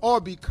will, or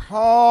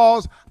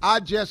because I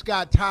just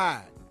got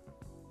tired.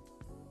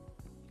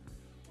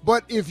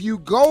 But if you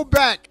go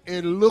back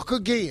and look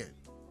again,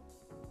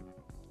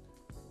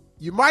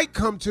 you might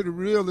come to the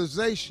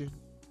realization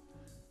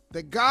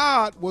that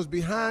God was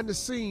behind the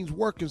scenes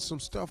working some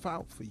stuff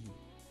out for you.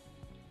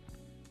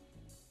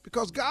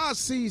 Because God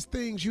sees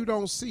things you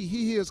don't see.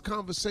 He hears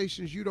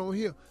conversations you don't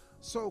hear.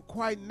 So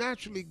quite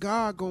naturally,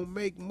 God gonna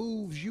make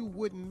moves you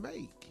wouldn't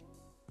make.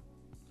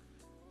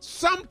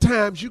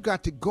 Sometimes you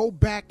got to go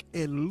back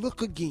and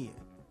look again.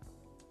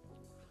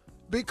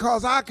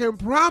 Because I can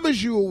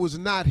promise you it was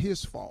not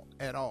his fault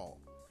at all.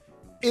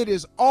 It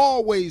is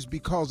always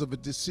because of a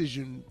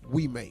decision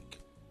we make.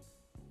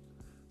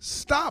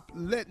 Stop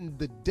letting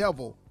the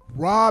devil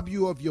rob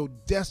you of your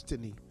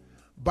destiny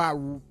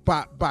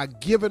by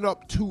giving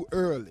up too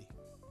early.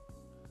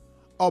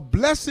 A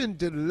blessing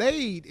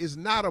delayed is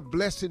not a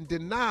blessing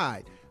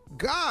denied.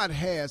 God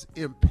has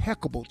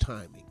impeccable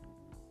timing.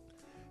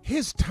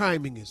 His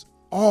timing is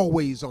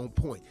always on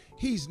point.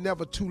 He's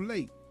never too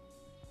late.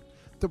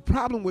 The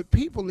problem with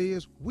people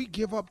is we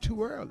give up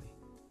too early.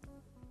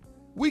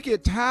 We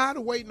get tired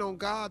of waiting on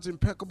God's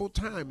impeccable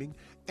timing,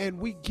 and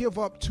we give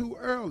up too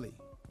early.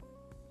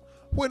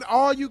 When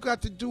all you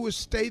got to do is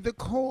stay the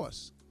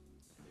course.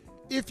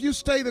 If you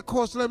stay the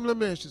course, let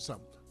me ask you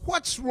something.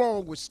 What's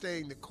wrong with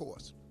staying the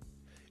course?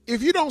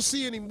 If you don't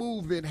see any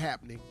movement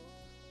happening,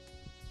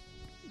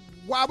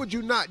 why would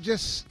you not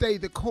just stay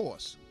the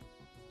course?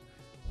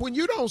 When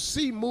you don't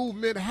see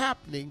movement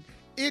happening,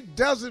 it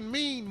doesn't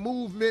mean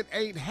movement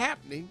ain't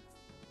happening.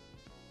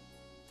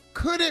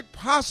 Could it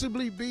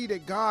possibly be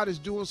that God is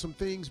doing some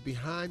things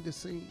behind the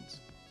scenes?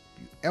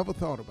 You ever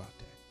thought about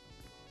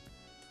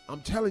that?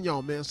 I'm telling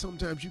y'all, man,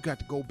 sometimes you got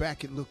to go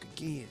back and look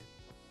again.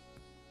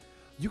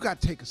 You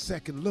got to take a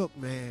second look,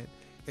 man,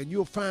 and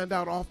you'll find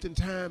out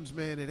oftentimes,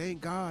 man, it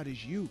ain't God,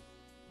 it's you.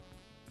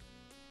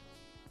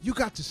 You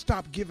got to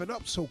stop giving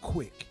up so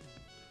quick.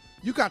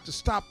 You got to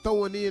stop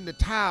throwing in the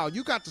towel.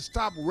 You got to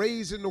stop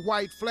raising the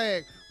white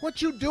flag.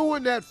 What you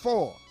doing that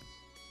for?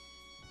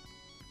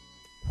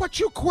 What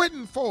you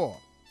quitting for?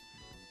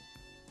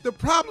 The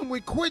problem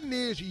with quitting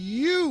is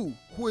you.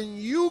 When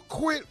you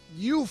quit,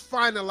 you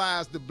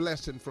finalize the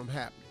blessing from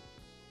happening.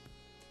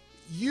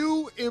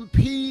 You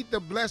impede the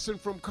blessing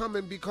from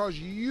coming because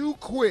you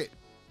quit.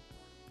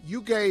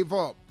 You gave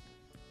up.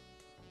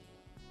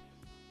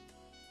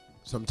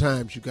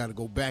 Sometimes you got to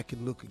go back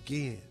and look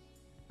again.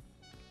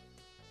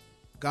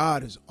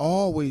 God is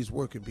always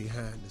working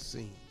behind the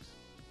scenes.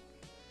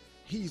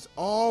 He's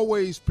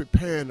always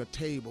preparing a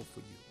table for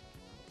you.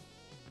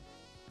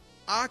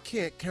 I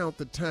can't count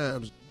the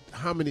times,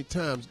 how many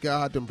times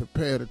God done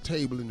prepared a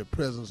table in the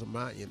presence of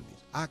my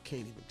enemies. I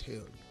can't even tell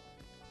you.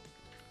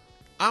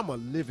 I'm a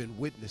living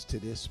witness to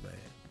this, man.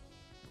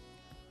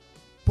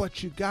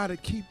 But you got to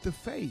keep the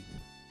faith.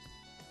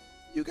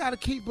 You got to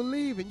keep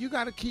believing. You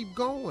got to keep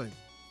going.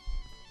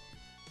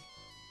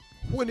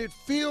 When it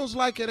feels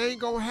like it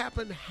ain't going to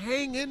happen,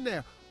 hang in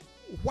there.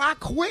 Why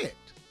quit?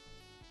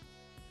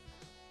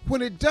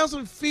 When it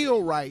doesn't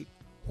feel right,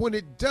 when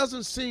it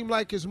doesn't seem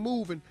like it's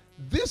moving,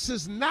 this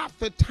is not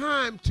the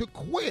time to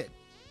quit.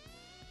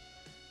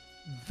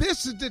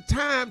 This is the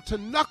time to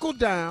knuckle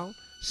down,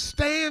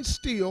 stand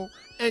still,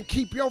 and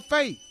keep your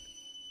faith.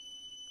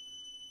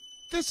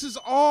 This is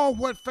all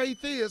what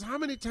faith is. How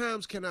many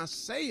times can I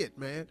say it,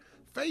 man?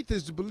 Faith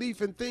is the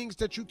belief in things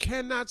that you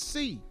cannot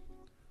see.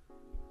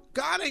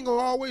 God ain't going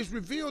to always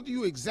reveal to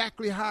you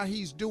exactly how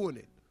he's doing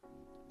it.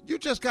 You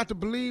just got to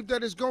believe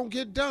that it's going to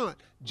get done,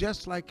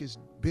 just like it's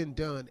been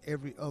done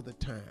every other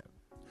time.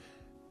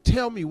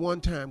 Tell me one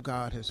time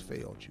God has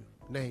failed you.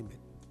 Name it.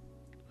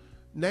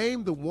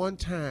 Name the one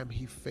time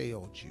he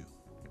failed you.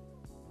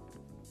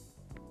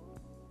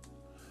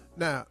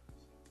 Now,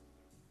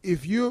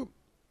 if you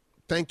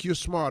think you're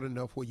smart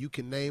enough where you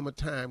can name a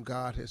time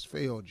God has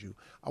failed you,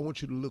 I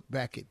want you to look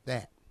back at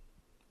that.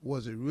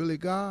 Was it really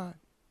God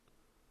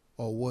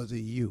or was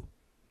it you?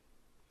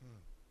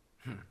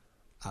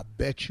 I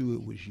bet you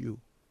it was you.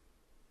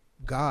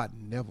 God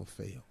never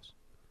fails.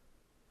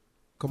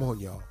 Come on,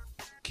 y'all.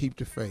 Keep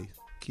the faith.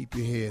 Keep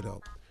your head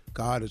up.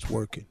 God is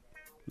working.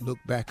 Look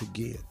back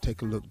again.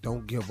 Take a look.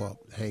 Don't give up.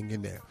 Hang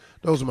in there.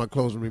 Those are my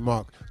closing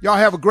remarks. Y'all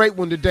have a great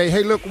one today.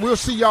 Hey, look, we'll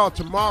see y'all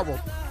tomorrow,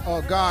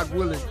 God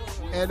willing.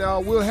 And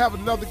we'll have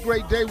another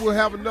great day. We'll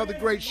have another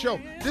great show.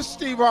 This is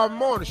Steve Harvey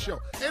Morning Show.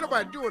 Ain't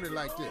nobody doing it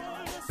like this.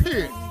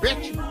 Period.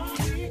 Bet you.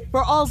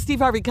 For all Steve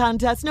Harvey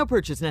contests, no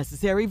purchase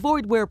necessary,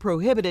 void where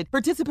prohibited.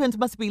 Participants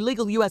must be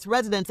legal U.S.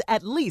 residents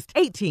at least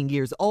 18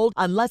 years old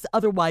unless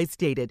otherwise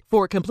stated.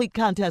 For complete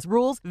contest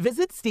rules,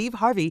 visit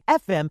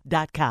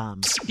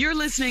SteveHarveyFM.com. You're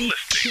listening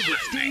to the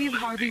Steve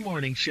Harvey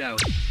Morning Show.